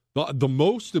want? The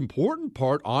most important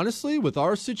part, honestly, with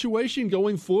our situation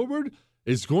going forward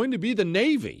is going to be the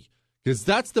Navy, because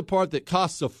that's the part that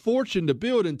costs a fortune to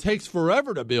build and takes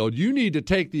forever to build. You need to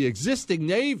take the existing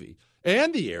Navy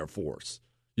and the Air Force.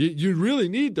 You really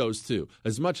need those two.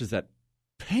 As much as that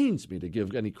pains me to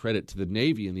give any credit to the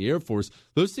Navy and the Air Force,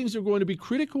 those things are going to be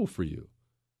critical for you.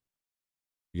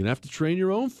 You're going to have to train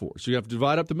your own force. You have to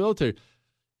divide up the military.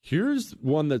 Here's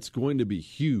one that's going to be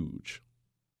huge.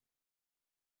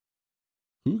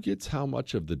 Who gets how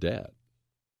much of the debt?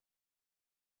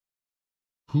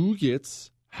 Who gets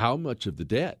how much of the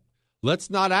debt? Let's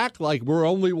not act like we're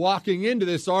only walking into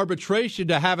this arbitration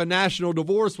to have a national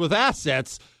divorce with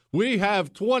assets. We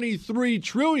have $23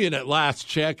 trillion at last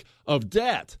check of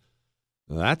debt.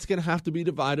 That's going to have to be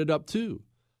divided up too.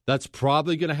 That's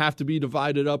probably going to have to be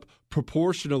divided up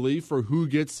proportionally for who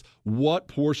gets what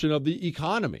portion of the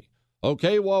economy.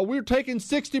 Okay, well, we're taking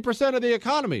 60% of the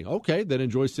economy. Okay, then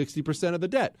enjoy 60% of the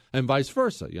debt, and vice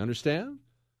versa. You understand?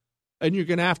 And you're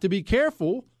going to have to be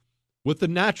careful with the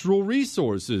natural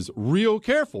resources, real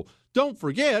careful. Don't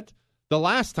forget, the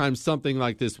last time something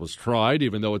like this was tried,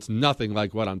 even though it's nothing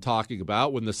like what I'm talking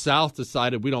about, when the South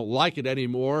decided we don't like it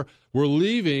anymore, we're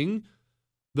leaving,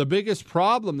 the biggest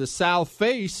problem the South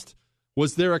faced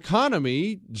was their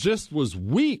economy just was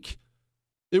weak.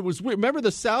 It was weird. Remember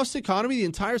the South's economy, the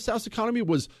entire South's economy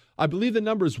was, I believe the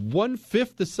number is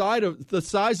 1/5 the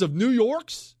size of New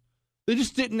York's. They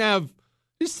just didn't have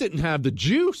the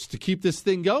juice to keep this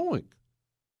thing going.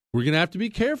 We're going to have to be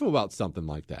careful about something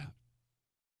like that.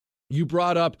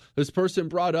 This person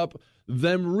brought up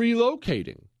them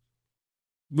relocating.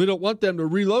 We don't want them to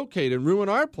relocate and ruin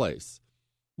our place.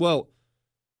 Well,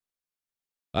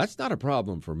 that's not a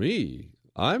problem for me.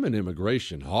 I'm an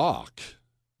immigration hawk.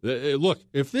 Look,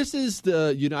 if this is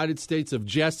the United States of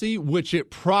Jesse, which it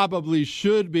probably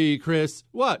should be, Chris.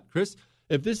 What, Chris?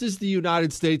 If this is the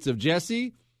United States of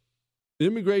Jesse,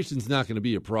 immigration's not going to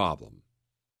be a problem.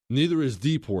 Neither is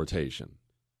deportation.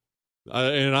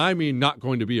 And I mean not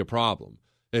going to be a problem.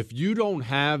 If you don't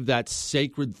have that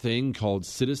sacred thing called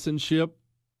citizenship,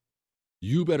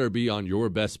 you better be on your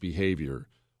best behavior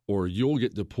or you'll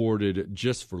get deported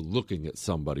just for looking at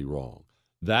somebody wrong.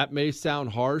 That may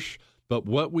sound harsh, but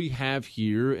what we have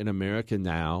here in America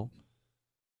now,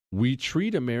 we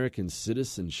treat American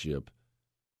citizenship,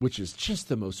 which is just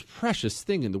the most precious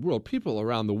thing in the world. People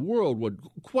around the world would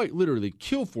quite literally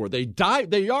kill for it. They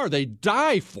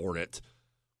die for it.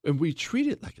 And we treat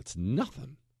it like it's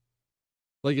nothing.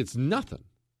 Like it's nothing.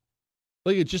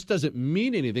 Like it just doesn't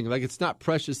mean anything. Like it's not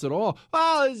precious at all.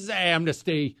 Oh, it's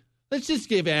amnesty. Let's just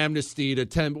give amnesty to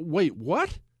 10. Wait,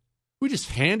 what? We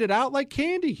just hand it out like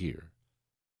candy here.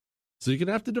 So you're going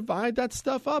to have to divide that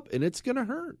stuff up, and it's going to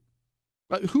hurt.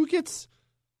 Who gets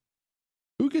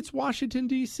Washington,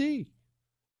 D.C.?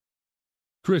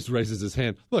 Chris raises his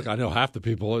hand. Look, I know half the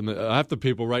people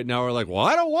right now are like, well,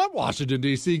 I don't want Washington,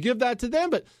 D.C. Give that to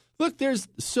them. But look, there's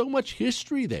so much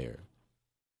history there.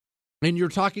 And you're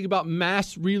talking about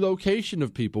mass relocation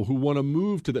of people who want to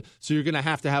move to so you're going to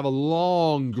have a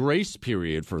long grace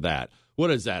period for that. What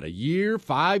is that, a year,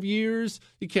 5 years?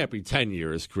 It can't be 10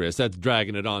 years, Chris. That's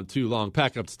dragging it on too long.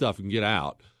 Pack up stuff and get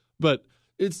out. But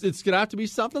it's going to have to be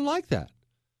something like that.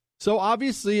 So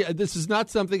obviously, this is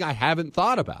not something I haven't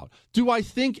thought about. Do I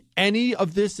think any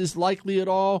of this is likely at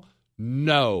all?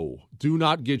 No. Do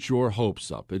not get your hopes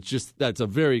up. That's a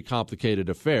very complicated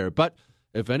affair. But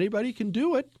if anybody can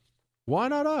do it, why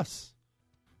not us?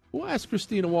 We'll ask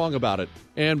Christina Wong about it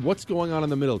and what's going on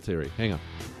in the military. Hang on.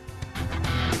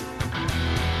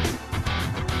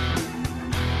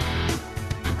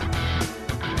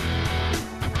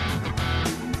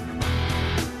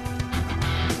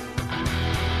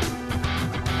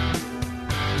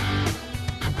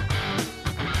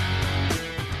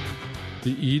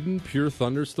 The Eden Pure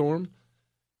Thunderstorm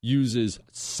uses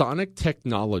sonic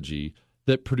technology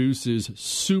that produces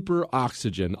super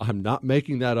oxygen. I'm not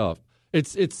making that up.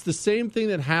 It's the same thing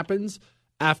that happens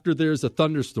after there's a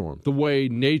thunderstorm. The way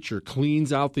nature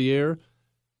cleans out the air,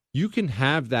 you can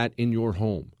have that in your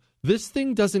home. This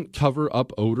thing doesn't cover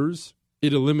up odors.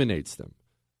 It eliminates them.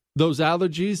 Those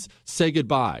allergies, say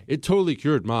goodbye. It totally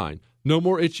cured mine. No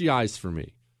more itchy eyes for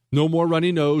me. No more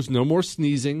runny nose. No more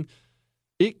sneezing.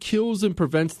 It kills and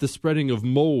prevents the spreading of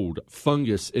mold,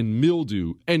 fungus, and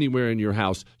mildew anywhere in your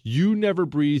house. You never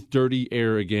breathe dirty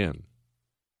air again.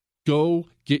 Go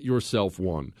get yourself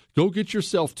one. Go get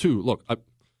yourself two. Look,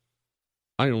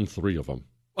 I own 3 of them.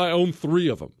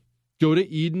 Go to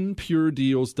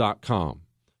EdenPureDeals.com.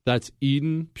 That's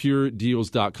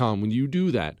EdenPureDeals.com. When you do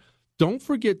that, don't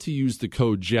forget to use the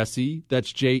code Jesse.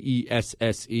 That's Jesse.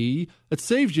 It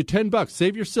saves you $10.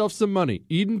 Save yourself some money.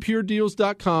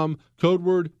 EdenPureDeals.com, code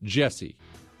word Jesse.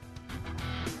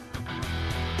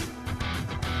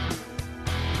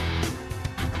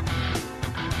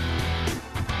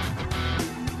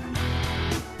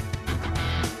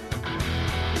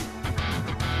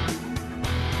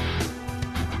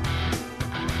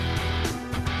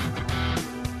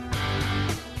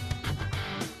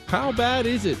 How bad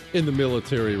is it in the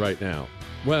military right now?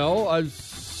 Well,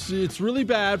 it's really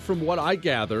bad from what I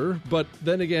gather, but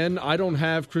then again, I don't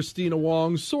have Christina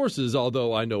Wong's sources,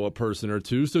 although I know a person or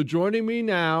two. So joining me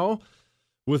now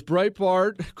with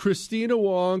Breitbart, Christina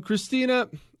Wong. Christina,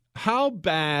 how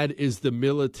bad is the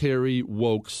military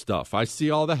woke stuff? I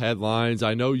see all the headlines.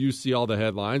 I know you see all the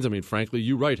headlines. I mean, frankly,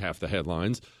 you write half the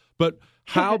headlines. But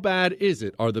how bad is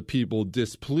it? Are the people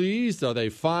displeased? Are they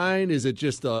fine? Is it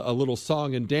just a little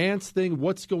song and dance thing?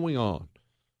 What's going on?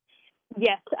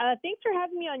 Yes. Thanks for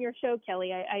having me on your show,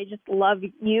 Kelly. I just love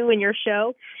you and your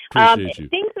show.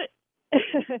 Appreciate you.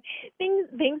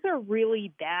 Things are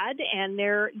really bad, and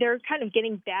they're kind of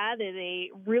getting bad at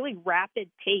a really rapid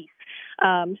pace.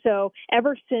 So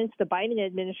ever since the Biden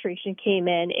administration came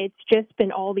in, it's just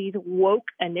been all these woke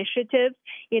initiatives.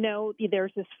 You know,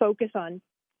 there's this focus on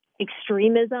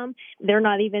extremism.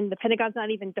 The Pentagon's not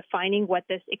even defining what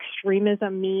this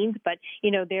extremism means, but,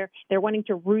 you know, they're wanting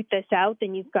to root this out.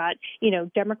 Then you've got, you know,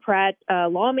 Democrat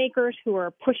lawmakers who are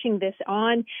pushing this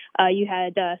on. You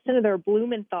had Senator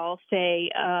Blumenthal say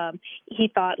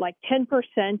he thought like 10%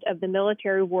 of the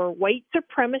military were white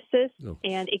supremacists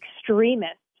and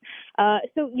extremists.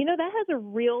 So, you know, that has a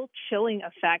real chilling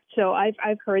effect. So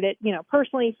I've heard it, you know,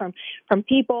 personally from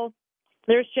people.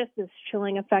 There's just this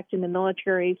chilling effect in the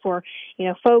military for, you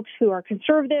know, folks who are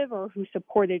conservative or who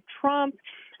supported Trump.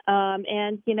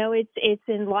 And, you know, it's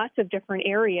in lots of different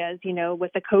areas, you know,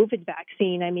 with the COVID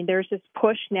vaccine. I mean, there's this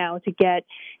push now to get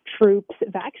troops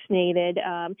vaccinated.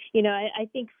 You know, I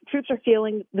think troops are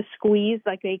feeling the squeeze,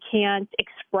 like they can't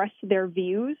express their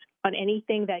views on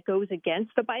anything that goes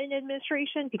against the Biden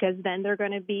administration, because then they're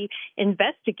going to be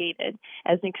investigated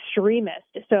as an extremist.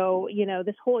 So, you know,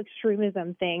 this whole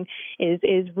extremism thing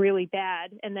is really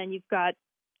bad. And then you've got,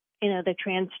 you know, the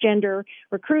transgender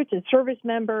recruits and service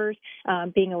members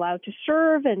being allowed to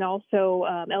serve, and also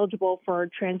eligible for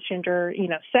transgender, you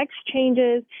know, sex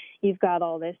changes. You've got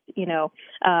all this, you know,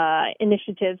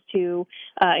 initiatives to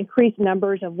increase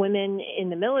numbers of women in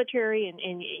the military and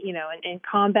you know, in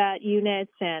combat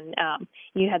units. And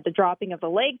you had the dropping of the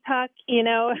leg tuck, you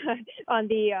know, on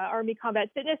the Army Combat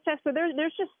Fitness Test. So there's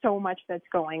just so much that's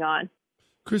going on.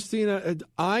 Christina,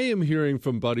 I am hearing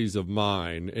from buddies of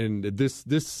mine, and this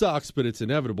sucks, but it's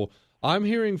inevitable. I'm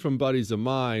hearing from buddies of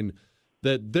mine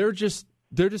that they're just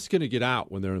going to get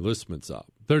out when their enlistment's up.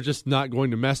 They're just not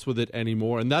going to mess with it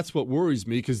anymore, and that's what worries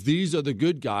me, because these are the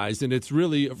good guys, and it's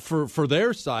really, for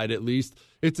their side at least,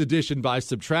 it's addition by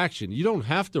subtraction. You don't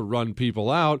have to run people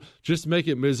out. Just make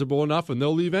it miserable enough, and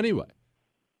they'll leave anyway.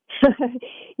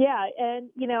 Yeah, and,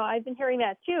 you know, I've been hearing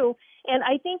that too. And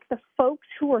I think the folks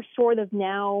who are sort of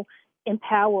now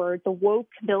empowered, the woke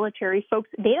military folks,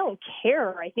 they don't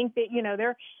care. I think that, you know,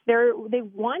 they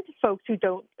want folks who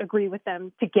don't agree with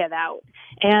them to get out.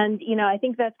 And, you know, I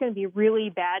think that's going to be really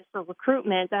bad for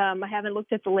recruitment. I haven't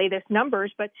looked at the latest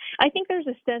numbers, but I think there's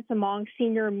a sense among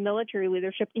senior military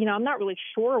leadership, you know, I'm not really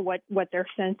sure what their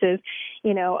sense is,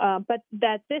 you know, but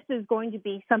that this is going to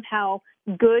be somehow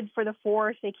good for the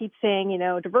force. They keep saying, you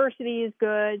know, diversity is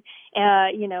good,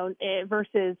 you know,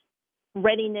 versus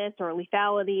readiness or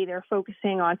lethality. They're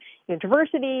focusing on, you know,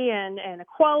 diversity and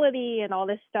equality and all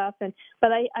this stuff.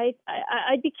 But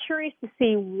I'd be curious to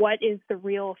see what is the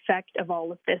real effect of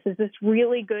all of this. Is this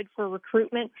really good for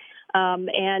recruitment?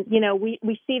 And,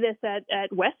 we see this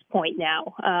at West Point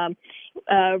now.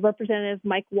 Representative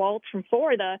Mike Waltz from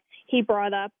Florida, he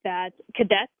brought up that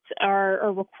cadets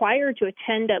are required to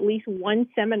attend at least one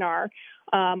seminar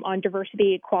on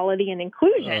diversity, equality, and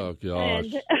inclusion. Oh, gosh.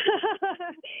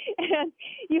 And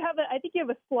I think you have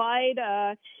a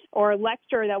slide or a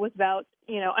lecture that was about,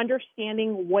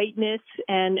 understanding whiteness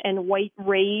and white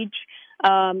rage.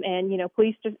 And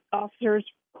police officers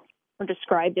are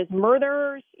described as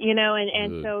murderers,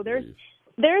 and so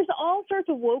there's all sorts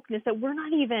of wokeness that we're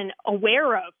not even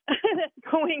aware of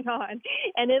that's going on.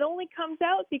 And it only comes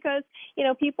out because,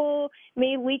 people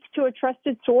may leak to a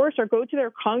trusted source or go to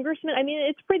their congressman. I mean,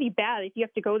 it's pretty bad if you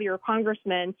have to go to your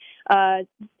congressman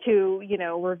to,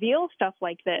 reveal stuff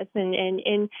like this.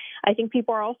 And I think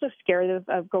people are also scared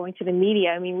of going to the media.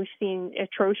 I mean, we've seen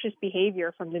atrocious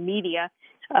behavior from the media,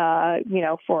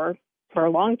 for a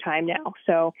long time now.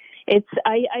 So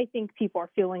I think people are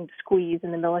feeling the squeeze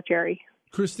in the military.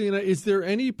 Christina, is there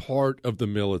any part of the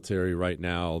military right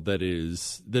now that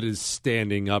is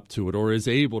standing up to it or is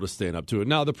able to stand up to it?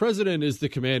 Now, the president is the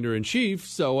commander-in-chief,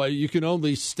 so you can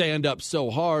only stand up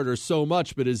so hard or so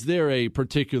much, but is there a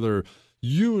particular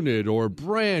unit or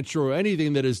branch or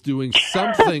anything that is doing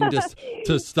something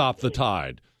to stop the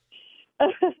tide?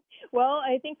 Well,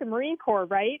 I think the Marine Corps,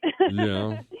 right?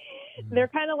 Yeah. They're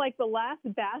kind of like the last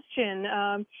bastion,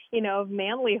 of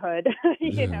manlyhood,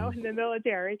 in the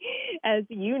military, as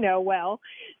you know well.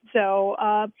 So,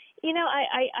 I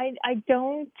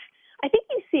think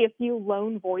you see a few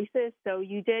lone voices. So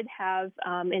you did have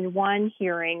in one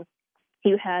hearing,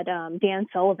 you had Dan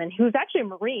Sullivan, who's actually a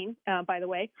Marine, by the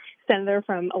way, senator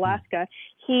from Alaska.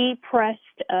 He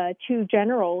pressed two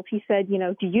generals. He said,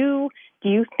 do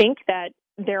you think that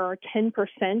there are 10%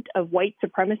 of white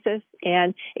supremacists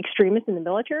and extremists in the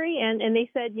military? And they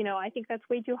said, I think that's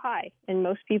way too high. And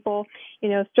most people,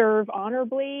 serve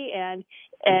honorably. And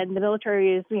the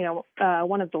military is,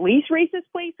 one of the least racist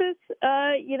places,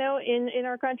 in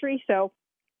our country. So,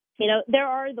 there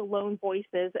are the lone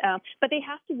voices, but they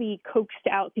have to be coaxed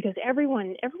out because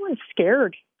everyone's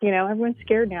scared. Everyone's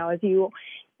scared now, as you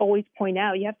always point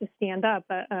out. You have to stand up,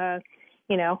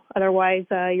 otherwise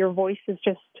your voice is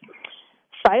just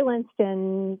silenced,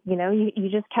 and you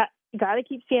just got to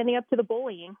keep standing up to the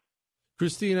bullying.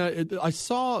 Christina, I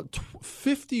saw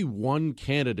 51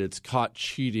 candidates caught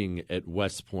cheating at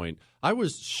West Point. I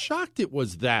was shocked it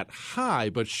was that high,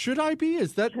 but should I be?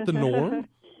 Is that the norm?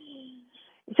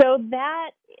 So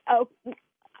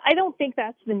I don't think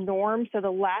that's the norm. So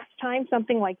the last time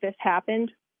something like this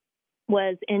happened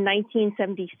was in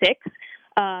 1976,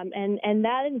 and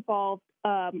that involved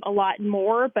a lot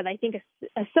more, but I think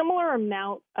a similar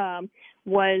amount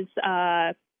was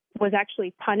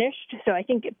actually punished. So I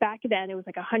think back then it was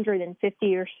like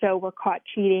 150 or so were caught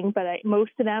cheating, but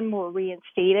most of them were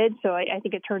reinstated. So I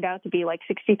think it turned out to be like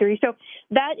 63. So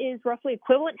that is roughly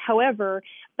equivalent. However,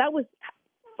 that was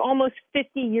almost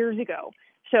 50 years ago.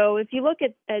 So if you look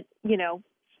at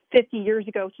 50 years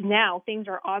ago to now, things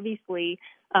are obviously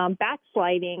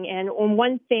backsliding. And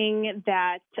one thing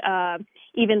that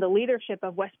even the leadership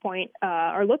of West Point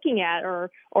are looking at or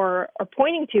are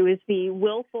pointing to is the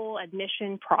willful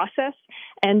admission process.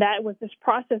 And that was this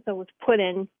process that was put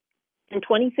in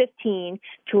 2015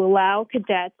 to allow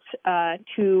cadets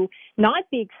to not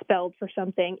be expelled for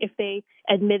something if they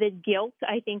admitted guilt,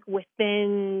 I think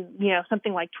within,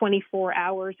 something like 24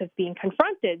 hours of being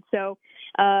confronted. So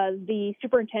the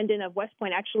superintendent of West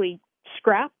Point actually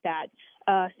scrapped that,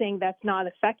 saying that's not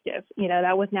effective.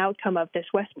 That was an outcome of this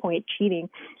West Point cheating.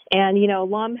 And,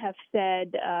 alum have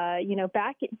said,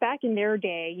 back in their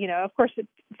day, of course,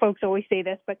 folks always say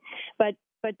this, but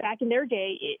back in their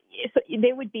day,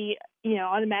 they would be,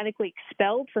 automatically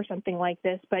expelled for something like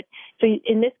this. But so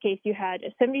in this case, you had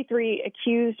 73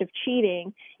 accused of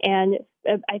cheating, and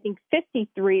I think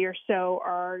 53 or so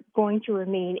are going to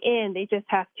remain in. They just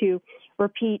have to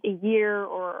repeat a year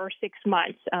or 6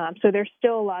 months. So there's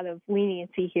still a lot of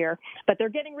leniency here, but they're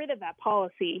getting rid of that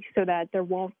policy so that there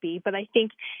won't be. But I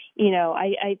think,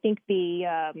 I think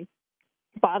the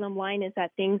bottom line is that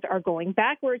things are going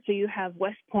backwards. So you have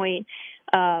West Point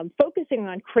focusing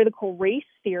on critical race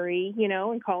theory,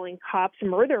 and calling cops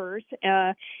murderers,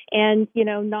 and,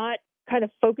 not kind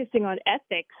of focusing on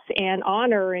ethics and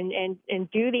honor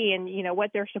and duty and,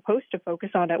 what they're supposed to focus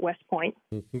on at West Point.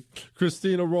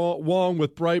 Christina Wong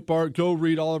with Breitbart. Go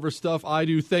read all of her stuff. I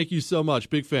do. Thank you so much.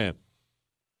 Big fan.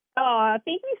 Oh,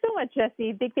 thank you so much,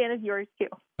 Jesse. Big fan of yours, too.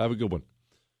 Have a good one.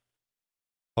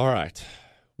 All right.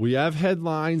 We have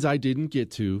headlines I didn't get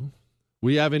to.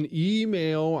 We have an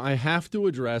email I have to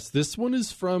address. This one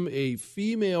is from a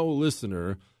female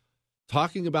listener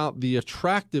talking about the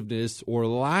attractiveness or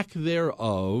lack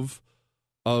thereof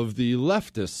of the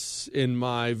leftists in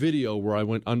my video where I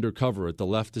went undercover at the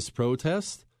leftist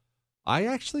protest. I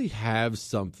actually have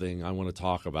something I want to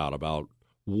talk about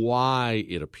why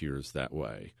it appears that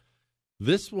way.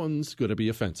 This one's going to be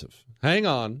offensive. Hang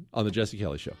on The Jesse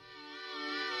Kelly Show.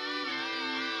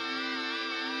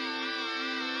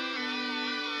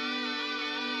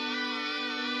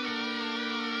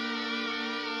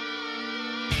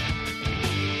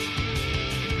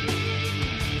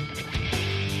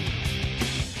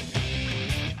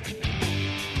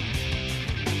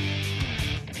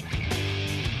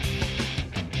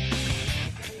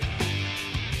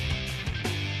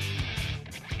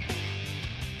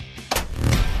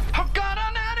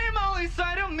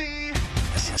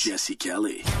 Jesse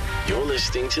Kelly. You're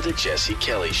listening to The Jesse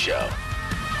Kelly Show.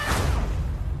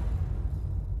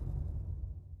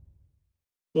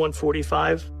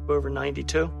 145 over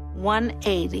 92.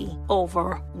 180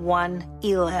 over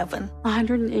 111.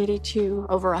 182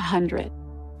 over 100.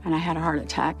 And I had a heart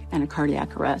attack and a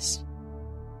cardiac arrest.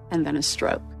 And then a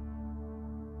stroke.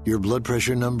 Your blood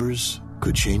pressure numbers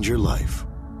could change your life.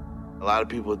 A lot of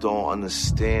people don't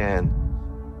understand,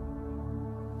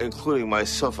 including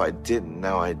myself. I didn't,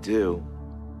 now I do,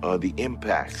 the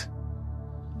impact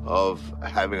of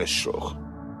having a stroke.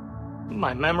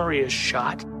 My memory is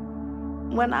shot.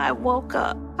 When I woke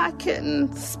up, I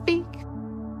couldn't speak.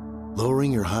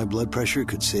 Lowering your high blood pressure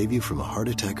could save you from a heart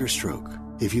attack or stroke.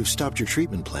 If you've stopped your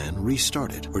treatment plan,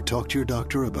 restart it or talk to your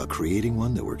doctor about creating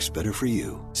one that works better for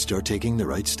you. Start taking the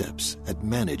right steps at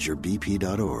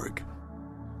manageyourbp.org.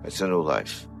 It's a new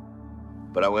life,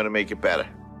 but I'm going to make it better.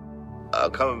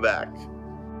 Coming back.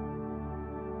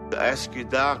 Ask your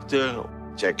doctor,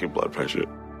 check your blood pressure.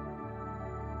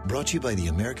 Brought to you by the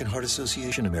American Heart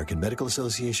Association, American Medical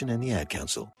Association, and the Ad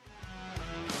Council.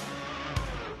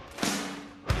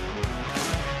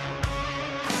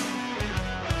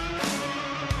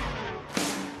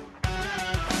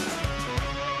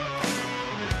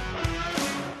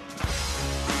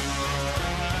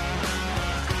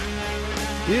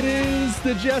 It is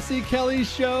the Jesse Kelly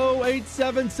Show,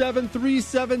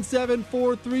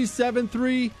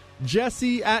 877-377-4373,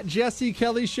 Jesse at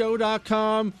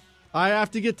jessekellyshow.com. I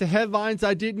have to get to headlines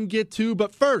I didn't get to,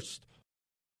 but first,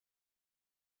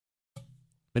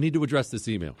 I need to address this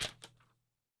email.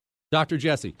 Dr.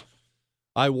 Jesse,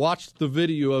 I watched the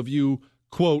video of you,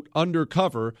 quote,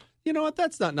 undercover. You know what?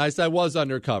 That's not nice. I was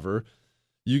undercover.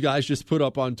 You guys just put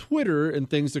up on Twitter and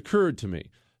things occurred to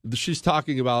me. She's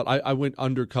talking about, I went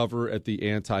undercover at the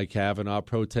anti-Kavanaugh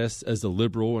protests as a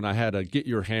liberal, and I had a Get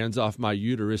Your Hands Off My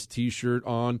Uterus t-shirt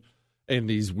on and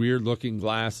these weird-looking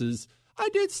glasses. I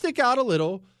did stick out a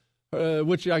little,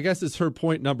 which I guess is her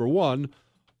point number one.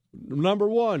 Number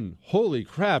one, holy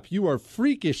crap, you are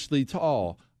freakishly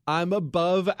tall. I'm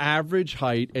above average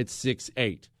height at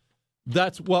 6'8".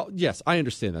 Well, yes, I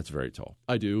understand that's very tall.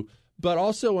 I do. But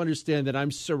also understand that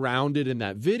I'm surrounded in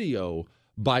that video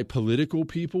by political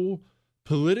people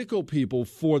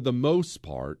for the most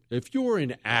part. If you're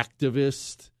an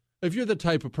activist, if you're the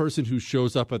type of person who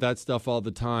shows up at that stuff all the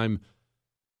time,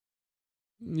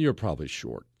 you're probably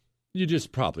short. You're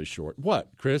just probably short. What,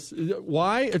 Chris?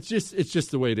 Why? It's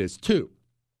just the way it is. Two,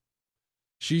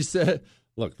 she said,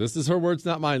 look, this is her words,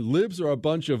 not mine. Libs are a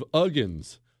bunch of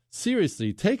uggins.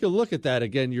 Seriously, take a look at that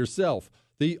again yourself.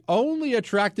 The only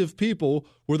attractive people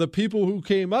were the people who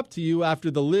came up to you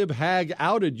after the lib hag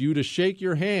outed you to shake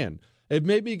your hand. It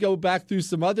made me go back through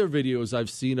some other videos I've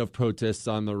seen of protests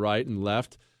on the right and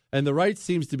left, and the right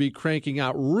seems to be cranking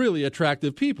out really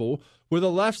attractive people, where the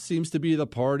left seems to be the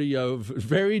party of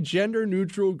very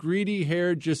gender-neutral,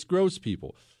 greedy-haired, just gross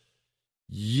people.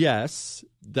 Yes,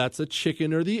 that's a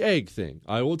chicken or the egg thing.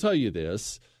 I will tell you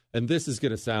this, and this is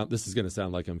going to sound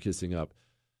like I'm kissing up.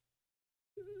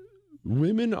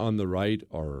 Women on the right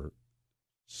are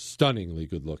stunningly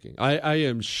good looking. I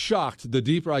am shocked, the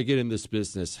deeper I get in this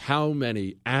business, how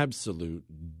many absolute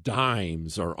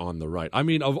dimes are on the right. I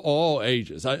mean, of all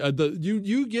ages.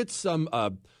 You get some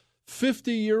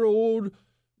 50-year-old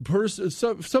person,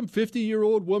 some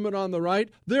 50-year-old woman on the right.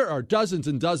 There are dozens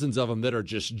and dozens of them that are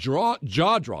just jaw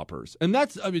droppers. And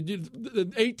that's,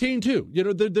 18 too. You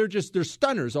know, they're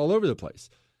stunners all over the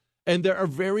place. And there are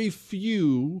very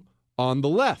few on the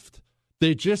left.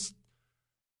 They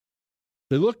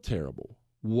look terrible.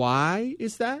 Why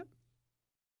is that?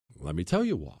 Let me tell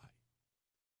you why.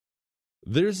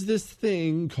 There's this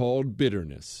thing called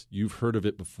bitterness. You've heard of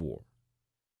it before.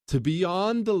 To be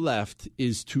on the left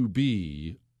is to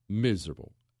be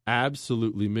miserable,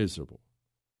 absolutely miserable.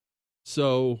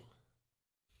 So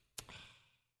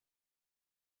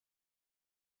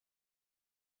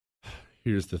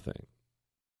Here's the thing.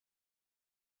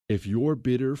 If you're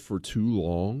bitter for too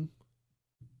long,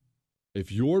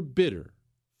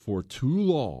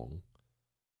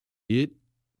 it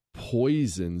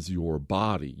poisons your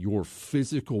body, your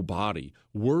physical body,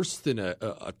 worse than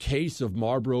a case of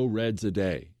Marlboro Reds a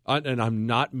day. And I'm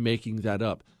not making that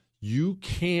up. You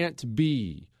can't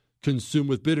be consumed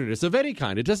with bitterness of any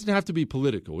kind. It doesn't have to be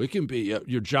political. It can be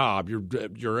your job,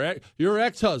 your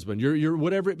ex-husband, your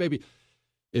whatever it may be.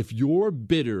 If you're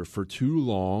bitter for too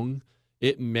long,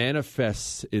 it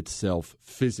manifests itself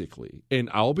physically. And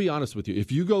I'll be honest with you.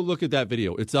 If you go look at that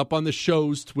video, it's up on the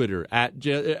show's Twitter, at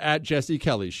Jesse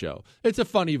Kelly Show. It's a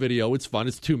funny video. It's fun.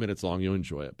 It's 2 minutes long. You'll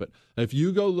enjoy it. But if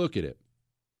you go look at it,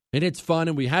 and it's fun,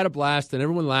 and we had a blast, and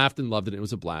everyone laughed and loved it, and it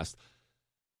was a blast.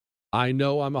 I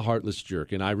know I'm a heartless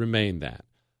jerk, and I remain that.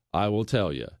 I will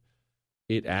tell you,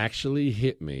 it actually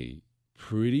hit me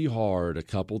pretty hard a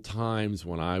couple times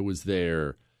when I was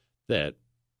there that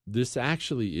this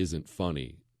actually isn't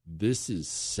funny. This is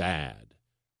sad.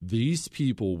 These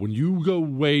people, when you go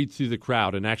way through the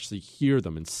crowd and actually hear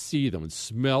them and see them and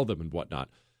smell them and whatnot,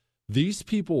 these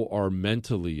people are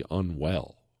mentally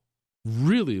unwell.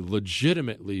 Really,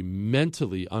 legitimately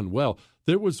mentally unwell.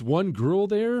 There was one girl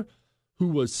there who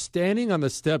was standing on the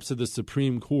steps of the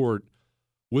Supreme Court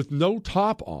with no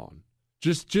top on,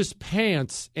 just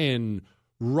pants, and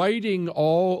writing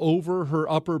all over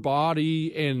her upper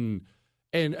body and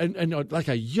like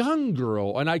a young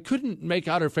girl, and I couldn't make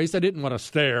out her face. I didn't want to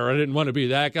stare. I didn't want to be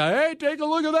that guy. Hey, take a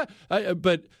look at that.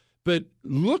 But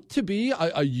looked to be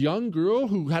a young girl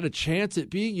who had a chance at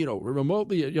being,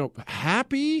 remotely,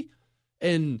 happy.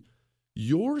 And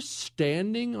you're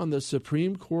standing on the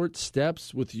Supreme Court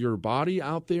steps with your body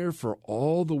out there for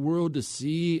all the world to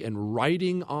see and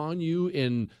writing on you.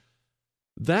 And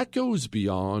that goes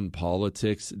beyond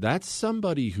politics. That's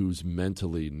somebody who's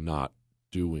mentally not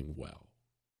doing well.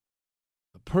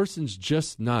 A person's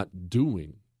just not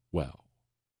doing well.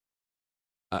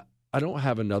 I don't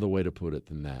have another way to put it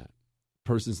than that.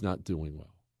 Person's not doing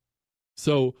well.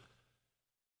 So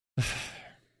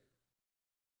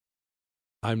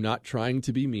I'm not trying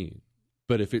to be mean,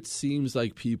 but if it seems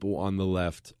like people on the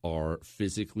left are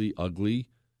physically ugly,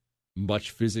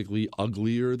 much physically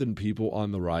uglier than people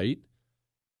on the right,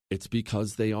 it's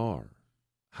because they are.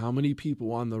 How many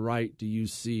people on the right do you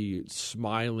see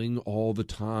smiling all the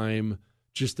time,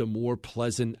 just a more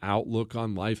pleasant outlook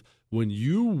on life? When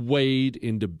you wade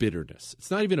into bitterness,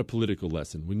 it's not even a political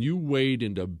lesson. When you wade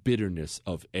into bitterness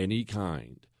of any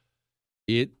kind,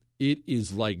 it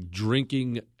is like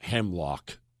drinking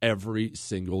hemlock every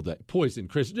single day. Poison,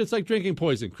 Chris. It's like drinking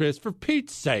poison, Chris. For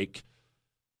Pete's sake.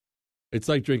 It's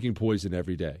like drinking poison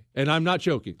every day. And I'm not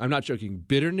joking.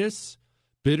 Bitterness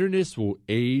will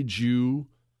age you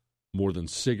more than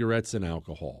cigarettes and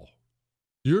alcohol.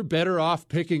 You're better off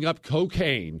picking up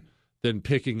cocaine than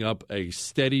picking up a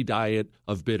steady diet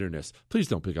of bitterness. Please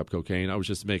don't pick up cocaine. I was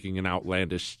just making an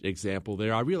outlandish example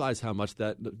there. I realize how much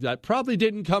that probably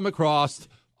didn't come across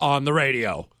on the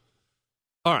radio.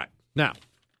 All right. Now,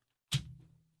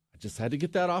 I just had to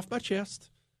get that off my chest.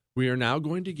 We are now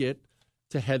going to get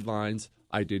to headlines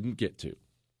I didn't get to.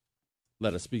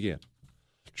 Let us begin.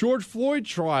 George Floyd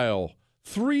trial.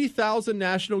 3,000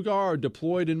 National Guard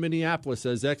deployed in Minneapolis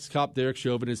as ex-cop Derek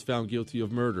Chauvin is found guilty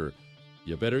of murder.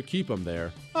 You better keep him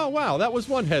there. Oh, wow, that was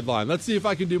one headline. Let's see if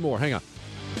I can do more. Hang on.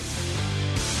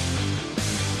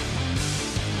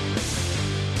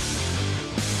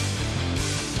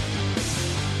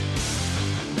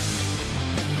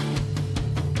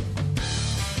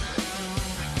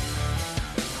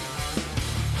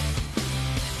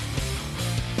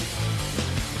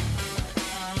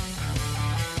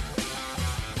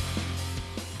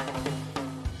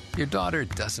 Your daughter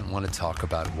doesn't want to talk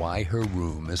about why her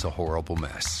room is a horrible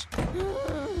mess.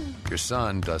 Your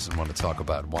son doesn't want to talk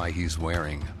about why he's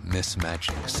wearing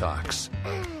mismatching socks.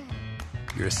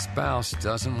 Your spouse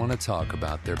doesn't want to talk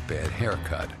about their bad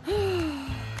haircut.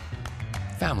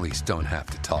 Families don't have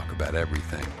to talk about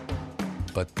everything,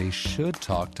 but they should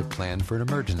talk to plan for an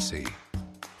emergency.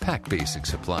 Pack basic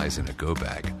supplies in a go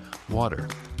bag: water,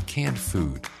 canned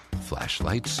food,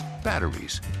 flashlights,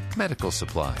 batteries, medical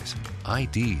supplies,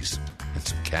 IDs, and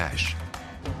some cash.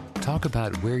 Talk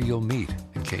about where you'll meet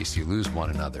in case you lose one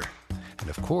another. And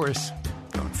of course,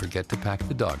 don't forget to pack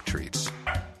the dog treats.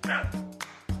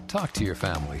 Talk to your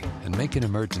family and make an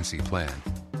emergency plan.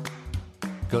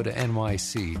 Go to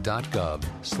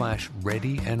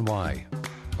nyc.gov/readyny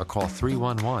or call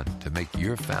 311 to make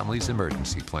your family's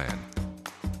emergency plan.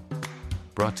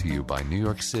 Brought to you by New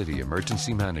York City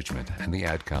Emergency Management and the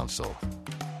Ad Council.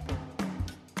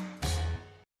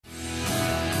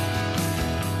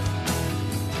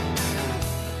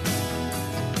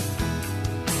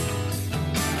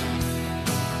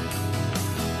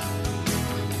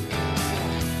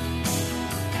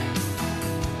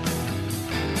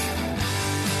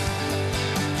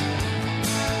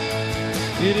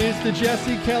 It is the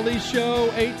Jesse Kelly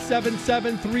Show,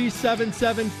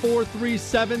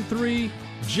 877-377-4373,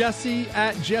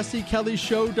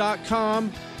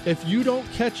 jesse@jessekellyshow.com. If you don't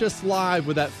catch us live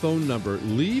with that phone number,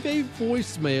 leave a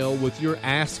voicemail with your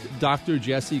Ask Dr.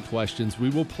 Jesse questions.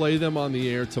 We will play them on the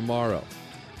air tomorrow.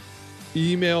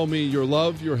 Email me your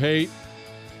love, your hate,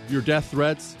 your death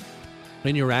threats,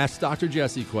 and your Ask Dr.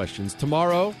 Jesse questions.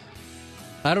 Tomorrow,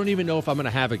 I don't even know if I'm going to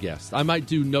have a guest. I might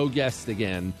do no guest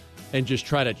again and just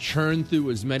try to churn through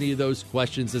as many of those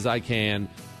questions as I can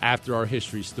after our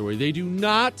history story. They do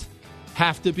not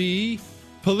have to be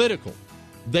political.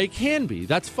 They can be.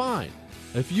 That's fine.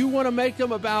 If you want to make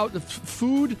them about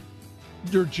food,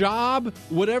 your job,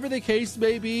 whatever the case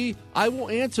may be, I will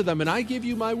answer them. And I give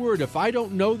you my word. If I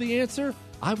don't know the answer,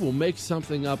 I will make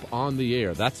something up on the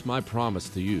air. That's my promise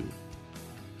to you.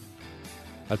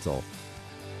 That's all.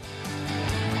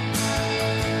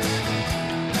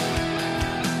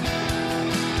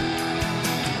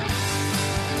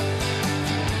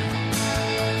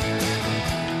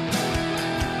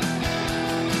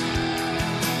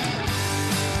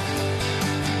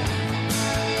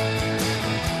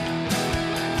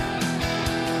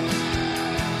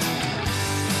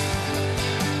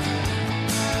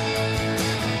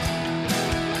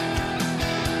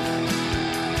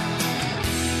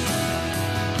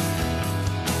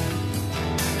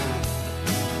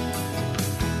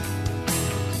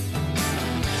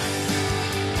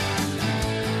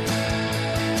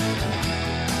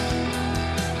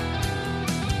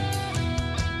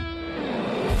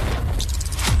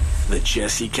 The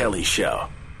Jesse Kelly Show.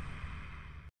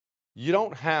 You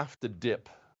don't have to dip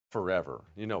forever.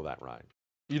 You know that, right?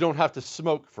 You don't have to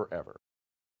smoke forever.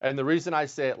 And the reason I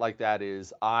say it like that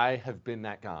is I have been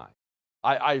that guy.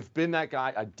 I've been that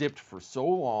guy. I dipped for so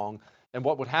long. And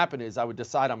what would happen is I would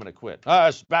decide I'm going to quit.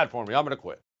 It's bad for me. I'm going to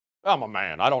quit. I'm a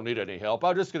man. I don't need any help.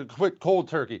 I'm just going to quit cold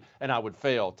turkey. And I would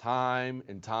fail time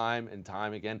and time and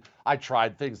time again. I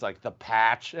tried things like the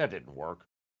patch. That didn't work.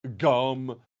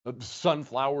 Gum,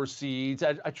 sunflower seeds.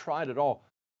 I tried it all.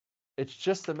 It's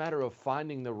just a matter of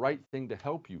finding the right thing to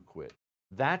help you quit.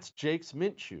 That's Jake's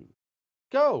Mint Chew.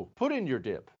 Go, put in your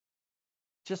dip.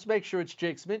 Just make sure it's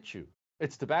Jake's Mint Chew.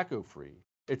 It's tobacco-free.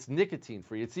 It's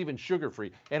nicotine-free. It's even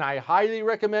sugar-free. And I highly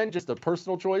recommend, just a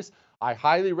personal choice, I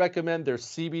highly recommend their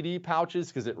CBD pouches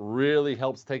because it really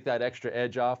helps take that extra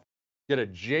edge off. Get a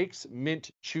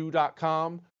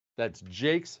jakesmintchew.com. That's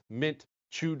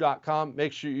jakesmintchew.com.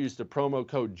 Make sure you use the promo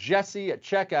code Jesse at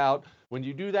checkout. When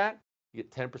you do that, you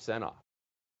get 10% off.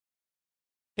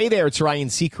 Hey there, it's Ryan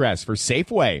Seacrest for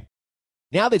Safeway.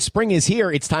 Now that spring is here,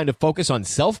 it's time to focus on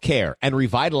self-care and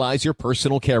revitalize your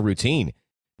personal care routine.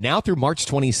 Now through March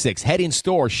 26, head in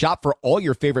store, shop for all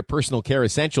your favorite personal care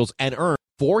essentials, and earn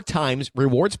 4 times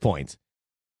rewards points.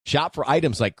 Shop for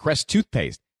items like Crest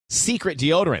toothpaste, Secret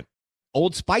deodorant,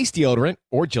 Old Spice deodorant,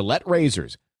 or Gillette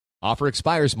razors. Offer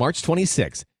expires March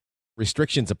 26.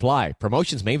 Restrictions apply.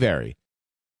 Promotions may vary.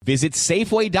 Visit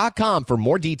Safeway.com for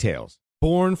more details.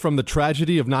 Born from the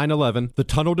tragedy of 9/11, the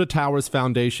Tunnel to Towers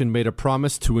Foundation made a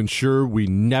promise to ensure we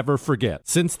never forget.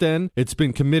 Since then, it's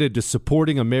been committed to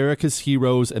supporting America's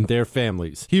heroes and their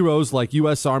families. Heroes like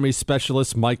U.S. Army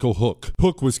Specialist Michael Hook.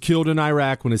 Hook was killed in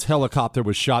Iraq when his helicopter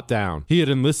was shot down. He had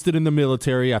enlisted in the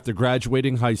military after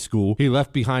graduating high school. He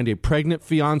left behind a pregnant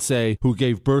fiancée who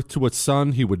gave birth to a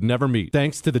son he would never meet.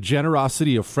 Thanks to the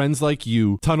generosity of friends like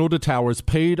you, Tunnel to Towers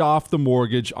paid off the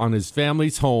mortgage on his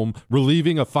family's home,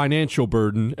 relieving a financial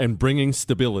burden and bringing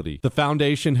stability. The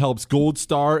foundation helps Gold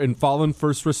Star and fallen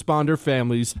first responder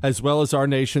families, as well as our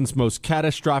nation's most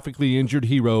catastrophically injured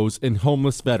heroes and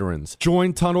homeless veterans.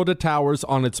 Join Tunnel to Towers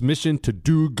on its mission to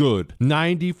do good.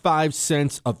 95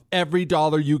 cents of every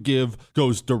dollar you give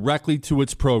goes directly to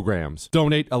its programs.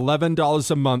 Donate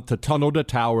 $11 a month to Tunnel to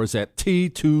Towers at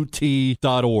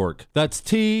T2T.org. That's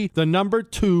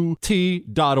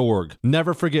T2T.org.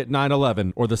 Never forget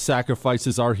 9/11 or the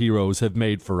sacrifices our heroes have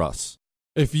made for us.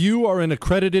 If you are an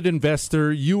accredited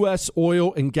investor, U.S.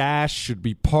 oil and gas should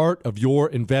be part of your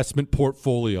investment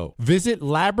portfolio. Visit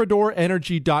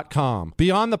LabradorEnergy.com.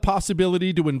 Beyond the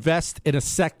possibility to invest in a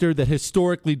sector that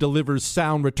historically delivers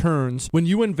sound returns, when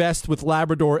you invest with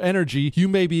Labrador Energy, you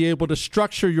may be able to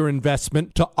structure your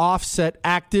investment to offset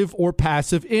active or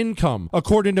passive income.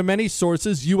 According to many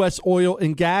sources, U.S. oil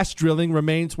and gas drilling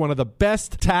remains one of the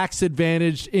best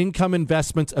tax-advantaged income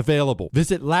investments available.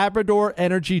 Visit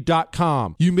LabradorEnergy.com.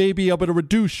 LabradoreEnergy.com. You may be able to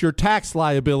reduce your tax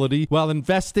liability while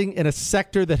investing in a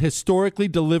sector that historically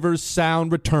delivers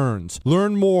sound returns.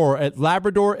 Learn more at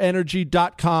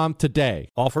LabradoreEnergy.com today.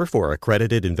 Offer for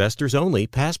accredited investors only.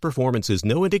 Past performance is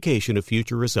no indication of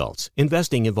future results.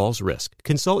 Investing involves risk.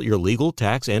 Consult your legal,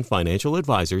 tax, and financial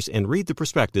advisors and read the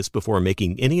prospectus before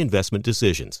making any investment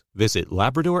decisions. Visit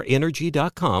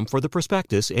LabradoreEnergy.com for the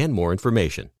prospectus and more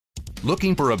information.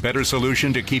 Looking for a better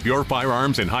solution to keep your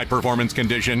firearms in high-performance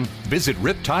condition? Visit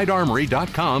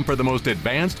RiptideArmory.com for the most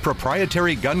advanced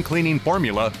proprietary gun cleaning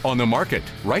formula on the market.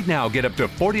 Right now, get up to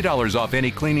 $40 off any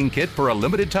cleaning kit for a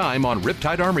limited time on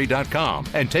RiptideArmory.com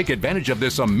and take advantage of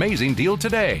this amazing deal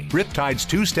today. Riptide's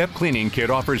two-step cleaning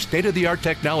kit offers state-of-the-art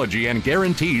technology and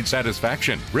guaranteed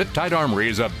satisfaction. Riptide Armory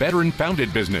is a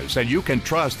veteran-founded business, and you can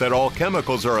trust that all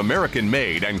chemicals are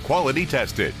American-made and quality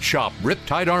tested. Shop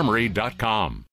RiptideArmory.com.